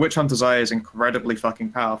 yeah, the Witch Hunter's Eye is incredibly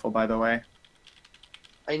fucking powerful, by the way.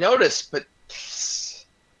 I noticed, but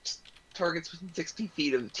targets within 60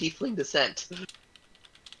 feet of Tiefling descent.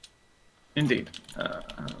 Indeed. Yeah,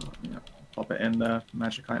 pop it in the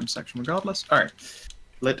magic item section regardless. Alright,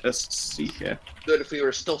 let us see here. Good if we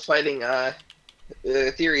were still fighting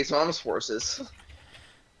Thyri's mom's forces.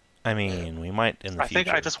 I mean, we might in the I future.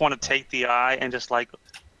 think I just want to take the eye and just like,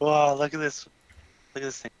 whoa, look at this. Look at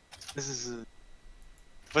this thing. This is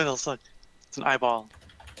Vittles, look. It's an eyeball.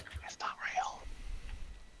 It's not real.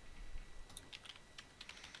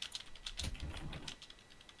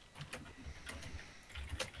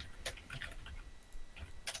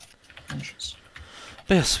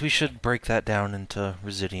 But yes, we should break that down into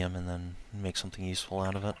residium and then make something useful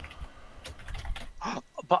out of it.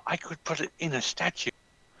 But I could put it in a statue.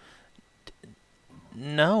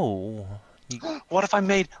 No. What if I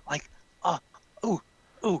made like a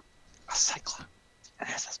cyclops and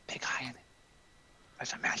it has this big eye in it?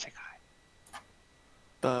 There's a magic eye.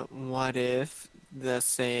 But what if Ooh.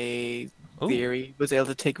 Thyri was able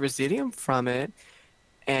to take residium from it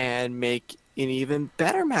and make an even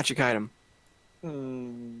better magic item?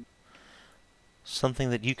 Something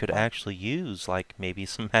that you could actually use, like maybe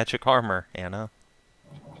some magic armor, Anna.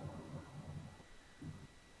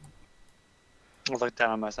 I'll look down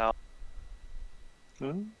on myself.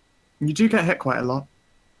 You do get hit quite a lot.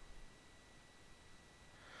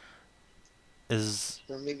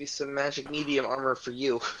 Or maybe some magic medium armor for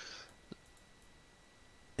you.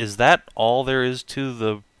 Is that all there is to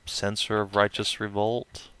the Censor of Righteous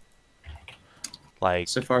Revolt? Like,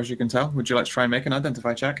 So far as you can tell, would you like to try and make an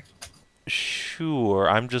identify check? sure.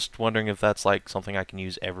 I'm just wondering if that's like something I can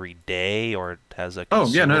use every day, or it has a. Oh,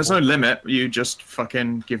 yeah, no, there's no consumable? limit. You just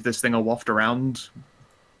fucking give this thing a waft around,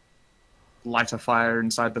 light a fire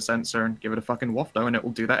inside the sensor, and give it a fucking wafto, and it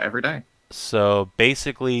will do that every day. So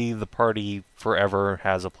basically, the party forever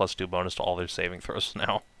has a +2 bonus to all their saving throws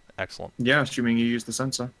now. Excellent. Yeah, assuming you use the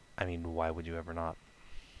sensor. I mean, why would you ever not?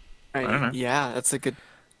 I don't know. Yeah, that's a good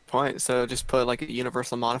point. So just put like a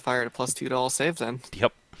universal modifier to +2 to all saves then.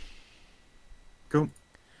 Yep. Cool.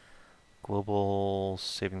 Global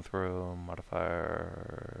saving throw modifiers.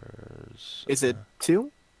 Is it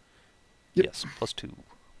 2? Yep. Yes, +2.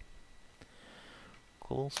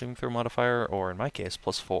 Global saving throw modifier, or in my case,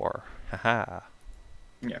 +4. Haha.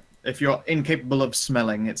 Yeah. If you're incapable of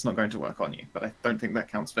smelling, it's not going to work on you, but I don't think that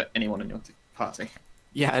counts for anyone in your party.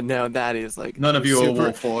 Yeah, no, that is like None of you are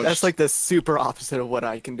super, Warforged. That's like the super opposite of what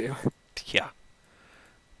I can do. Yeah.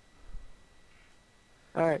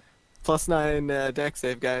 Alright. +9 deck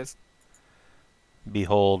save, guys.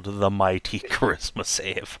 Behold the mighty charisma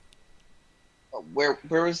save. Where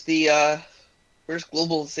was the where's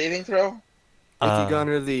global saving throw? If you go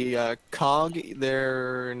under the cog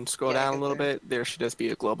there and scroll Yeah, down a get little there. bit, there should just be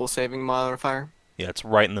a global saving modifier. Yeah, it's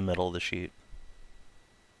right in the middle of the sheet.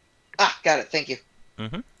 Ah, got it. Thank you.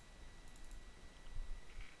 Mm-hmm.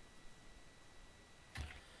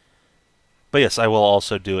 But yes, I will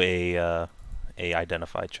also do a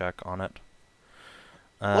identify check on it.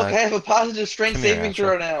 Look, I have a positive strength come here, saving Asher.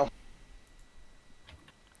 throw now.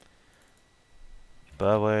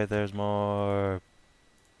 But wait, there's more.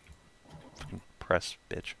 Press,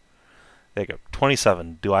 bitch. There you go.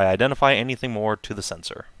 27. Do I identify anything more to the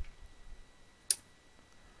sensor?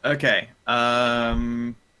 Okay.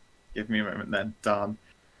 Give me a moment then. Darn.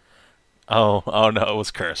 Oh no, it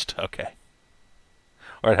was cursed. Okay.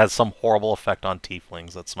 Or it has some horrible effect on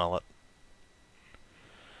tieflings that smell it.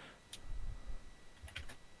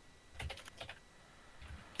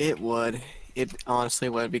 It would. It honestly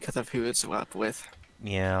would because of who it's up with.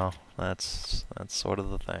 Yeah, that's sort of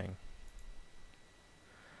the thing.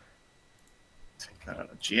 Take that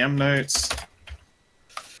out of GM notes.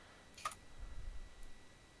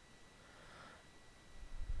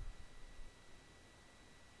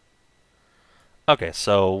 Okay,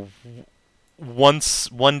 so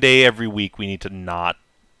one day every week we need to not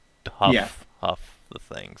huff the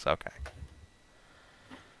things. Okay.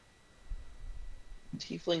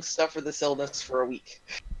 Tieflings suffer this illness for a week.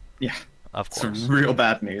 Yeah. Of course. Some real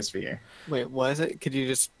bad news for you. Wait, what is it? Could you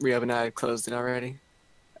just reopen it? I closed it already.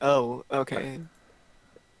 Oh, okay.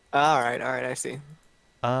 Alright, I see.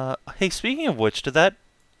 Hey, speaking of which, did that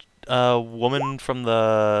woman from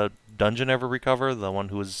the dungeon ever recover? The one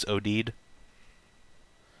who was OD'd?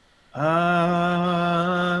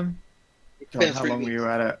 God, been how 3 long were you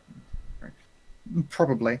at it?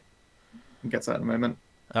 Probably. We'll get to that in a moment,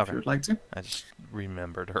 if Okay. you would like to. I just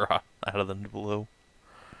remembered her out of the blue.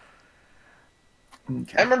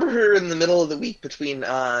 Okay. I remember her in the middle of the week between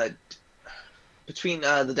the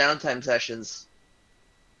downtime sessions.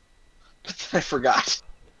 But then I forgot.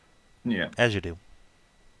 Yeah, As you do.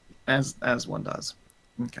 as one does.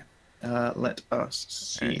 Okay. Let us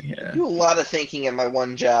see I here. do a lot of thinking in my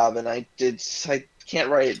one job, and I can't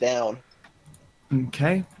write it down.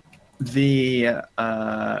 Okay. The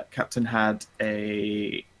captain had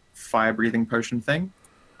a fire-breathing potion thing.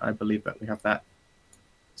 I believe that we have that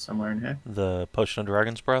somewhere in here. The potion of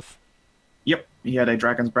dragon's breath? Yep, he had a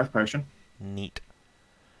dragon's breath potion. Neat.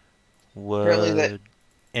 Apparently that- Would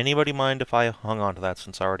anybody mind if I hung on to that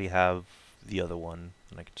since I already have the other one?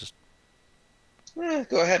 And I could just...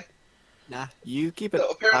 Go ahead. Nah, you keep it. So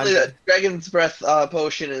apparently I'm that Dragon's Breath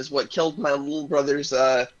potion is what killed my little brother's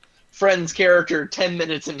friend's character 10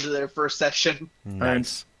 minutes into their first session.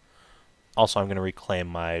 Nice. Also, I'm going to reclaim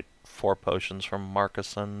my 4 potions from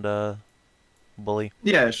Marcus and Bully.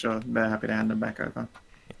 Yeah, sure. They're happy to hand them back over.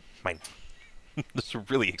 Mine. This is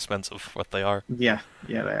really expensive for what they are. Yeah,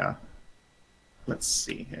 they are. Let's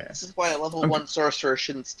see here. This is why a level Okay. 1 sorcerer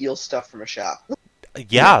shouldn't steal stuff from a shop.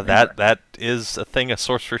 Yeah, exactly. that is a thing a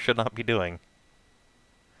sorcerer should not be doing.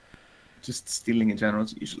 Just stealing in general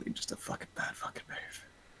is usually just a fucking bad fucking move.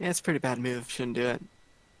 Yeah, it's a pretty bad move. Shouldn't do it.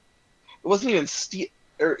 It wasn't even steal.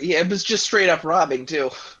 It was just straight up robbing, too.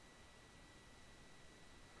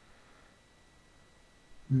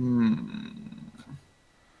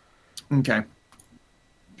 Okay.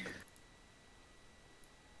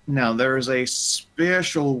 Now, there is a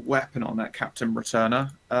special weapon on that Captain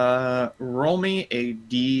Returner. Roll me a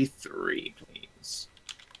d3, please.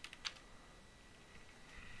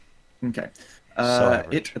 Okay.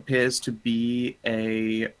 It appears to be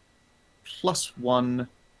a +1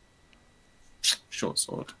 short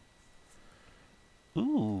sword.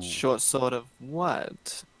 Ooh. Short sword of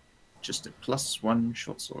what? Just a +1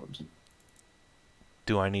 short sword.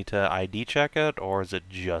 Do I need to ID check it, or is it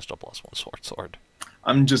just a +1 sword?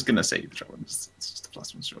 I'm just gonna say the short one. It's just a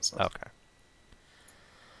 +1 short sword.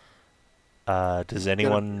 Okay. Does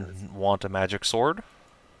anyone want a magic sword?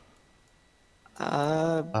 Does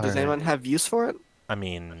Alright. anyone have use for it? I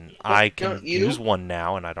mean, I can don't you? use one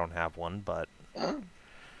now, and I don't have one, but... Huh?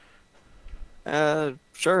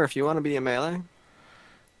 Sure, if you want to be a melee.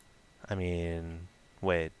 I mean...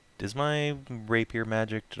 Wait, is my rapier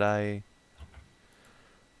magic... Did I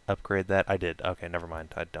upgrade that? I did. Okay, never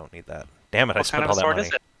mind. I don't need that. Damn it, I What spent kind all of that sword money.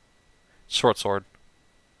 is it? Short sword.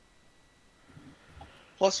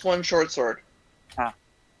 +1 short sword. I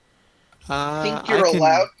think I you're can-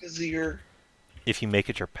 allowed because you're... If you make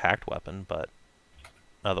it your packed weapon, but...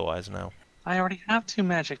 Otherwise, no. I already have 2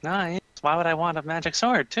 magic knives. Why would I want a magic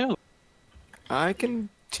sword, too? I can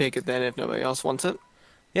take it then if nobody else wants it.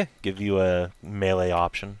 Yeah, give you a melee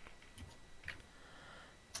option.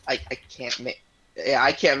 I can't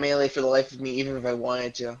I can't melee for the life of me, even if I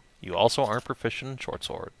wanted to. You also aren't proficient in short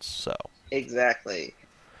swords, so... Exactly.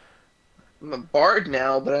 I'm a bard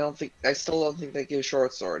now, but I still don't think they give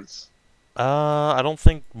short swords. I don't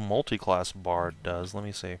think multi-class bard does. Let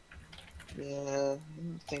me see. Yeah, I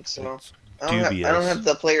don't think so. It's I don't dubious. have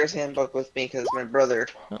the player's handbook with me because my brother.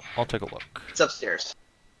 Oh, I'll take a look. It's upstairs.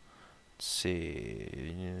 Let's see.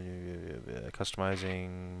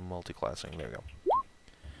 Customizing, multi-classing. There we go.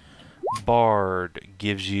 Bard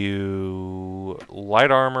gives you light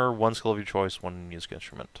armor, one skill of your choice, one music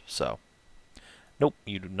instrument. So, nope,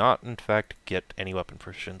 you do not, in fact, get any weapon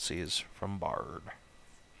proficiencies from Bard.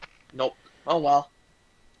 Nope. Oh well.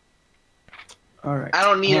 All right. I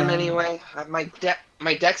don't need him anyway. My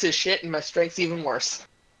dex is shit and my strength's even worse.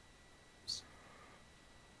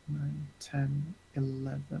 9, 10,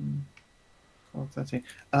 11, 12, 13.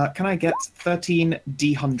 Can I get 13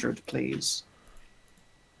 D100, please?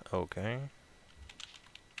 Okay.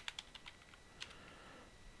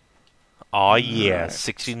 Aw, yeah, Alright.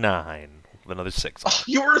 69 with another 6. Oh,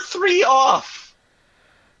 you were 3 off.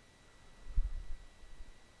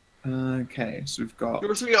 Okay, so we've got. You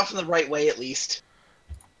were 3 off in the right way at least.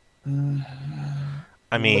 I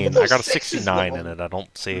mean, I those got a sixes, 69 though. in it. I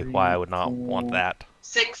don't see why I would not want that.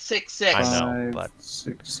 6, 6, 6. I know, 5, but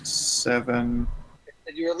 6, 7.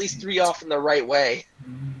 You're at least 3 off in the right way.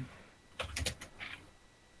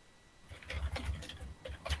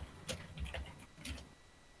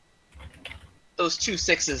 Those 2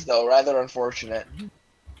 6s, though, rather unfortunate.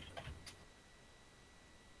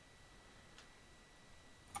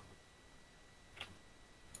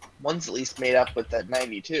 One's at least made up with that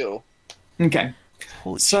 92. Okay.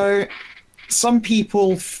 holy So, some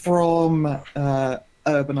people from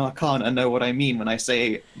Urban Arcana know what I mean when I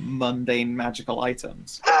say mundane magical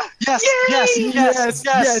items. Yes, Yay!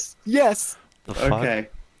 Yes. the fuck? Okay.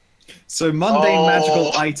 So, mundane Oh.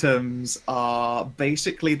 magical items are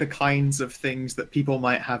basically the kinds of things that people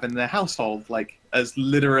might have in their household, like as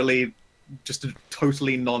literally just a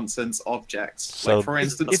totally nonsense objects. So- like, for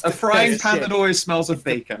instance, It's a the frying best pan shit. that always smells of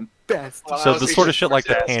bacon. Best. Well, So I the was sort of shit like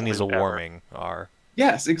the best panties of ever. warming are.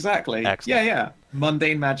 Yes, exactly. Excellent. Yeah.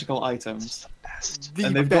 Mundane magical items. best.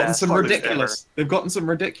 And they've gotten best some part ridiculous. They've gotten some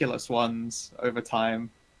ridiculous ones over time.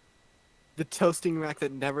 The toasting rack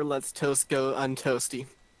that never lets toast go untoasty.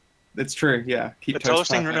 It's true. Yeah, keep The toast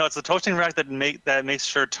toasting perfect. no, it's the toasting rack that makes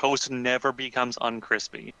sure toast never becomes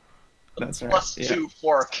uncrispy. That's right. Plus Yeah. 2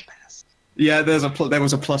 fork. Yeah, there was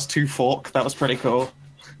a +2 fork. That was pretty cool.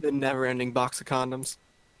 The never-ending box of condoms.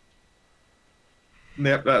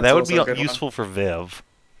 Yep, that's That would also a be good useful for Viv.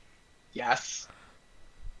 Yes.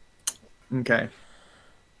 one. Okay.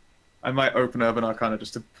 I might open Urban Arcana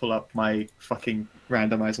just to pull up my fucking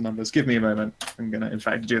randomizer numbers. Give me a moment. I'm gonna, in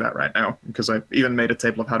fact, do that right now because I even made a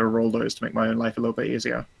table of how to roll those to make my own life a little bit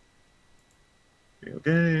easier. Video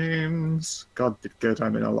games. God, good.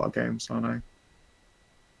 I'm in a lot of games, aren't I?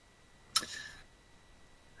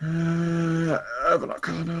 Urban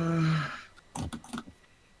Arcana.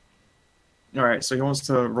 Alright, so he wants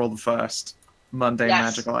to roll the first mundane Yes.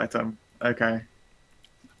 magical item. Okay.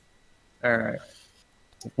 Alright.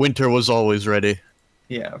 Winter was always ready.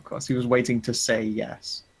 Yeah, of course. He was waiting to say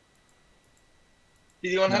yes.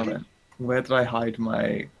 Did you Now 100? then, where did I hide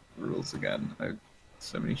my rules again? I have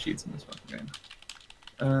so many sheets in this fucking game.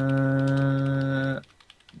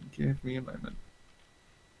 Give me a moment.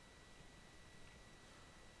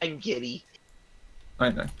 I'm giddy. I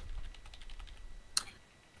know.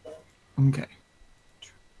 Okay.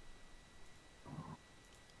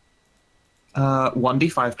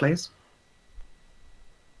 1d5, please.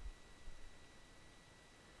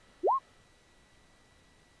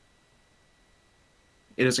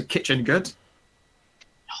 It is a kitchen good.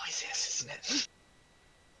 Always is, isn't it?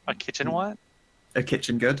 A kitchen what? A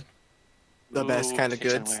kitchen good. The best kind of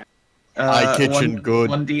goods. kitchenware. Aye, kitchen good.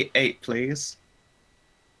 1d8, please.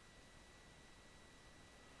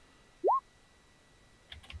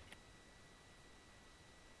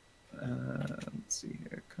 Let's see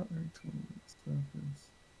here. Color tools, surface.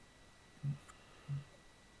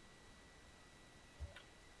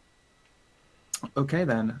 Okay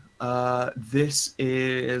then. This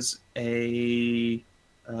is a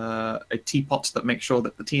teapot that makes sure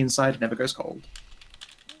that the tea inside never goes cold.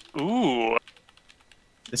 Ooh,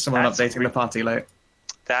 Is someone That's updating the party late?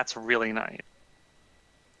 that's really nice.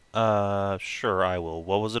 Sure, I will.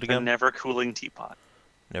 What was it The again? never cooling teapot.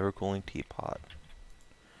 Never cooling teapot.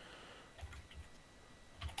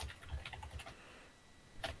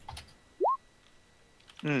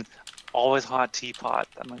 Always hot teapot.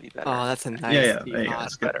 That might be better. Oh, that's a nice Yeah, there you go. teapot.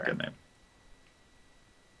 That's good. better. Good name.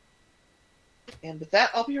 And with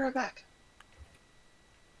that, I'll be right back.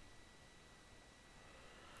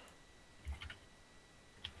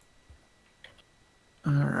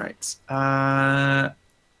 Alright.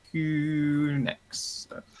 Who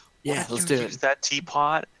next? Yeah, What let's if do you it. use that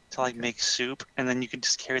teapot to like make soup, and then you could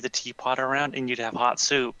just carry the teapot around, and you'd have hot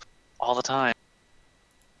soup all the time.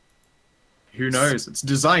 Who knows? It's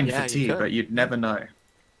designed Yeah, for you tea, could. but you'd never know.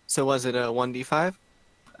 So was it a 1d5?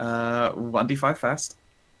 1d5 first.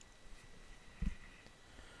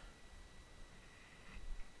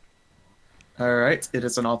 Alright, it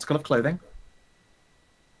is an article of clothing.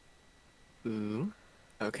 Ooh.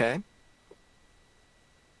 Okay.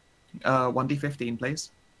 1d15,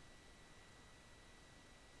 please.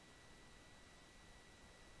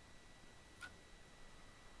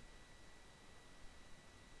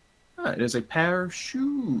 It is a pair of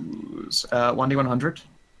shoes. 1d100.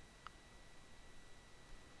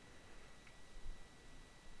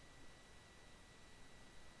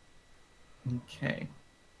 Okay.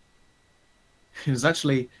 It is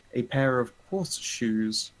actually a pair of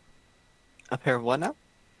horseshoes. A pair of what now?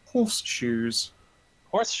 Horseshoes.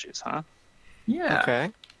 Horseshoes, huh? Yeah.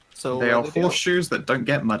 Okay. So They what are do they do? horseshoes that don't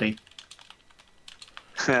get muddy.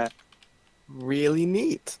 Really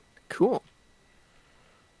neat. Cool.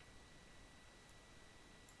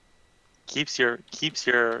 keeps your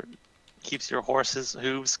horse's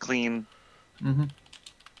hooves clean. Mm-hmm.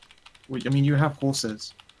 I mean, you have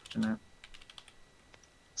horses, you know.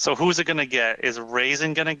 So who's it gonna get? Is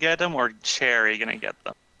Raisin gonna get them or Cherry gonna get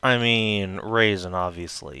them? I mean, Raisin,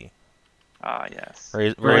 obviously. Ah, yes.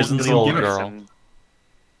 Raisin's the doesn't little give a girl.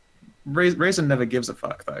 Raisin never gives a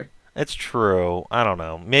fuck, though. It's true. I don't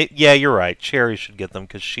know. Yeah, you're right. Cherry should get them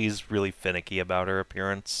because she's really finicky about her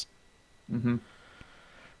appearance. Mm-hmm.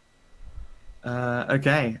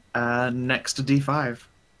 Okay. Next to D5.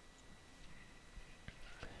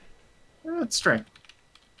 It's Stray.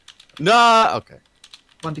 Nah. Okay.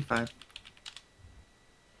 1d5.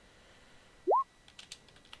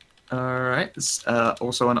 Alright.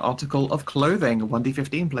 Also an article of clothing.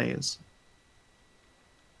 1d15, please.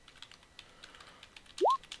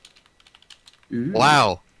 Ooh.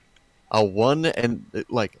 Wow. A 1 and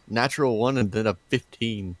like natural 1 and then a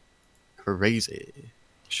 15. Crazy.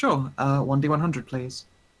 Sure. 1d100, please.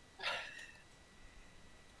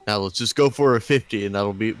 Now let's just go for a 50 and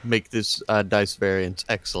that'll make this dice variance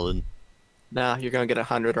excellent. Nah, you're gonna get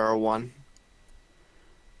 100 or a 1.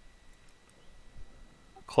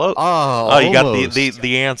 Close. Oh, You got almost.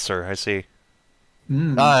 the answer. I see.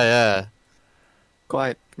 Mm. Ah, yeah.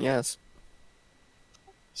 Quite, yes.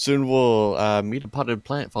 Soon we'll meet a potted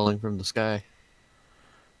plant falling from the sky.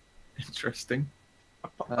 Interesting.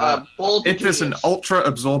 Bold It is an genius. ultra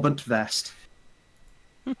absorbent vest.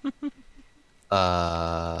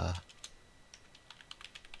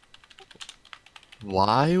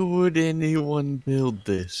 Why would anyone build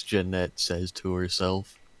this? Jeanette says to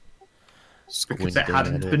herself. Because it Squinting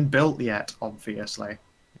hadn't at been built yet, obviously.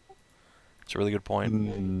 It's a really good point.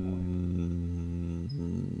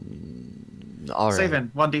 All right.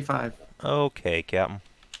 Savin, 1d5. Okay, Captain.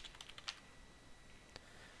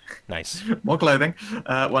 Nice. More clothing.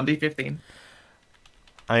 1d15.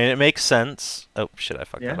 I mean, it makes sense. Oh, shit, I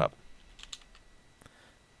fucked Yeah. that up.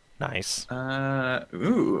 Nice.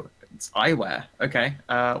 Ooh, it's eyewear. Okay.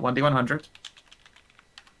 1d100.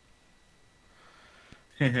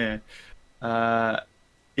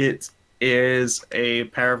 It is a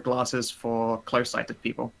pair of glasses for close-sighted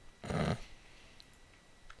people.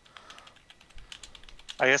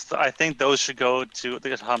 I think those should go to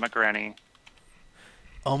the Atomic Granny.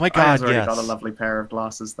 Oh my I've god, already yes. got a lovely pair of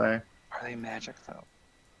glasses, though. Are they magic though?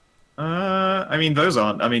 I mean, those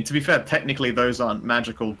aren't. I mean, to be fair, technically those aren't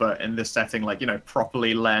magical, but in this setting, like, you know,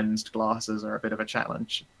 properly lensed glasses are a bit of a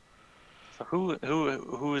challenge. So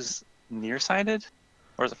who is nearsighted,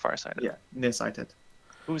 or is it farsighted? Yeah, nearsighted.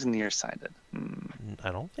 Who's nearsighted?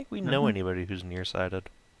 I don't think we know anybody who's nearsighted.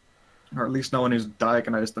 Or at least no one who's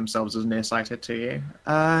diagnosed themselves as nearsighted to you.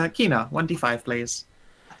 Kina, 1d5, please.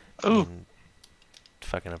 Ooh.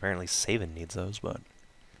 Fucking apparently Savin needs those, but...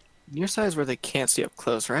 Near side is where they can't see up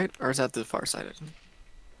close, right? Or is that the far sided?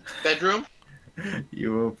 Bedroom.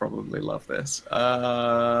 You will probably love this.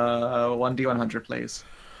 1d100, please.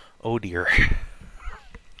 Oh dear.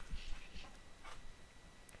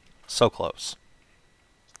 So close.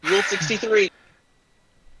 Rule 63.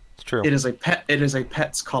 It's true. It is a pet. It is a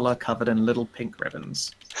pet's collar covered in little pink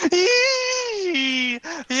ribbons. Yay!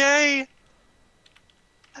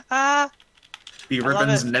 Ah, The love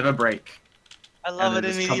ribbons it. never break. I love and it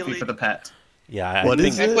it is comfy immediately. for the pet. Yeah, What I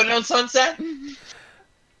is think, I it? put it on Sunset.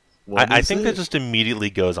 What I is think it? that just immediately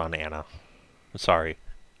goes on Anna. I'm sorry.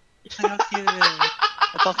 How cute it is.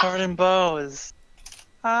 It's all covered in bows.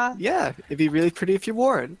 Ah. Yeah, it'd be really pretty if you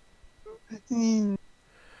wore it.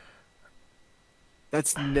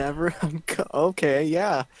 That's never okay.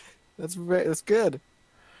 Yeah, that's good.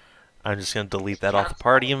 I'm just gonna delete that off the Counts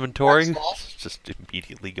party small. inventory. Counts small. It's just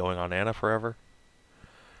immediately going on Anna forever.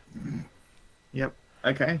 Yep.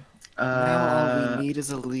 Okay. Now all we need is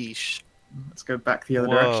a leash. Let's go back the other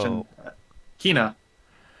Whoa. direction. Kina,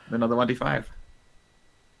 another 1d5.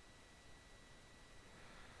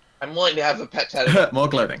 I'm willing to have a pet tattoo. More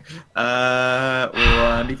clothing.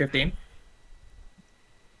 1d15.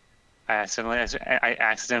 I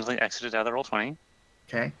accidentally exited out of the roll 20.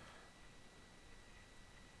 Okay.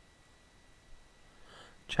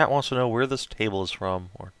 Chat wants to know where this table is from,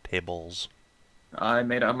 or tables. I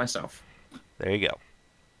made it up myself. There you go.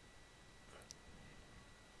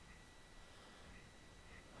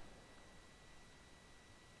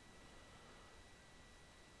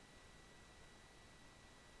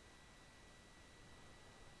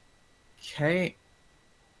 Okay.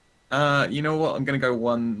 You know what? I'm gonna go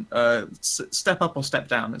one. Step up or step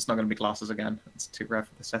down. It's not gonna be glasses again. It's too rare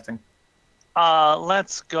for the setting.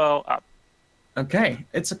 Let's go up. Okay,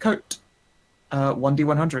 it's a coat.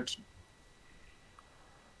 1d100.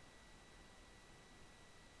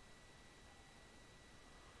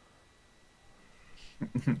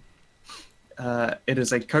 It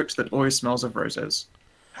is a coat that always smells of roses.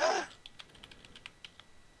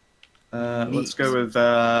 Let's go with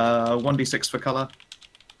 1d6 for color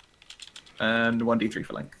and 1d3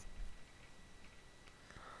 for length.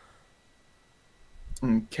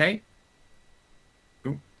 Okay.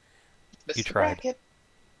 You Mr. tried. Brackett.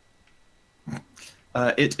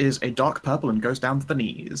 It is a dark purple and goes down to the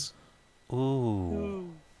knees. Ooh.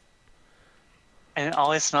 And it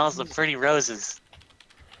always smells of pretty roses.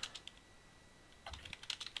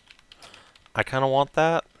 I kind of want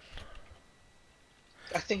that.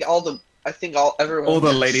 I think everyone. All the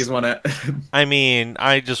wants- ladies want it. I mean,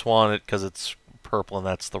 I just want it because it's purple and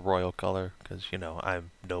that's the royal color. Because, you know,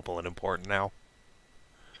 I'm noble and important now.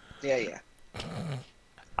 Yeah, yeah.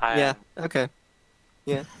 Yeah. Okay.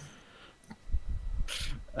 Yeah.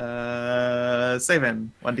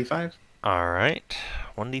 Savin, 1d5. Alright.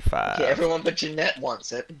 1d5. Okay, everyone but Jeanette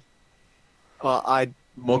wants it. Well, I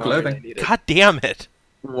More don't really clothing. need it. God damn it.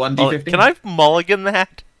 1d15. Can I mulligan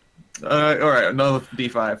that? Alright, another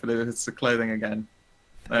d5, but it's the clothing again.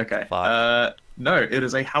 Okay. Fuck. No, it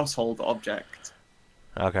is a household object.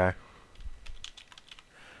 Okay.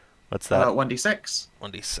 What's that? 1d6.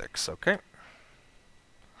 1d6, okay.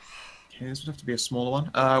 Okay, this would have to be a smaller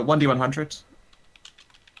one. 1d100.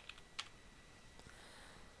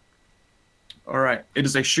 Alright, it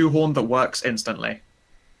is a shoehorn that works instantly.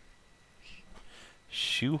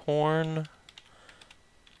 Shoehorn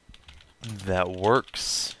that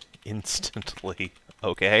works instantly.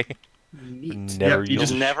 Okay. Neat. Never Yep, you used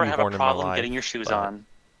just a Never have a shoehorn in my problem life, getting your shoes but- on.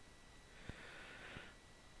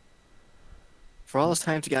 For all this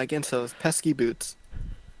time to get into those pesky boots.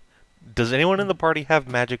 Does anyone in the party have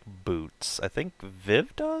magic boots? I think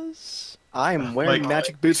Viv does? I'm wearing Like,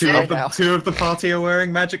 magic boots Two right of, the, now. two of the party are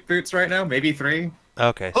wearing magic boots right now, maybe 3.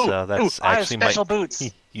 Okay, so that's I have actually special might boots.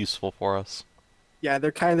 be useful for us. Yeah,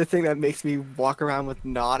 they're kind of the thing that makes me walk around with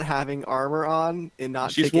not having armor on and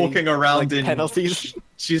not She's taking, walking around like, in penalties.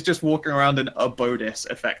 She's just walking around in a bodice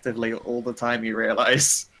effectively all the time. You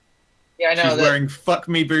realize Yeah, I know she's that. wearing fuck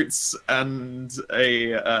me boots and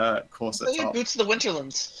a corset Look at top. Boots of the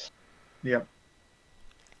Winterlands. Yep.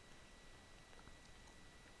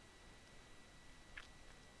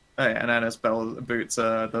 Oh, yeah, and Anna's boots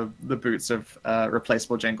are the boots of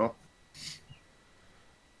replaceable jingle.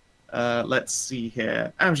 Let's see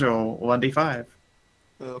here. Amxal, 1d5.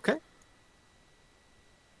 Okay.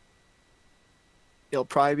 It'll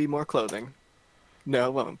probably be more clothing. No,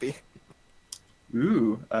 it won't be.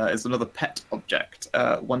 Ooh, it's another pet object.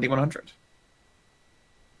 1d100.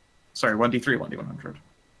 Sorry, 1d3, 1d100.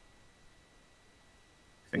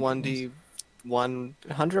 1D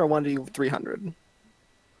 100 or 1D 300?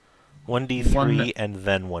 1d3 One- and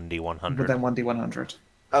then 1d100. But then 1d100.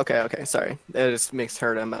 Okay, sorry. It just makes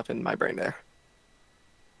her them up in my brain there.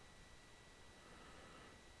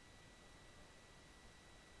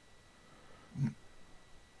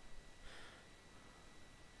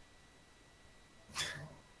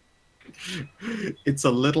 It's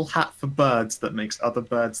a little hat for birds that makes other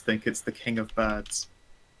birds think it's the king of birds.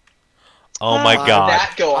 Oh my Uh, god.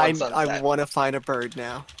 That go on I Sunset. want to find a bird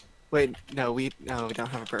now. Wait, no, we don't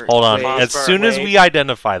have a bird. Hold on. Wait, As soon as wait. we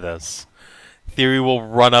identify this, Thyri will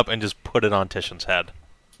run up and just put it on Titian's head.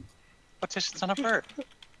 Petition's on a bird.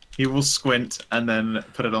 He will squint and then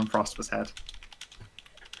put it on Prosper's head.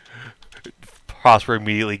 Prosper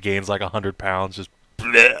immediately gains like 100 pounds. Just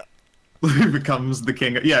bleh. becomes the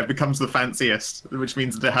king. Yeah, it becomes the fanciest, which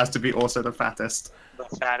means that it has to be also the fattest. The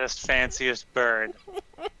fattest, fanciest bird.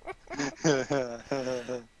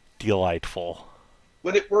 Delightful.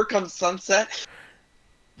 Would it work on Sunset?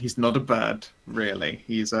 He's not a bird, really.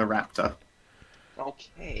 He's a raptor.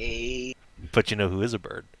 Okay. But you know who is a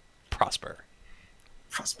bird? Prosper.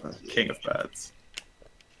 Prosper, king of birds.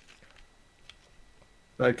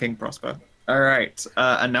 Bird King Prosper. All right,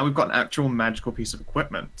 and now we've got an actual magical piece of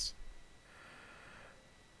equipment.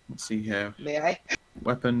 Let's see here. May I?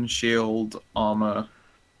 Weapon, shield, armor,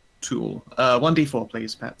 tool. 1d4,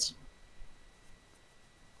 please, pets.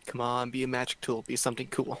 Come on, be a magic tool. Be something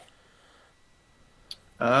cool.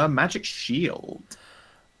 Magic shield.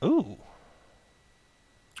 Ooh.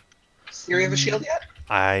 Do you have a shield yet?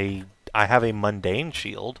 I have a mundane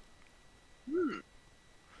shield. Hmm.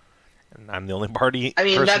 And I'm the only party I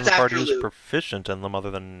mean, person that's in the party after who's loot. proficient in them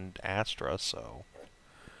other than Astra, so...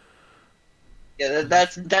 Yeah,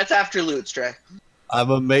 that's after loot, Stray.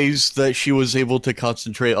 I'm amazed that she was able to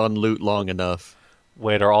concentrate on loot long enough.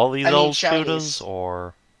 Wait, are all these I mean, elves shinies. Fudas,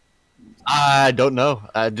 or... I don't know.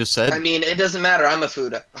 I just said. I mean, it doesn't matter. I'm a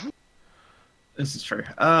Fuda. This is true.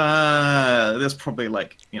 There's probably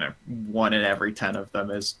like, 1 in every 10 of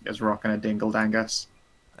them is rocking a dingle dangus.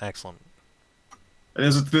 Excellent.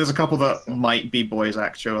 There's a couple that might be boys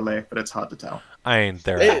actually, but it's hard to tell. I mean,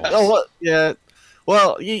 they're Hey, elves. yeah.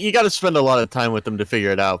 Well, you got to spend a lot of time with them to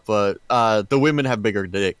figure it out. But the women have bigger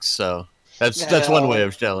dicks, so that's one way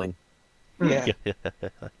of telling. Yeah.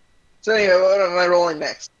 So anyway, what am I rolling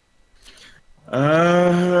next?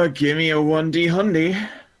 Give me a 1d hundy.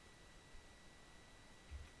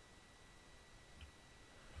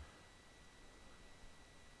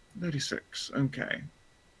 $36. Okay.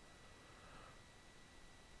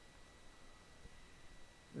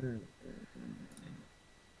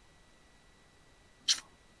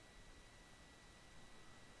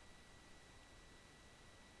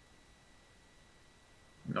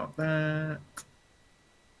 Not that.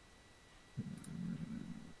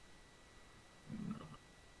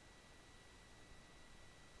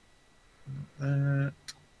 Not that.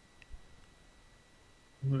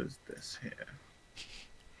 What is this here?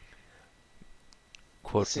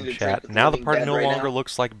 Quote Listen from to Drink chat. with the Now the Living party Dead no right longer now."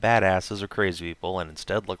 looks like badasses or crazy people, and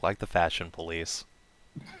instead look like the fashion police.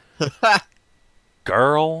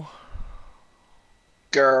 Girl.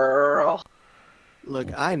 Girl. Look,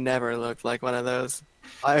 I never looked like one of those.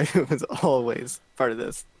 I was always part of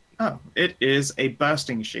this. Oh, it is a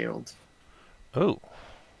bursting shield. Oh.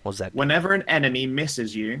 Was that... Whenever an enemy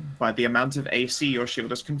misses you by the amount of AC your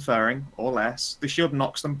shield is conferring, or less, the shield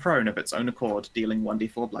knocks them prone of its own accord, dealing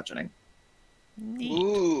 1d4 bludgeoning. Neat.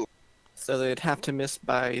 Ooh. So they'd have to miss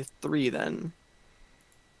by 3 then.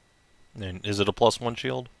 And is it a +1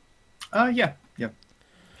 shield? Yeah.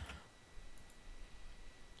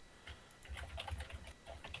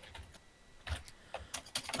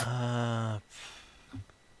 Uh...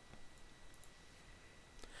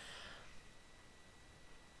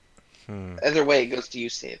 Either way, it goes to you,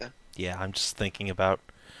 Savin. Yeah, I'm just thinking about...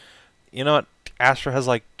 You know what? Astra has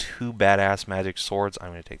like 2 badass magic swords. I'm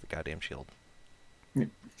gonna take the goddamn shield.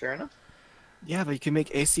 Fair enough. Yeah, but you can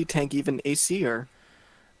make AC tank even AC-er.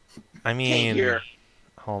 I mean... Tankier.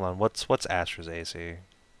 Hold on, what's Astra's AC?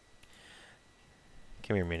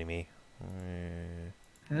 Come here, mini-me.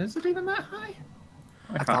 Is it even that high?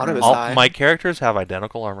 I thought it was All, high. my characters have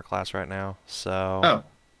identical armor class right now, so... Oh.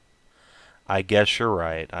 I guess you're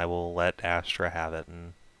right. I will let Astra have it.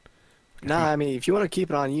 And... Nah, I mean, if you want to keep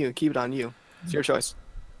it on you, keep it on you. It's your choice.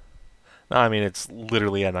 No, I mean, it's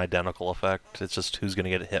literally an identical effect. It's just who's going to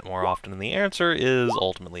get hit more often, and the answer is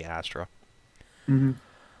ultimately Astra. Mm-hmm.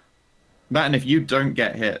 That, and if you don't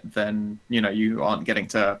get hit, then, you aren't getting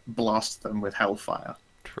to blast them with hellfire.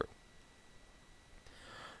 True.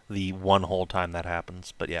 The one whole time that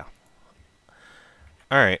happens, but yeah.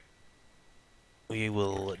 Alright. We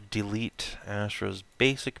will delete Astra's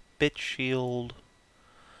basic bit shield,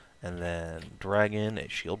 and then drag in a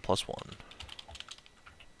shield +1.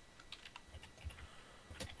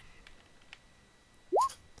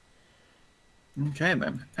 Okay,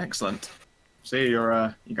 then. Excellent. See,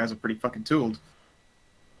 you guys are pretty fucking tooled.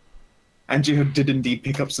 And you did indeed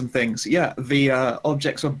pick up some things. Yeah, the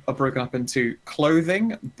objects are broken up into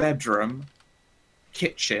clothing, bedroom,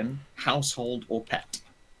 kitchen, household, or pet.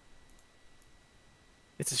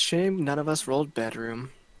 It's a shame none of us rolled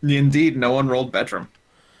bedroom. Indeed, no one rolled bedroom.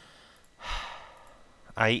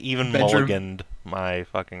 I even Bedroom. mulliganed my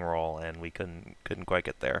fucking roll, and we couldn't quite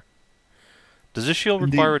get there. Does this shield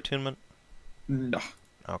Indeed. require attunement? No.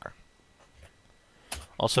 Okay.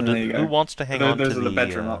 Also, There you who go. wants to hang on Those to are the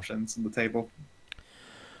bedroom options on the table.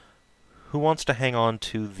 Who wants to hang on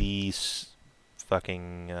to the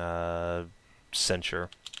fucking censure?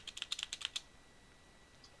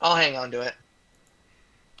 I'll hang on to it.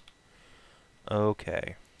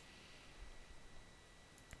 Okay.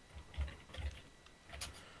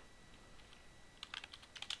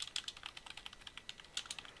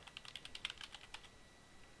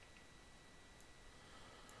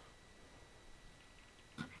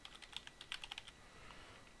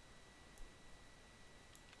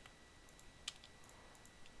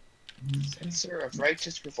 Censor of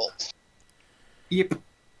Righteous Revolt. Yep.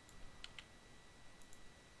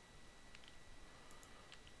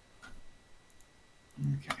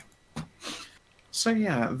 Okay. So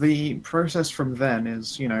yeah, the process from then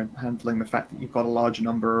is, handling the fact that you've got a large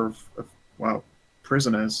number of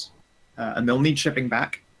prisoners, and they'll need shipping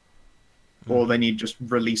back, or they need just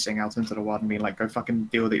releasing out into the wild and being like, go fucking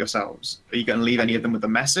deal with it yourselves. Are you going to leave any of them with a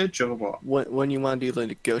message, or what? When you want to do the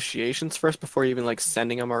negotiations first before even like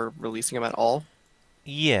sending them or releasing them at all?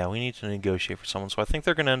 Yeah, we need to negotiate for someone, so I think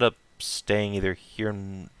they're going to end up staying either here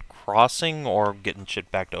in Crossing or getting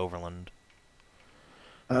shit back to Overland.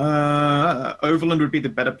 Overland would be the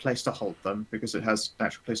better place to hold them, because it has an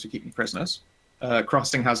actual place to keep prisoners.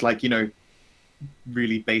 Crossing has,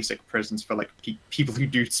 really basic prisons for, people who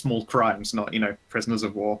do small crimes, not, prisoners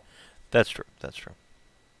of war. That's true, that's true.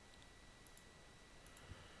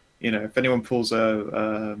 If anyone pulls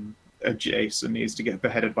a Jace and needs to get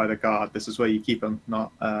beheaded by the guard, this is where you keep them,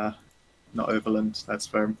 not Overland. That's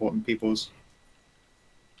very important peoples.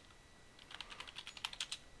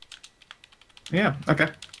 Yeah, okay.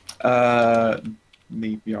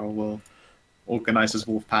 The Jarl will organize his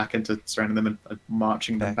wolf pack into surrounding them and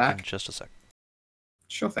marching them back. In just a sec.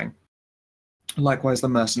 Sure thing. Likewise, the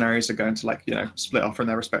mercenaries are going to, split off from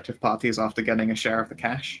their respective parties after getting a share of the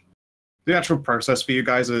cash. The actual process for you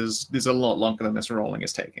guys is a lot longer than this rolling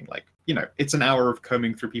is taking. It's an hour of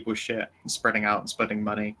combing through people's shit and spreading out and splitting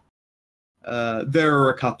money. There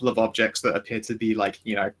are a couple of objects that appear to be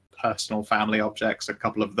personal family objects. A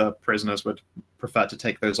couple of the prisoners would prefer to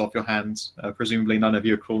take those off your hands. Presumably none of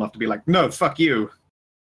you are cool enough to be like, no, fuck you.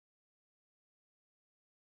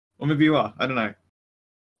 Or maybe you are, I don't know.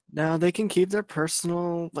 Now they can keep their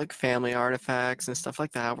personal family artifacts and stuff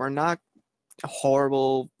like that. We're not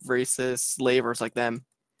horrible racist slavers like them.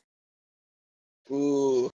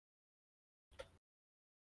 Ooh.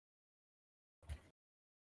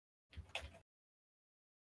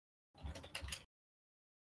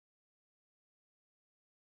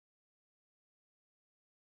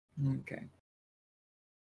 Okay.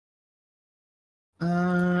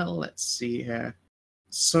 Let's see here.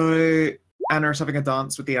 So Anna is having a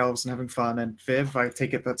dance with the elves and having fun, and Viv, I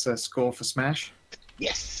take it that's a score for Smash?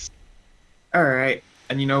 Yes. Alright.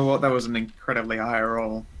 And you know what? That was an incredibly high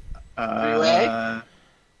roll. Really?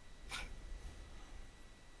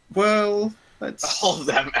 Well, let's... All of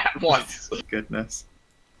them at once. Goodness.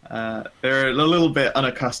 They're a little bit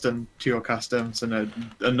unaccustomed to your customs and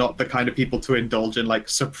are not the kind of people to indulge in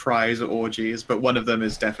surprise orgies, but one of them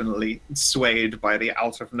is definitely swayed by the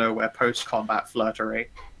out of nowhere post-combat flirtery.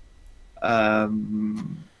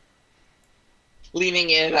 Leaning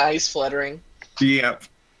in, eyes fluttering. Yep.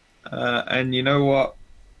 And you know what?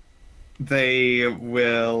 They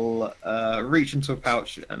will reach into a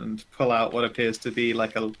pouch and pull out what appears to be a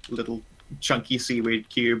little chunky seaweed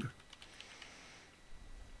cube.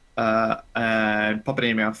 And pop it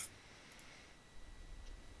in your mouth.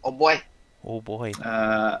 Oh boy. Oh boy.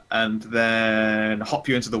 And then hop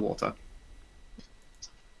you into the water.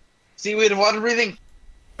 Seaweed and water breathing.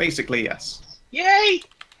 Basically, yes. Yay!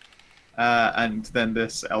 And then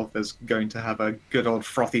this elf is going to have a good old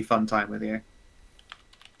frothy fun time with you.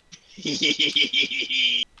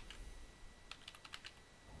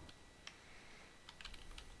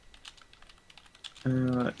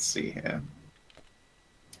 Let's see here.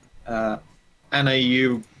 Anna,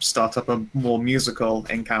 you start up a more musical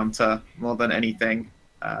encounter more than anything.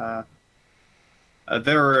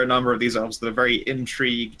 There are a number of these elves that are very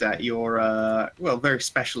intrigued at your, very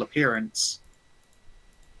special appearance.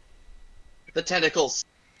 The tentacles.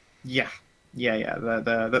 Yeah.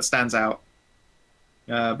 That stands out.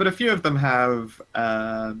 But a few of them have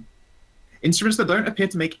instruments that don't appear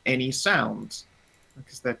to make any sound,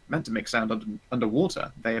 because they're meant to make sound underwater.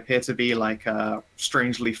 They appear to be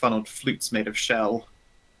strangely funneled flutes made of shell.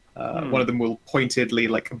 One of them will pointedly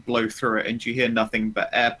blow through it, and you hear nothing but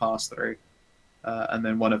air pass through. And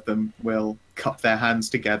then one of them will cup their hands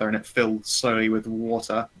together, and it fills slowly with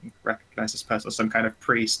water. You recognize this person as some kind of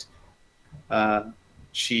priest.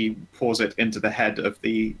 She pours it into the head of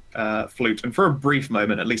the flute, and for a brief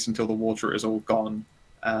moment, at least until the water is all gone,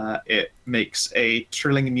 it makes a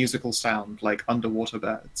trilling musical sound like underwater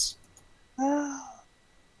birds.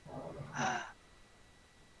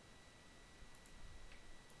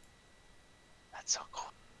 That's so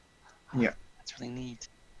cool. Yeah. That's really neat.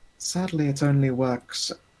 Sadly, it only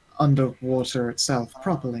works underwater itself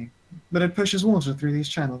properly, but it pushes water through these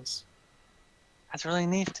channels. That's really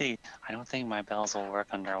nifty. I don't think my bells will work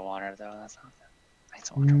underwater though. That's not that.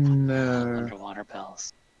 Nice No. underwater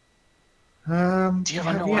bells. Do Do you have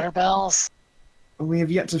underwater bells? We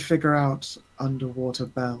have yet to figure out underwater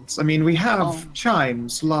bells. I mean, we have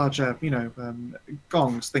chimes, larger,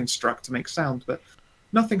 gongs, things struck to make sound, but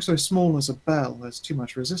nothing so small as a bell. There's too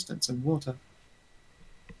much resistance in water.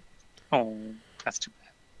 Oh, that's too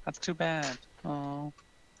bad. That's too bad. Oh,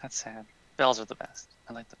 that's sad. Bells are the best.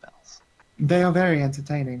 I like the bells. They are very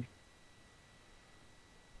entertaining.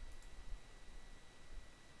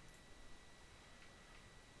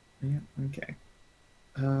 Yeah, okay.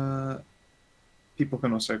 People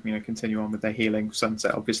can also, continue on with their healing.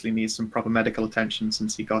 Sunset obviously needs some proper medical attention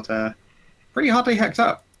since he got pretty hardly hacked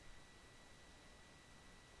up.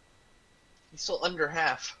 He's still under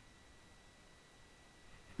half.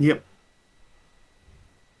 Yep.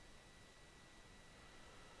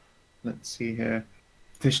 Let's see here.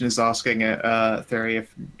 Titian is asking Thyri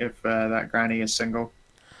if that granny is single.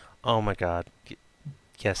 Oh my god.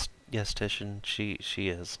 Yes, Titian, she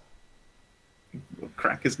is. We'll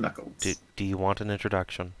crack his knuckles. Do you want an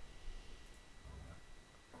introduction?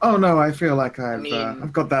 Oh no, I feel like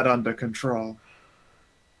I've got that under control.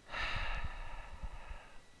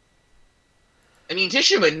 I mean,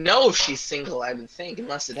 Titian would know if she's single, I would think,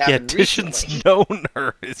 unless it happened Titian's recently. known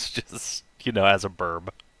her. It's just, as a burb.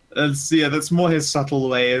 That's more his subtle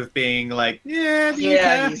way of being like, yeah, do you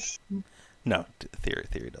care? No,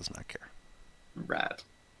 Thyri does not care. Rad.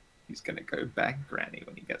 He's gonna go back granny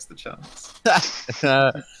when he gets the chance.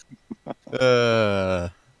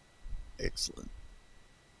 Excellent.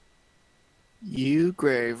 You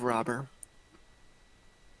grave robber.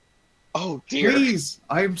 Oh dear. Please!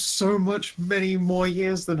 I'm so many more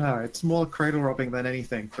years than her. It's more cradle robbing than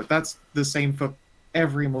anything, but that's the same for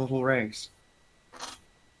every mortal race.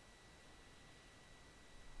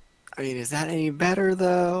 I mean, is that any better,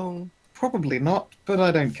 though? Probably not, but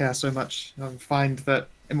I don't care so much. I find that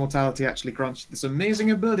immortality actually grants this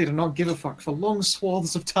amazing ability to not give a fuck for long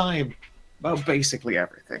swaths of time about basically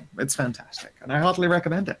everything. It's fantastic, and I heartily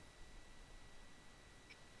recommend it.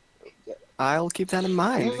 I'll keep that in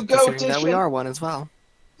mind, You go, considering that we Titian. are one as well.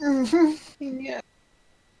 Yeah.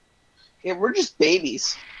 Yeah, we're just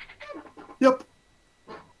babies. Yep.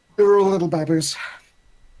 We're all little baboos.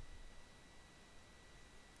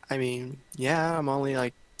 I mean, yeah, I'm only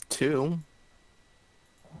like 2.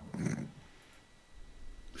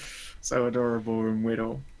 So adorable and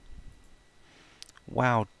widow.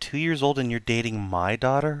 Wow, 2 years old and you're dating my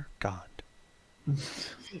daughter? God.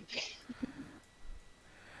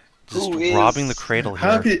 Just Who robbing is- the cradle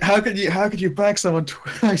here. How could you back someone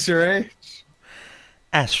twice your age?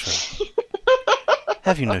 Astra,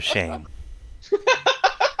 have you no shame?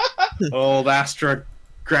 Old Astra,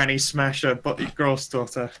 granny smasher, but girl's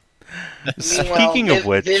daughter. Speaking of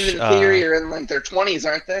which, Viv and Thyri are in like their 20s,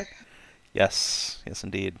 aren't they? yes,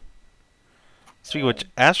 indeed. Speaking of which,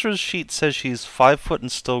 Astra's sheet says she's 5 foot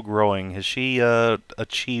and still growing. Has she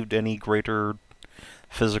achieved any greater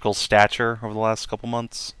physical stature over the last couple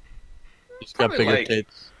months? She's got Probably bigger like-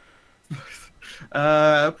 tits.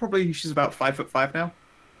 Probably she's about 5'5" now.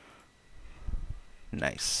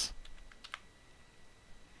 Nice.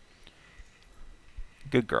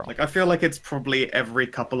 Good girl. Like, I feel like it's probably every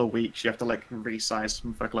couple of weeks you have to like resize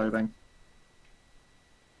them for clothing.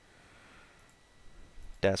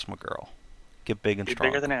 That's my girl. Get big and Be strong.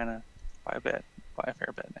 bigger than Anna. By a bit. By a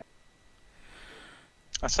fair bit.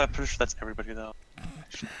 I'm pretty sure that's everybody, though.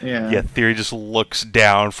 Yeah. Yeah, Thyri just looks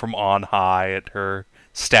down from on high at her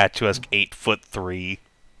statuesque 8'3"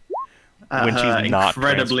 when she's not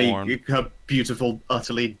incredibly transformed. her beautiful,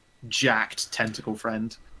 utterly jacked tentacle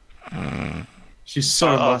friend. She's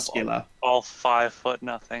so muscular. All 5 foot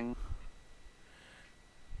nothing.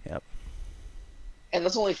 Yep. And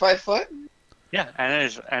that's only 5 foot? Yeah,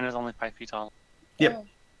 Anna's only 5 feet tall. Yep.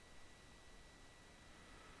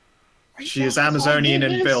 Are you She is talking about Amazonian in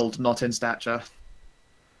Vivian? build, not in stature.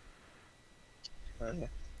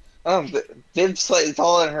 Viv's slightly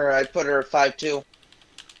taller than her. I'd put her at 5'2".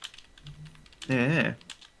 Yeah.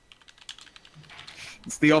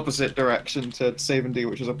 It's the opposite direction to Savin,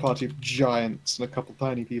 which is a party of giants and a couple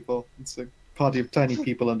tiny people. It's a party of tiny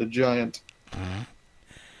people and a giant.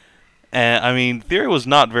 And I mean, Thyri was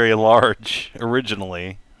not very large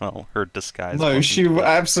originally, Well, her disguise. No, wasn't she good.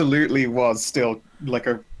 absolutely was still like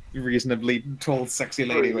a reasonably tall, sexy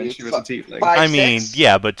lady when she was a tiefling. I mean,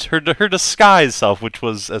 yeah, but her disguise self, which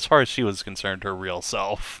was, as far as she was concerned, her real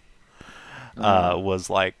self, was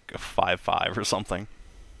like 5'5" or something.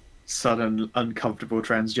 Sudden uncomfortable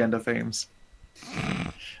transgender themes.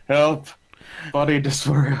 Help! Body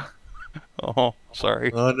dysphoria. Oh,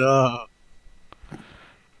 sorry. Oh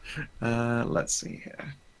no. Let's see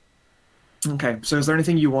here. Okay, so is there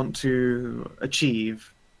anything you want to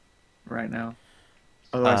achieve right now?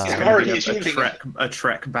 Otherwise, it's I'm going already to be achieving a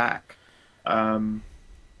trek back.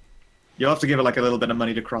 You'll have to give it like a little bit of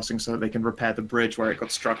money to crossing so that they can repair the bridge where it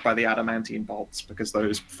got struck by the adamantine bolts, because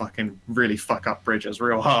those fucking really fuck up bridges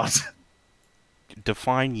real hard.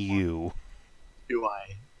 Define you. Do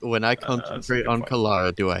I, when I concentrate good on point.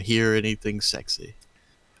 Kalara, do I hear anything sexy?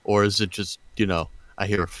 Or is it just, I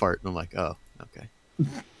hear a fart and I'm like, oh, okay.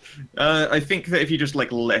 I think that if you just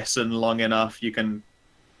like listen long enough, you can.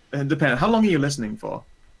 Depend. How long are you listening for?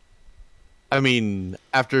 I mean,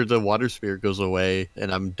 after the water spirit goes away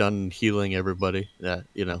and I'm done healing everybody, there's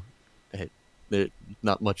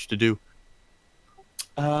not much to do.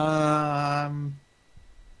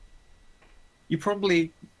 You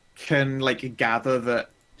probably can like gather that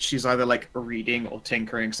she's either like reading or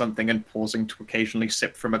tinkering something and pausing to occasionally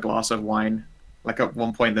sip from a glass of wine. Like at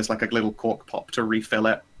one point, there's like a little cork pop to refill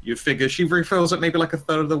it. You figure she refills it maybe like a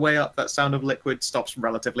third of the way up. That sound of liquid stops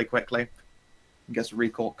relatively quickly and gets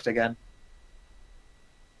recorked again.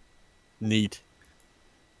 Neat.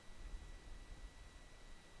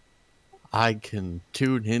 I can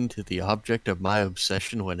tune into the object of my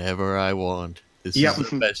obsession whenever I want. This Yep. is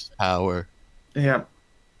the best power. Yeah.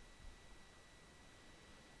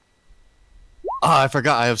 Ah, I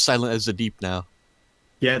forgot I have Silent as the Deep now.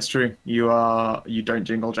 Yeah, it's true. You don't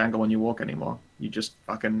jingle jangle when you walk anymore. You just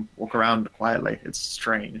fucking walk around quietly. It's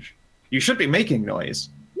strange. You should be making noise.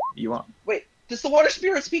 You are. Wait, does the water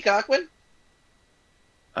spirit speak Aquan?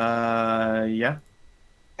 Yeah.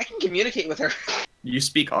 I can communicate with her. You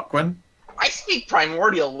speak Aquan? I speak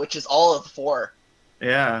Primordial, which is all of the four.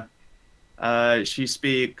 Yeah. She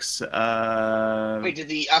speaks, Wait, did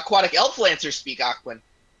the aquatic elf lancer speak Aquan?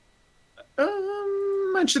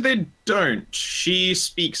 Actually, they don't. She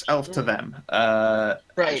speaks elf to them.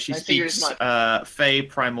 Right, She I figured as speaks, much. Fey,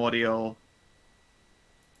 Primordial.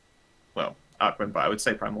 Well, Aquan, but I would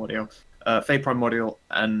say Primordial. Fey, Primordial,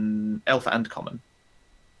 and Elf and Common.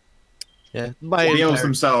 Yeah, The elves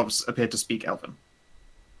themselves appear to speak Elven.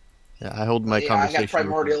 Yeah, I hold my Yeah, I conversation. got with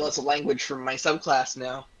Primordial her. as a language from my subclass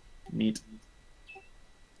now. Neat.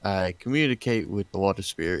 I communicate with the water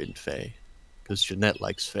spirit in Fae, because Jeanette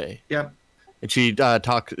likes Fae. Yep. And she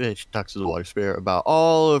talks to the water spirit about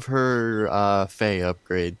all of her Fae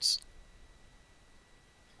upgrades.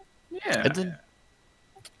 Yeah. And then,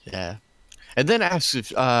 yeah. And then asks if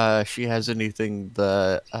she has anything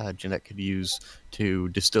that Jeanette could use to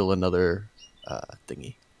distill another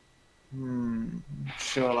thingy.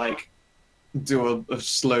 She'll like do a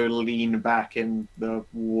slow lean back in the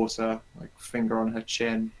water, like finger on her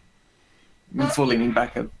chin, before leaning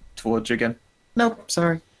back towards you again. Nope,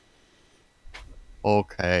 sorry.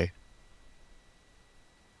 Okay.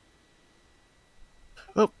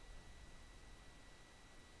 Oh,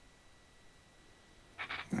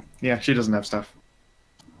 Yeah, she doesn't have stuff.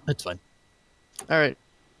 that's fine. All right.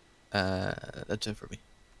 That's it for me.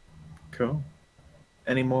 Cool.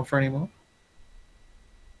 Any more for any more?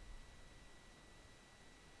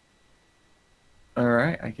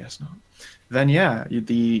 Alright, I guess not. Then yeah,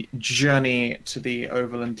 the journey to the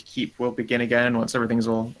Overland Keep will begin again once everything's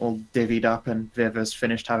all divvied up and Viv has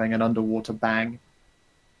finished having an underwater bang.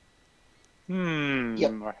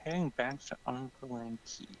 Yep. We're heading back to Overland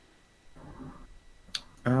Keep.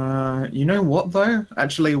 You know what though?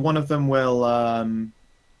 Actually, one of them will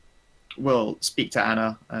speak to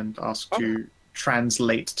Anna and ask to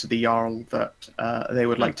translate to the Jarl that they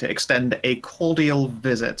would like to extend a cordial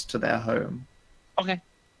visit to their home. Okay.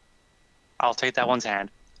 I'll take that one's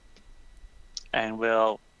hand. And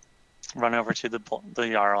we'll run over to the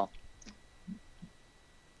Jarl.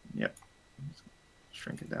 Yep.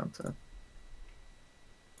 Shrink it down to.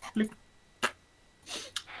 Bloop.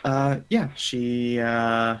 Yeah, she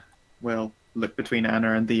will look between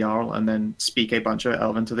Anna and the Jarl and then speak a bunch of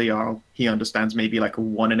Elven to the Jarl. He understands maybe like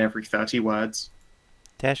 1 in every 30 words.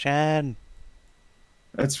 Tashan.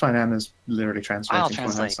 It's fine, Anna's literally translating I'll for her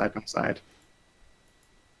translate. side by side.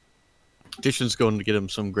 Tishan's going to get him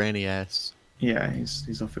some granny ass. Yeah,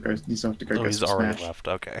 he's off to go. He's off to go Oh, get he's some already smash. left.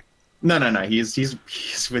 Okay. No. He's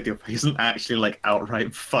with you. He isn't actually like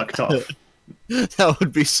outright fucked off. That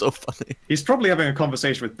would be so funny. He's probably having a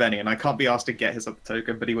conversation with Benny, and I can't be asked to get his other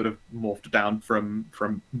token, but he would have morphed down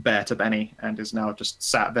from Bear to Benny, and is now just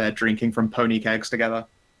sat there drinking from pony kegs together.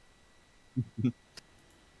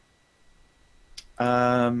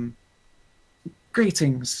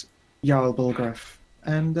 Greetings, Jarl Bulgriff,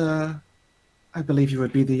 and I believe you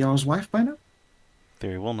would be the Jarl's wife by now?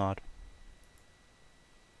 Thyri will nod.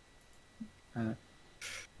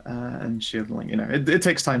 And she'll, it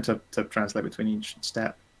takes time to translate between each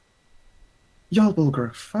step. Jarl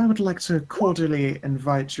Bulgriff, I would like to cordially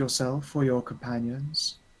invite yourself or your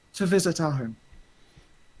companions to visit our home.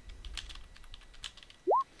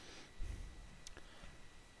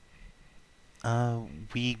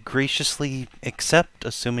 We graciously accept,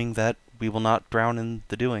 assuming that we will not drown in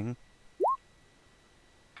the doing.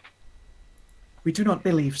 We do not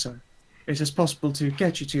believe so. It is possible to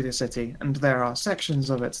get you to the city, and there are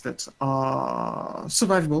sections of it that are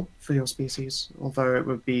survivable for your species, although it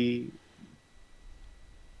would be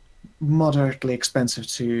moderately expensive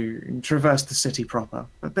to traverse the city proper.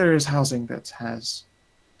 But there is housing that has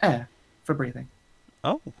air for breathing.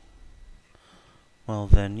 Oh. Well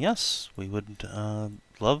then, yes, we would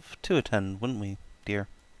love to attend, wouldn't we, dear?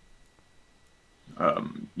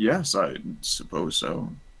 Yes, I suppose so.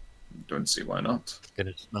 Don't see why not. It's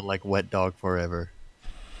gonna smell like wet dog forever.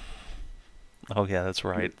 Oh yeah, that's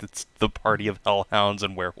right. It's the party of hellhounds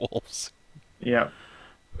and werewolves. Yeah.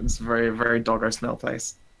 It's a very, very doggo smell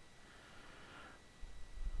place.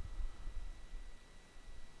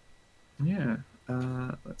 Yeah.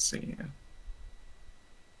 Let's see here.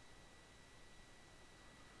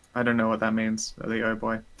 I don't know what that means. Oh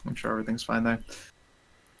boy. I'm sure everything's fine there.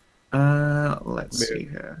 Let's see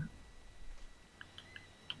here.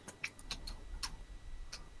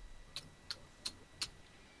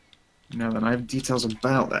 Now then, I have details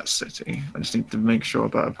about that city. I just need to make sure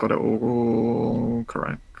that I've got it all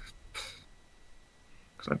correct.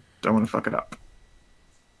 Because I don't want to fuck it up.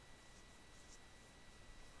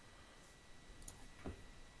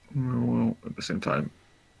 Well, at the same time,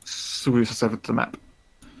 switch us over to the map.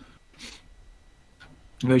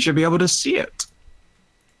 They should be able to see it.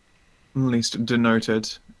 At least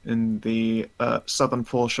denoted in the southern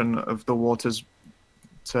portion of the waters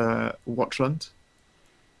to Watchland.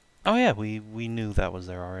 Oh yeah, we knew that was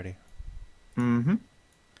there already. Mm-hmm.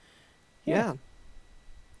 Yeah.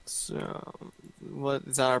 So, what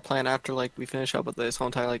is that our plan after we finish up with this whole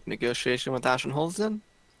entire negotiation with Ashen Holden?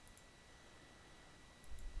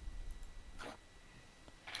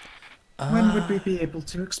 When would we be able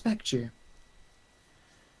to expect you?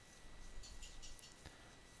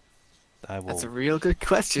 I will That's a real good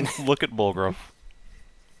question. look at Bulgrove.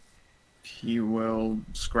 He will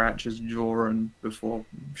scratch his jaw and before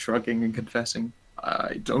shrugging and confessing,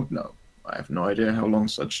 I don't know. I have no idea how long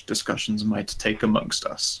such discussions might take amongst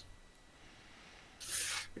us.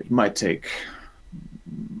 It might take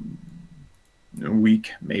a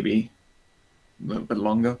week, maybe. A little bit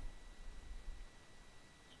longer.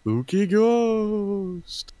 Spooky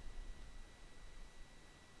ghost.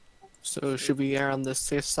 So should we err on the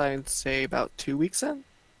safe side and say about 2 weeks then?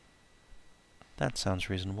 That sounds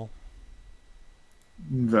reasonable.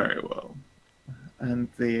 Very well. And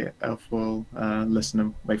the elf will listen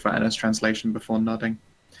and wait for Anna's translation before nodding.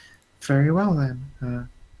 Very well then.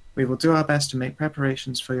 We will do our best to make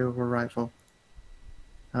preparations for your arrival.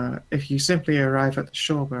 If you simply arrive at the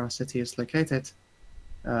shore where our city is located,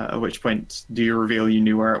 at which point do you reveal you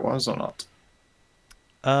knew where it was or not?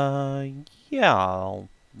 Yeah, I'll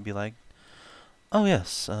be like, oh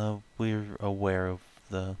yes, we're aware of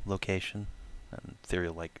the location. And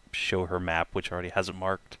Thyri will show her map, which already has it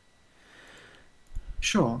marked.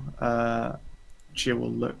 Sure. She will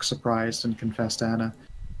look surprised and confess to Anna.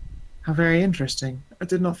 How very interesting. I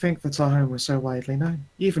did not think that our home was so widely known,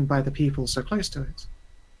 even by the people so close to it.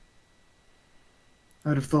 I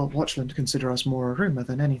would have thought Watchland consider us more a rumor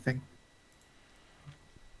than anything.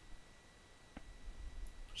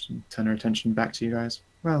 Just turn her attention back to you guys.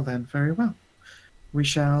 Well then, very well. We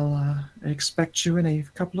shall expect you in a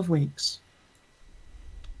couple of weeks.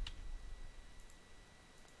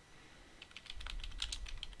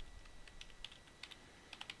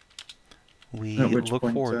 We At which look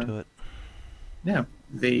point, forward to it. Yeah,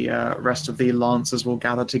 the rest of the lancers will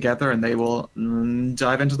gather together and they will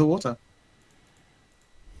dive into the water.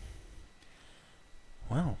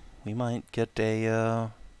 Well, we might get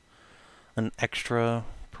an extra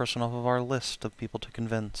person off of our list of people to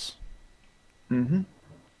convince. Mm-hmm.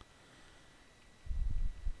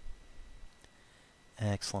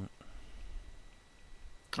 Excellent.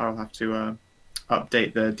 I'll have to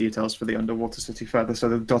update the details for the underwater city further so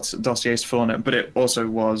the dossier is full on it, but it also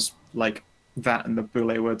was that and the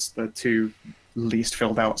Boule Woods, the two least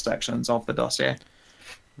filled out sections of the dossier.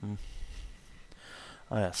 Oh,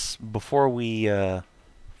 yes. Before we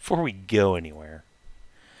go anywhere,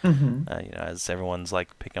 as everyone's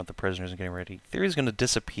like picking up the prisoners and getting ready, Thyri's going to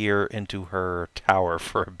disappear into her tower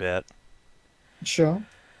for a bit. Sure.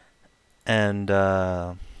 And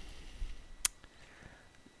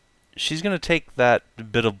she's going to take that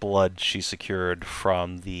bit of blood she secured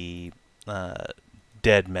from the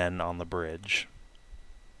dead men on the bridge.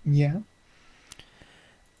 Yeah.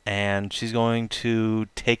 And she's going to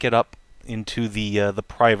take it up into the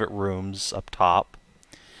private rooms up top.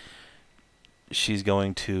 She's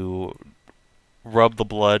going to rub the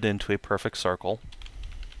blood into a perfect circle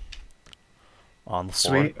on the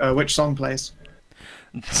floor. Sweet. Which song plays?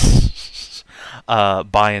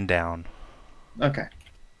 By and down. Okay.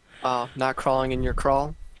 Not crawling in your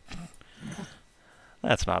crawl.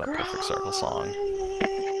 That's not a perfect circle song.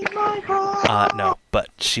 No, but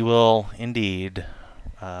she will indeed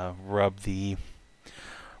rub the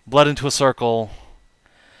blood into a circle.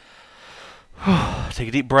 Take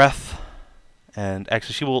a deep breath, and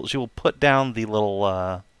actually she will put down the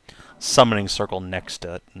little summoning circle next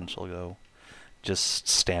to it, and she'll go just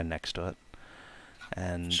stand next to it.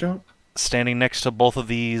 And Sure. standing next to both of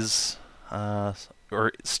these,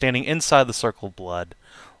 or standing inside the circle of blood,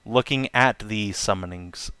 looking at the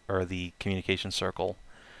summonings or the communication circle,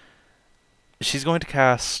 she's going to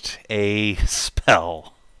cast a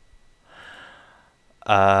spell.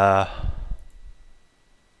 What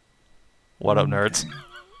up, nerds?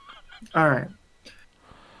 Alright.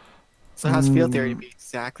 So how's field theory to be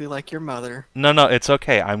exactly like your mother? No, it's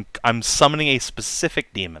okay. I'm summoning a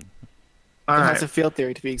specific demon. How's Alright. a field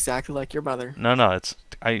theory to be exactly like your mother? No,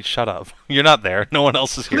 shut up. You're not there. No one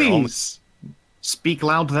else is here. Please speak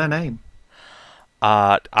loud their name.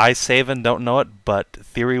 I, Savin, don't know it, but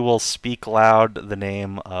Thyri will speak loud the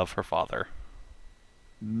name of her father.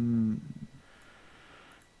 And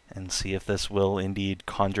see if this will indeed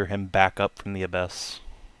conjure him back up from the abyss.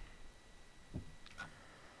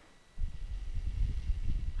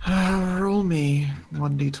 Roll me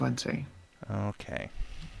 1d20. Okay.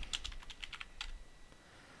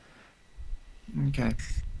 Okay.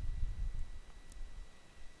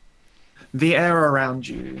 The air around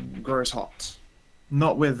you grows hot.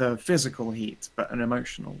 Not with a physical heat, but an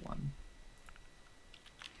emotional one.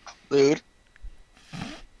 Dude.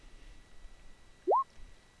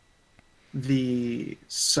 The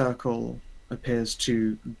circle appears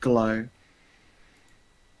to glow.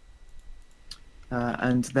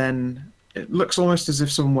 And then it looks almost as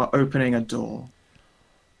if someone were opening a door.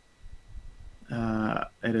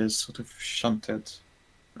 It is sort of shunted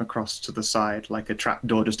across to the side, like a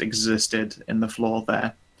trapdoor just existed in the floor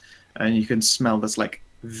there. And you can smell this like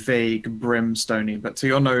vague brimstony, but to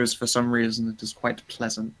your nose, for some reason, it is quite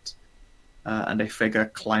pleasant. And a figure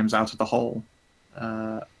climbs out of the hole.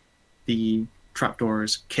 The trapdoor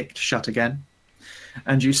is kicked shut again,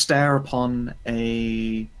 and you stare upon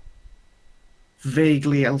a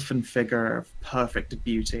vaguely elfin figure of perfect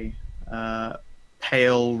beauty,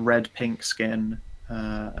 pale red-pink skin,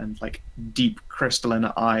 and like deep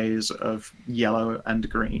crystalline eyes of yellow and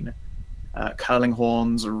green. Curling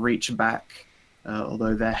horns reach back,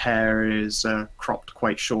 although their hair is cropped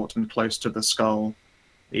quite short and close to the skull.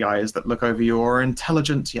 The eyes that look over you are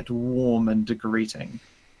intelligent yet warm and greeting.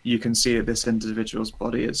 You can see that this individual's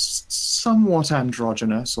body is somewhat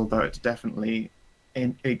androgynous, although it definitely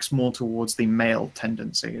aches more towards the male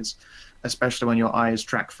tendencies, especially when your eyes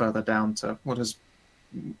track further down to what is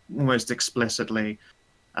almost explicitly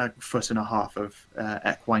a foot and a half of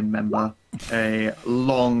equine member. A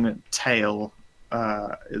long tail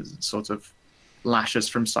is sort of lashes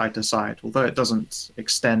from side to side, although it doesn't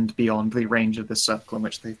extend beyond the range of the circle in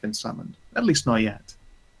which they've been summoned. At least not yet.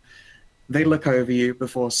 They look over you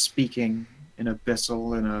before speaking in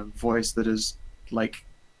abyssal, in a voice that is like,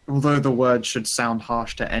 although the word should sound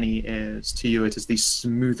harsh to any ears, to you it is the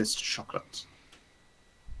smoothest chocolate.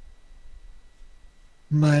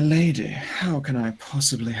 My lady, how can I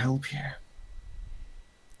possibly help you?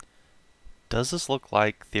 Does this look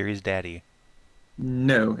like Thyri's daddy?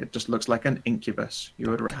 No, it just looks like an incubus.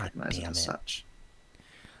 You would God recognize it damn as it. such.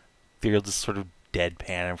 Thyri will just sort of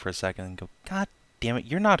deadpan him for a second and go, God damn it,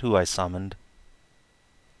 you're not who I summoned.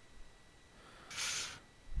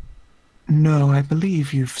 No, I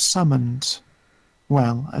believe you've summoned,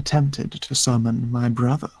 well, attempted to summon my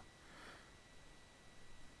brother.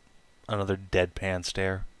 Another deadpan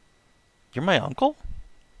stare. You're my uncle?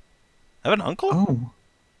 I have an uncle? Oh,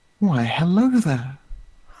 why, hello there.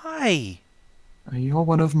 Hi. You're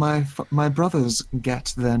one of my brother's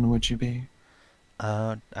get, then, would you be?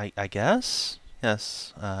 I guess?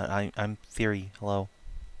 Yes, I'm Thyri, hello.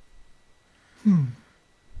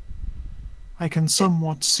 I can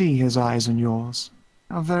somewhat see his eyes in yours.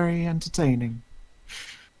 How very entertaining.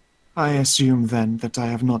 I assume then that I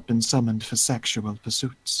have not been summoned for sexual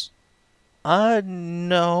pursuits.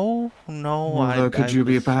 No, Although, could you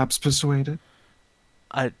be perhaps persuaded?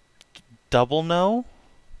 I double no?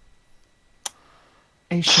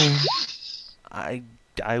 A shame. I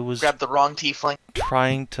was Grab the wrong tiefling.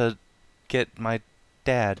 trying to get my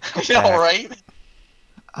dad I know, back.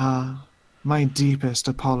 right? My deepest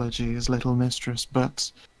apologies, little mistress,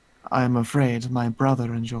 but I am afraid my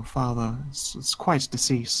brother and your father is quite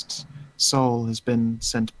deceased. Soul has been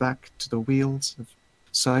sent back to the wheels of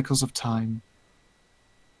cycles of time.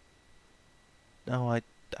 No,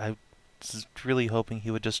 I was really hoping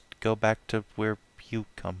he would just go back to where you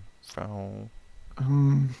come from.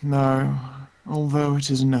 No. Although it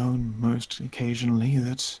is known most occasionally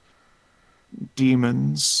that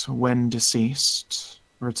demons, when deceased,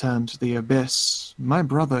 return to the abyss, my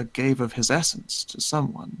brother gave of his essence to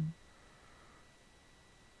someone.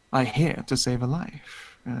 I hear to save a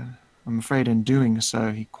life. I'm afraid in doing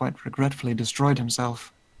so, he quite regretfully destroyed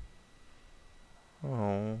himself.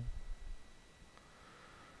 Oh.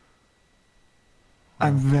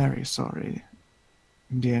 I'm very sorry,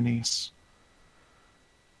 dear niece.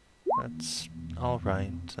 That's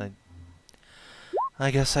alright.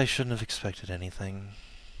 I guess I shouldn't have expected anything.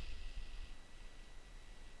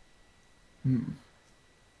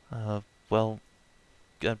 Well,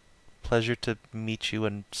 pleasure to meet you,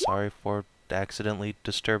 and sorry for accidentally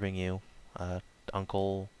disturbing you.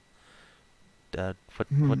 Uncle...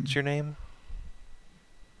 what's your name?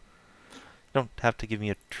 You don't have to give me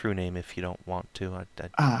a true name if you don't want to.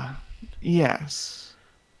 Yes.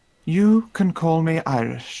 You can call me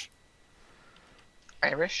Irish.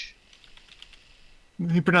 Irish?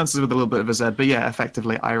 He pronounces it with a little bit of a Z, but yeah,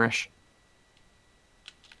 effectively Irish.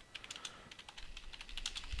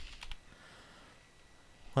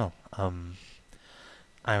 Well,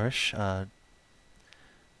 Irish,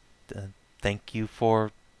 thank you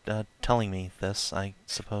for telling me this, I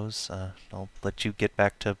suppose. I'll let you get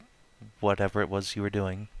back to whatever it was you were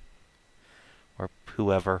doing. Or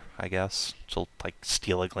whoever, I guess. She'll, like,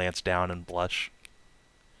 steal a glance down and blush.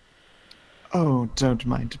 Oh, don't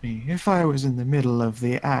mind me. If I was in the middle of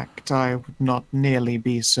the act, I would not nearly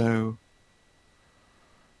be so...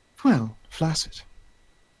 well, flaccid.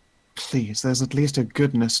 Please, there's at least a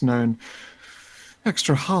goodness known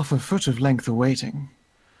extra half a foot of length awaiting.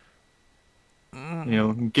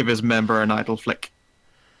 He'll give his member an idle flick.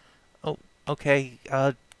 Oh, okay,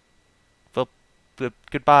 well,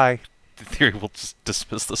 goodbye. Thyri will just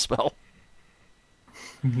dismiss the spell.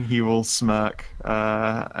 He will smirk,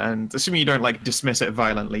 and assuming you don't, like, dismiss it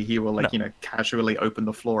violently, he will, like, No. Casually open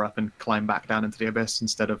the floor up and climb back down into the abyss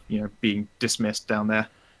instead of, being dismissed down there.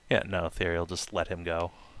 Yeah, no, Thyri will just let him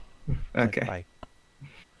go. Okay. Bye.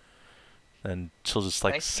 And she'll just,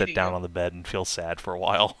 like, Nice sit meeting down you. on the bed and feel sad for a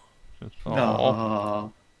while. Aww.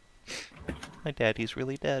 Aww. My daddy's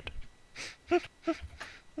really dead.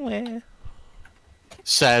 Wah.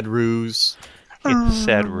 Sad ruse.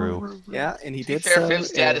 Sad rue. Yeah, and he To be did fair, so Finn's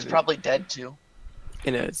dad is in- probably dead too.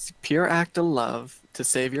 in a pure act of love to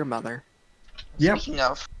save your mother. Yep. Speaking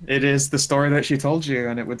of, It is the story that she told you,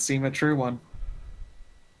 and it would seem a true one.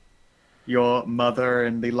 Your mother,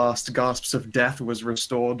 in the last gasps of death, was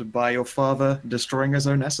restored by your father destroying his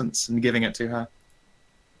own essence and giving it to her.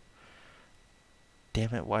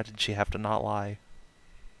 Damn it, why did she have to not lie?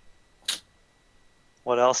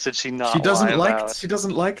 What else did she not She doesn't lie like. about? She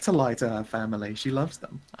doesn't like to lie to her family. She loves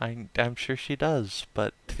them. I'm sure she does,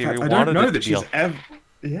 but In Thyri fact, I wanted don't know it that to be she's ever.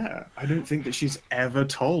 Yeah, I don't think that she's ever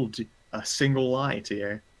told a single lie to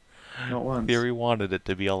you. Not once. Thyri wanted it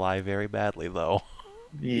to be a lie very badly, though.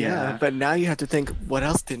 Yeah. But now you have to think, what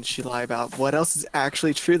else didn't she lie about? What else is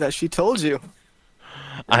actually true that she told you?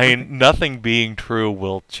 I mean, nothing being true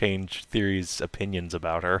will change Thyri's opinions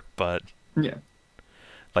about her, but, Yeah.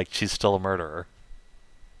 like, she's still a murderer.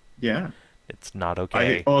 Yeah. It's not I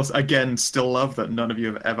okay. also, again, still love that none of you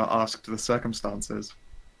have ever asked the circumstances.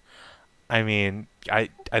 I mean, I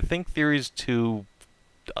think Thyri's too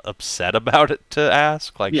upset about it to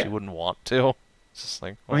ask. Like, Yeah. she wouldn't want to. It's just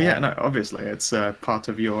like, Well, yeah, no, obviously, it's part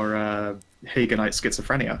of your Hagenite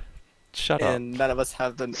schizophrenia. Shut up. And none of us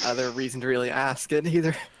have the other reason to really ask it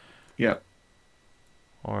either. Yeah.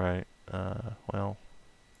 Alright, well,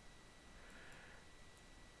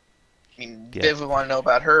 I mean, Yeah. Viv would want to know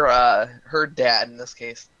about her dad in this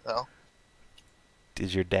case, though.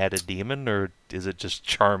 is your dad a demon, or is it just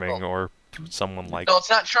charming, Well- or someone like... No, it's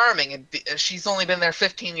not charming. She's only been there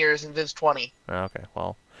 15 years and Viv's 20. Okay,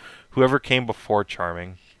 well, whoever came before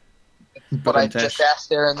Charming. But I just asked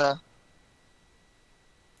there in the...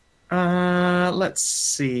 Let's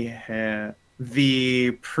see here.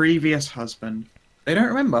 The previous husband. They don't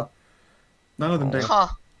remember. None of them do. Huh.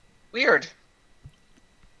 Weird.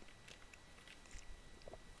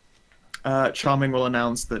 Charming will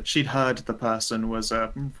announce that she'd heard the person was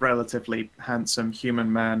a relatively handsome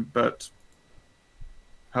human man, but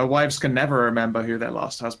her wives can never remember who their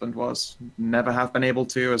last husband was. Never have been able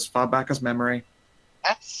to, as far back as memory.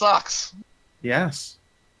 That sucks. Yes.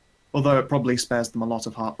 Although it probably spares them a lot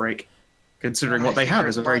of heartbreak. Considering what they have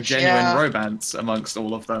is a very genuine romance amongst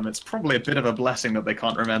all of them. It's probably a bit of a blessing that they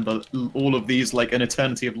can't remember all of these, like, an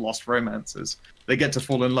eternity of lost romances. They get to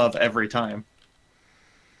fall in love every time.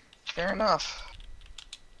 Fair enough.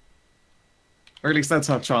 Or at least that's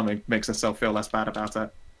how Charming makes herself feel less bad about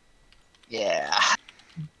it. Yeah.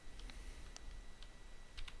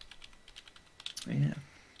 Yeah.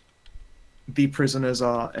 The prisoners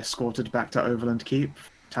are escorted back to Overland Keep.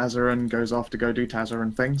 Tazarin goes off to go do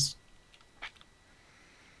Tazarin things.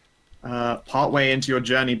 Partway into your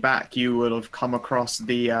journey back, you will have come across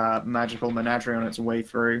the magical menagerie on its way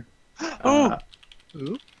through. Ooh.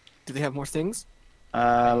 Do they have more things?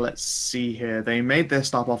 Let's see here. They made their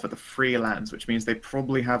stop off at the Freelands, which means they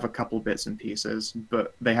probably have a couple bits and pieces,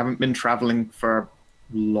 but they haven't been traveling for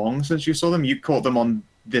long since you saw them. You caught them on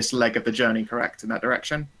this leg of the journey, correct? In that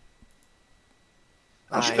direction?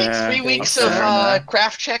 Did you make 3 weeks of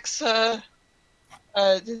craft checks?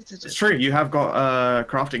 It's true. You have got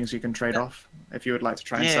craftings you can trade off if you would like to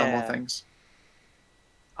try and sell more things.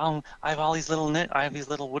 I have all these little I have these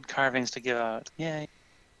little wood carvings to give out. Yay!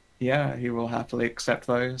 Yeah, he will happily accept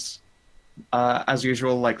those. As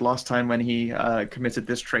usual, like last time when he committed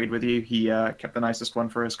this trade with you, he kept the nicest one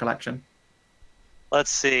for his collection.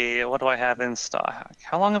 Let's see. What do I have in stock?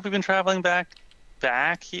 How long have we been traveling back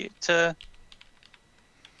to?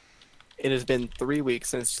 It has been 3 weeks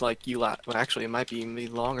since like you last. Well, actually, it might be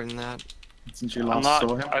even longer than that. Since you last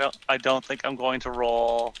saw him. I don't think I'm going to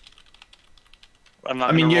roll. I'm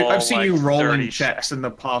not. I mean, roll, I've seen like, you rolling 30 checks in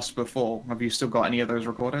the past before. Have you still got any of those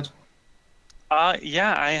recorded?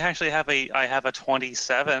 Yeah, I actually have a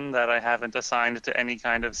 27 that I haven't assigned to any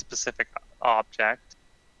kind of specific object.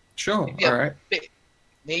 Sure. Yeah. All right.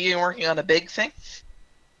 Maybe you're working on a big thing?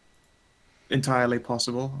 Entirely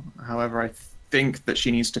possible. However, I think that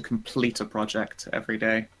she needs to complete a project every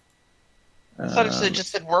day. I thought it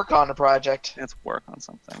just said work on a project. Let's work on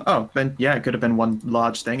something. Oh, then yeah, it could have been one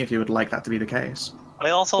large thing if you would like that to be the case.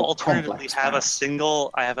 I also Or alternatively complex, have perhaps.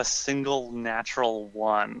 I have a single natural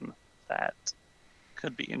one that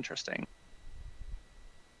could be interesting.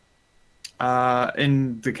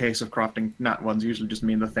 In the case of crafting, nat ones usually just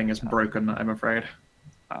mean the thing is broken, I'm afraid.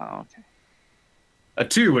 Oh, okay. A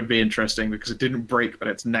 2 would be interesting because it didn't break, but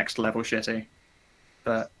it's next level shitty.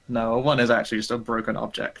 But no, a 1 is actually just a broken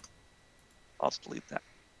object. I'll just delete that.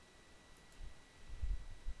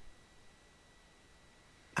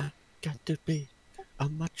 Got to be a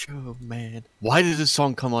macho man. Why did this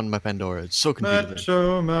song come on my Pandora? It's so confusing.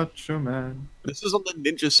 Macho, macho man. This is on the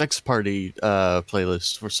Ninja Sex Party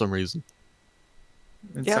playlist for some reason.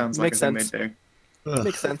 It Yeah, sounds like makes a thing sense. they do.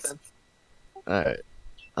 Makes sense. Alright.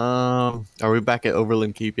 Are we back at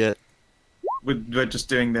Overland Keep yet? We're just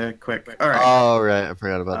doing the quick. Alright. Oh, right. I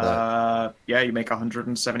forgot about that. Yeah, you make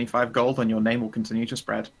 175 gold and your name will continue to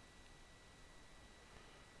spread.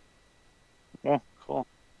 Oh, cool.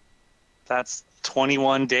 That's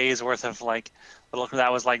 21 days worth of like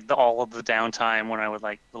that was like all of the downtime when I would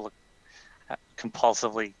like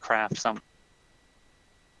compulsively craft something.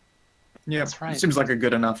 Yeah, That's right. seems like a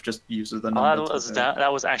good enough just use of the number.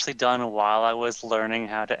 That was actually done while I was learning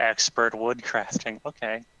how to expert wood crafting.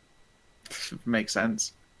 Okay. Makes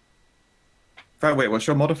sense. Wait, what's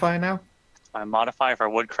your modifier now? My modifier for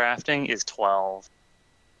wood crafting is 12.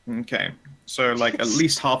 Okay, so like at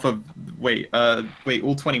least half of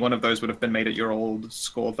all 21 of those would have been made at your old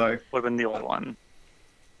score though. Would have been the old one.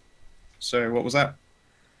 So what was that?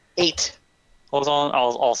 8. Those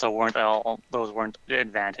weren't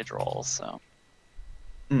advantage rolls, so.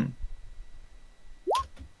 All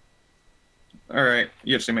right,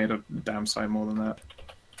 you actually made a damn sight more than that.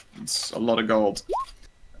 It's a lot of gold.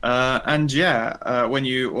 And yeah, when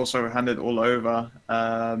you also hand it all over,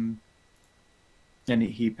 and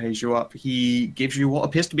he pays you up, he gives you what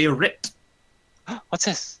appears to be a writ. What's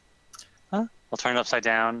this? Huh? I'll turn it upside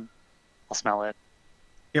down. I'll smell it.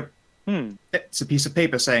 Yep. Hmm. It's a piece of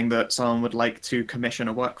paper saying that someone would like to commission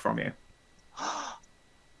a work from you.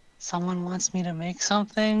 Someone wants me to make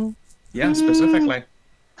something? Yeah, specifically.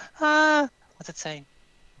 What's it say?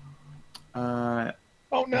 Oh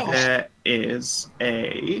no. There is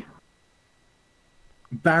a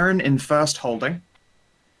Baron in First Holding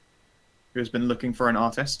who has been looking for an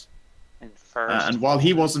artist. In first. And while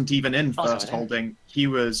he wasn't even in Oh, First sorry. Holding, he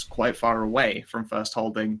was quite far away from First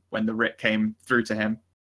Holding when the writ came through to him.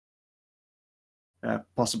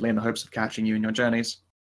 Possibly in the hopes of catching you in your journeys.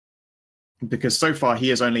 Because so far he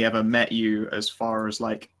has only ever met you as far as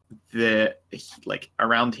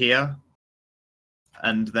around here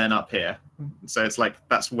and then up here. So it's like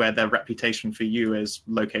that's where their reputation for you is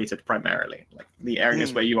located primarily, like the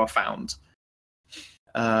areas where you are found.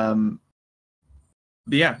 But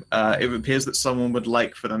yeah, it appears that someone would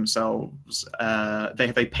like for themselves, they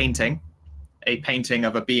have a painting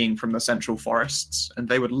of a being from the Central Forests, and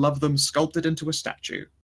they would love them sculpted into a statue.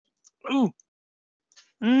 Ooh.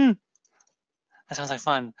 That sounds like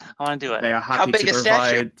fun. I want to do it. They are happy How big to a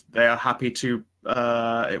statue? provide. They are happy to.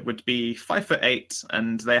 It would be 5'8",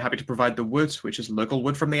 and they are happy to provide the wood, which is local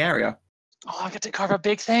wood from the area. Oh, I get to carve a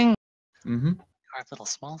big thing. Mm-hmm. Carve little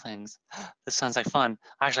small things. This sounds like fun.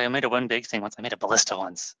 Actually, I made a one big thing once. I made a ballista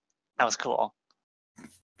once. That was cool.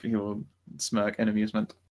 He will smirk in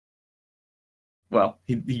amusement. Well,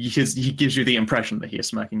 he gives you the impression that he is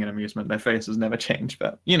smirking in amusement. Their faces never change,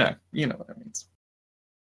 but you know what that means.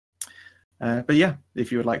 But yeah,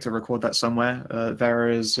 if you would like to record that somewhere, there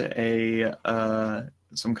is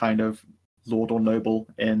some kind of lord or noble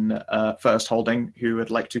in First Holding who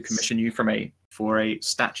would like to commission you for a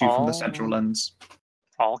statue from the Central Lands.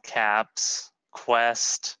 All caps.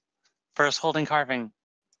 Quest. First Holding carving.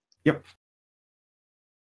 Yep.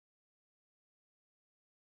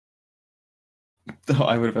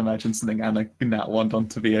 I would have imagined something Anna Nat want on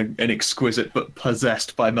to be an exquisite but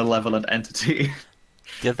possessed by malevolent entity.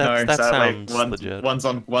 Yeah, that sadly, sounds legit.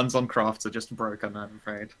 Ones on crafts are just broken, I'm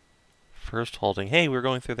afraid. First Holding. Hey, we're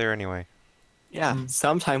going through there anyway. Yeah,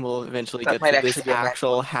 sometime we'll eventually That get might to this actually be a nice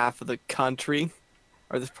actual half of the country,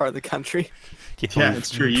 or this part of the country. Yeah, it's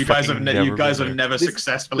true. You guys have never This-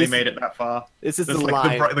 successfully this- made it that far. This is It's the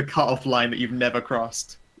like line. the cut-off line that you've never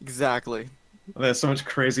crossed. Exactly. There's so much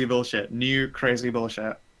crazy bullshit. New crazy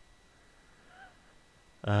bullshit.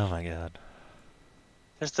 Oh my god.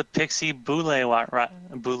 There's the Pixie Boule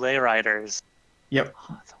Riders. Yep, Oh,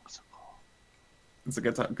 that sounds so cool. it's a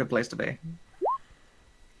good place to be.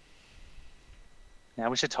 Yeah,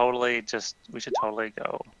 we should totally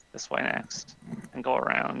go this way next and go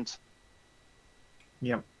around.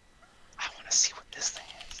 Yep. I want to see what this thing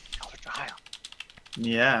is. Eldritch Isle.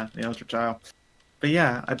 Yeah, the Eldritch Isle. But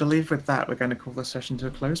yeah, I believe with that we're going to call this session to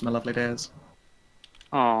a close, my lovely days.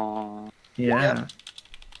 Oh. Yeah. Yep.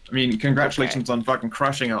 I mean, congratulations on fucking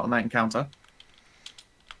crushing it on that encounter.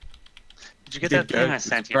 Did you get Did that thing I it's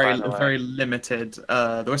sent you, very, by the way? very limited.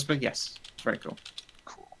 The Whisper, yes. It's very cool.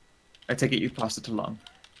 Cool. I take it you've passed it along.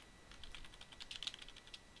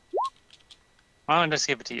 I'll just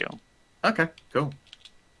give it to you. Okay, cool.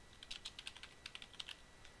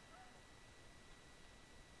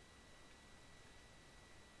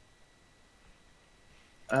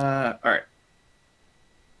 Alright.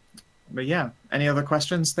 But yeah, any other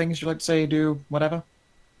questions, things you'd like to say, do, whatever?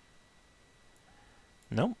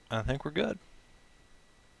 Nope, I think we're good.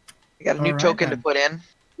 You got a new Alright, token then. to put in.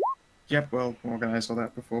 Yep, we'll organise all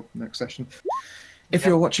that before next session. If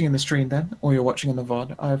you're watching in the stream then, or you're watching in the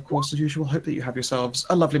VOD, I of course, as usual, hope that you have yourselves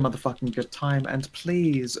a lovely motherfucking good time, and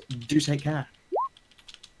please do take care.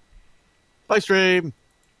 Bye, stream.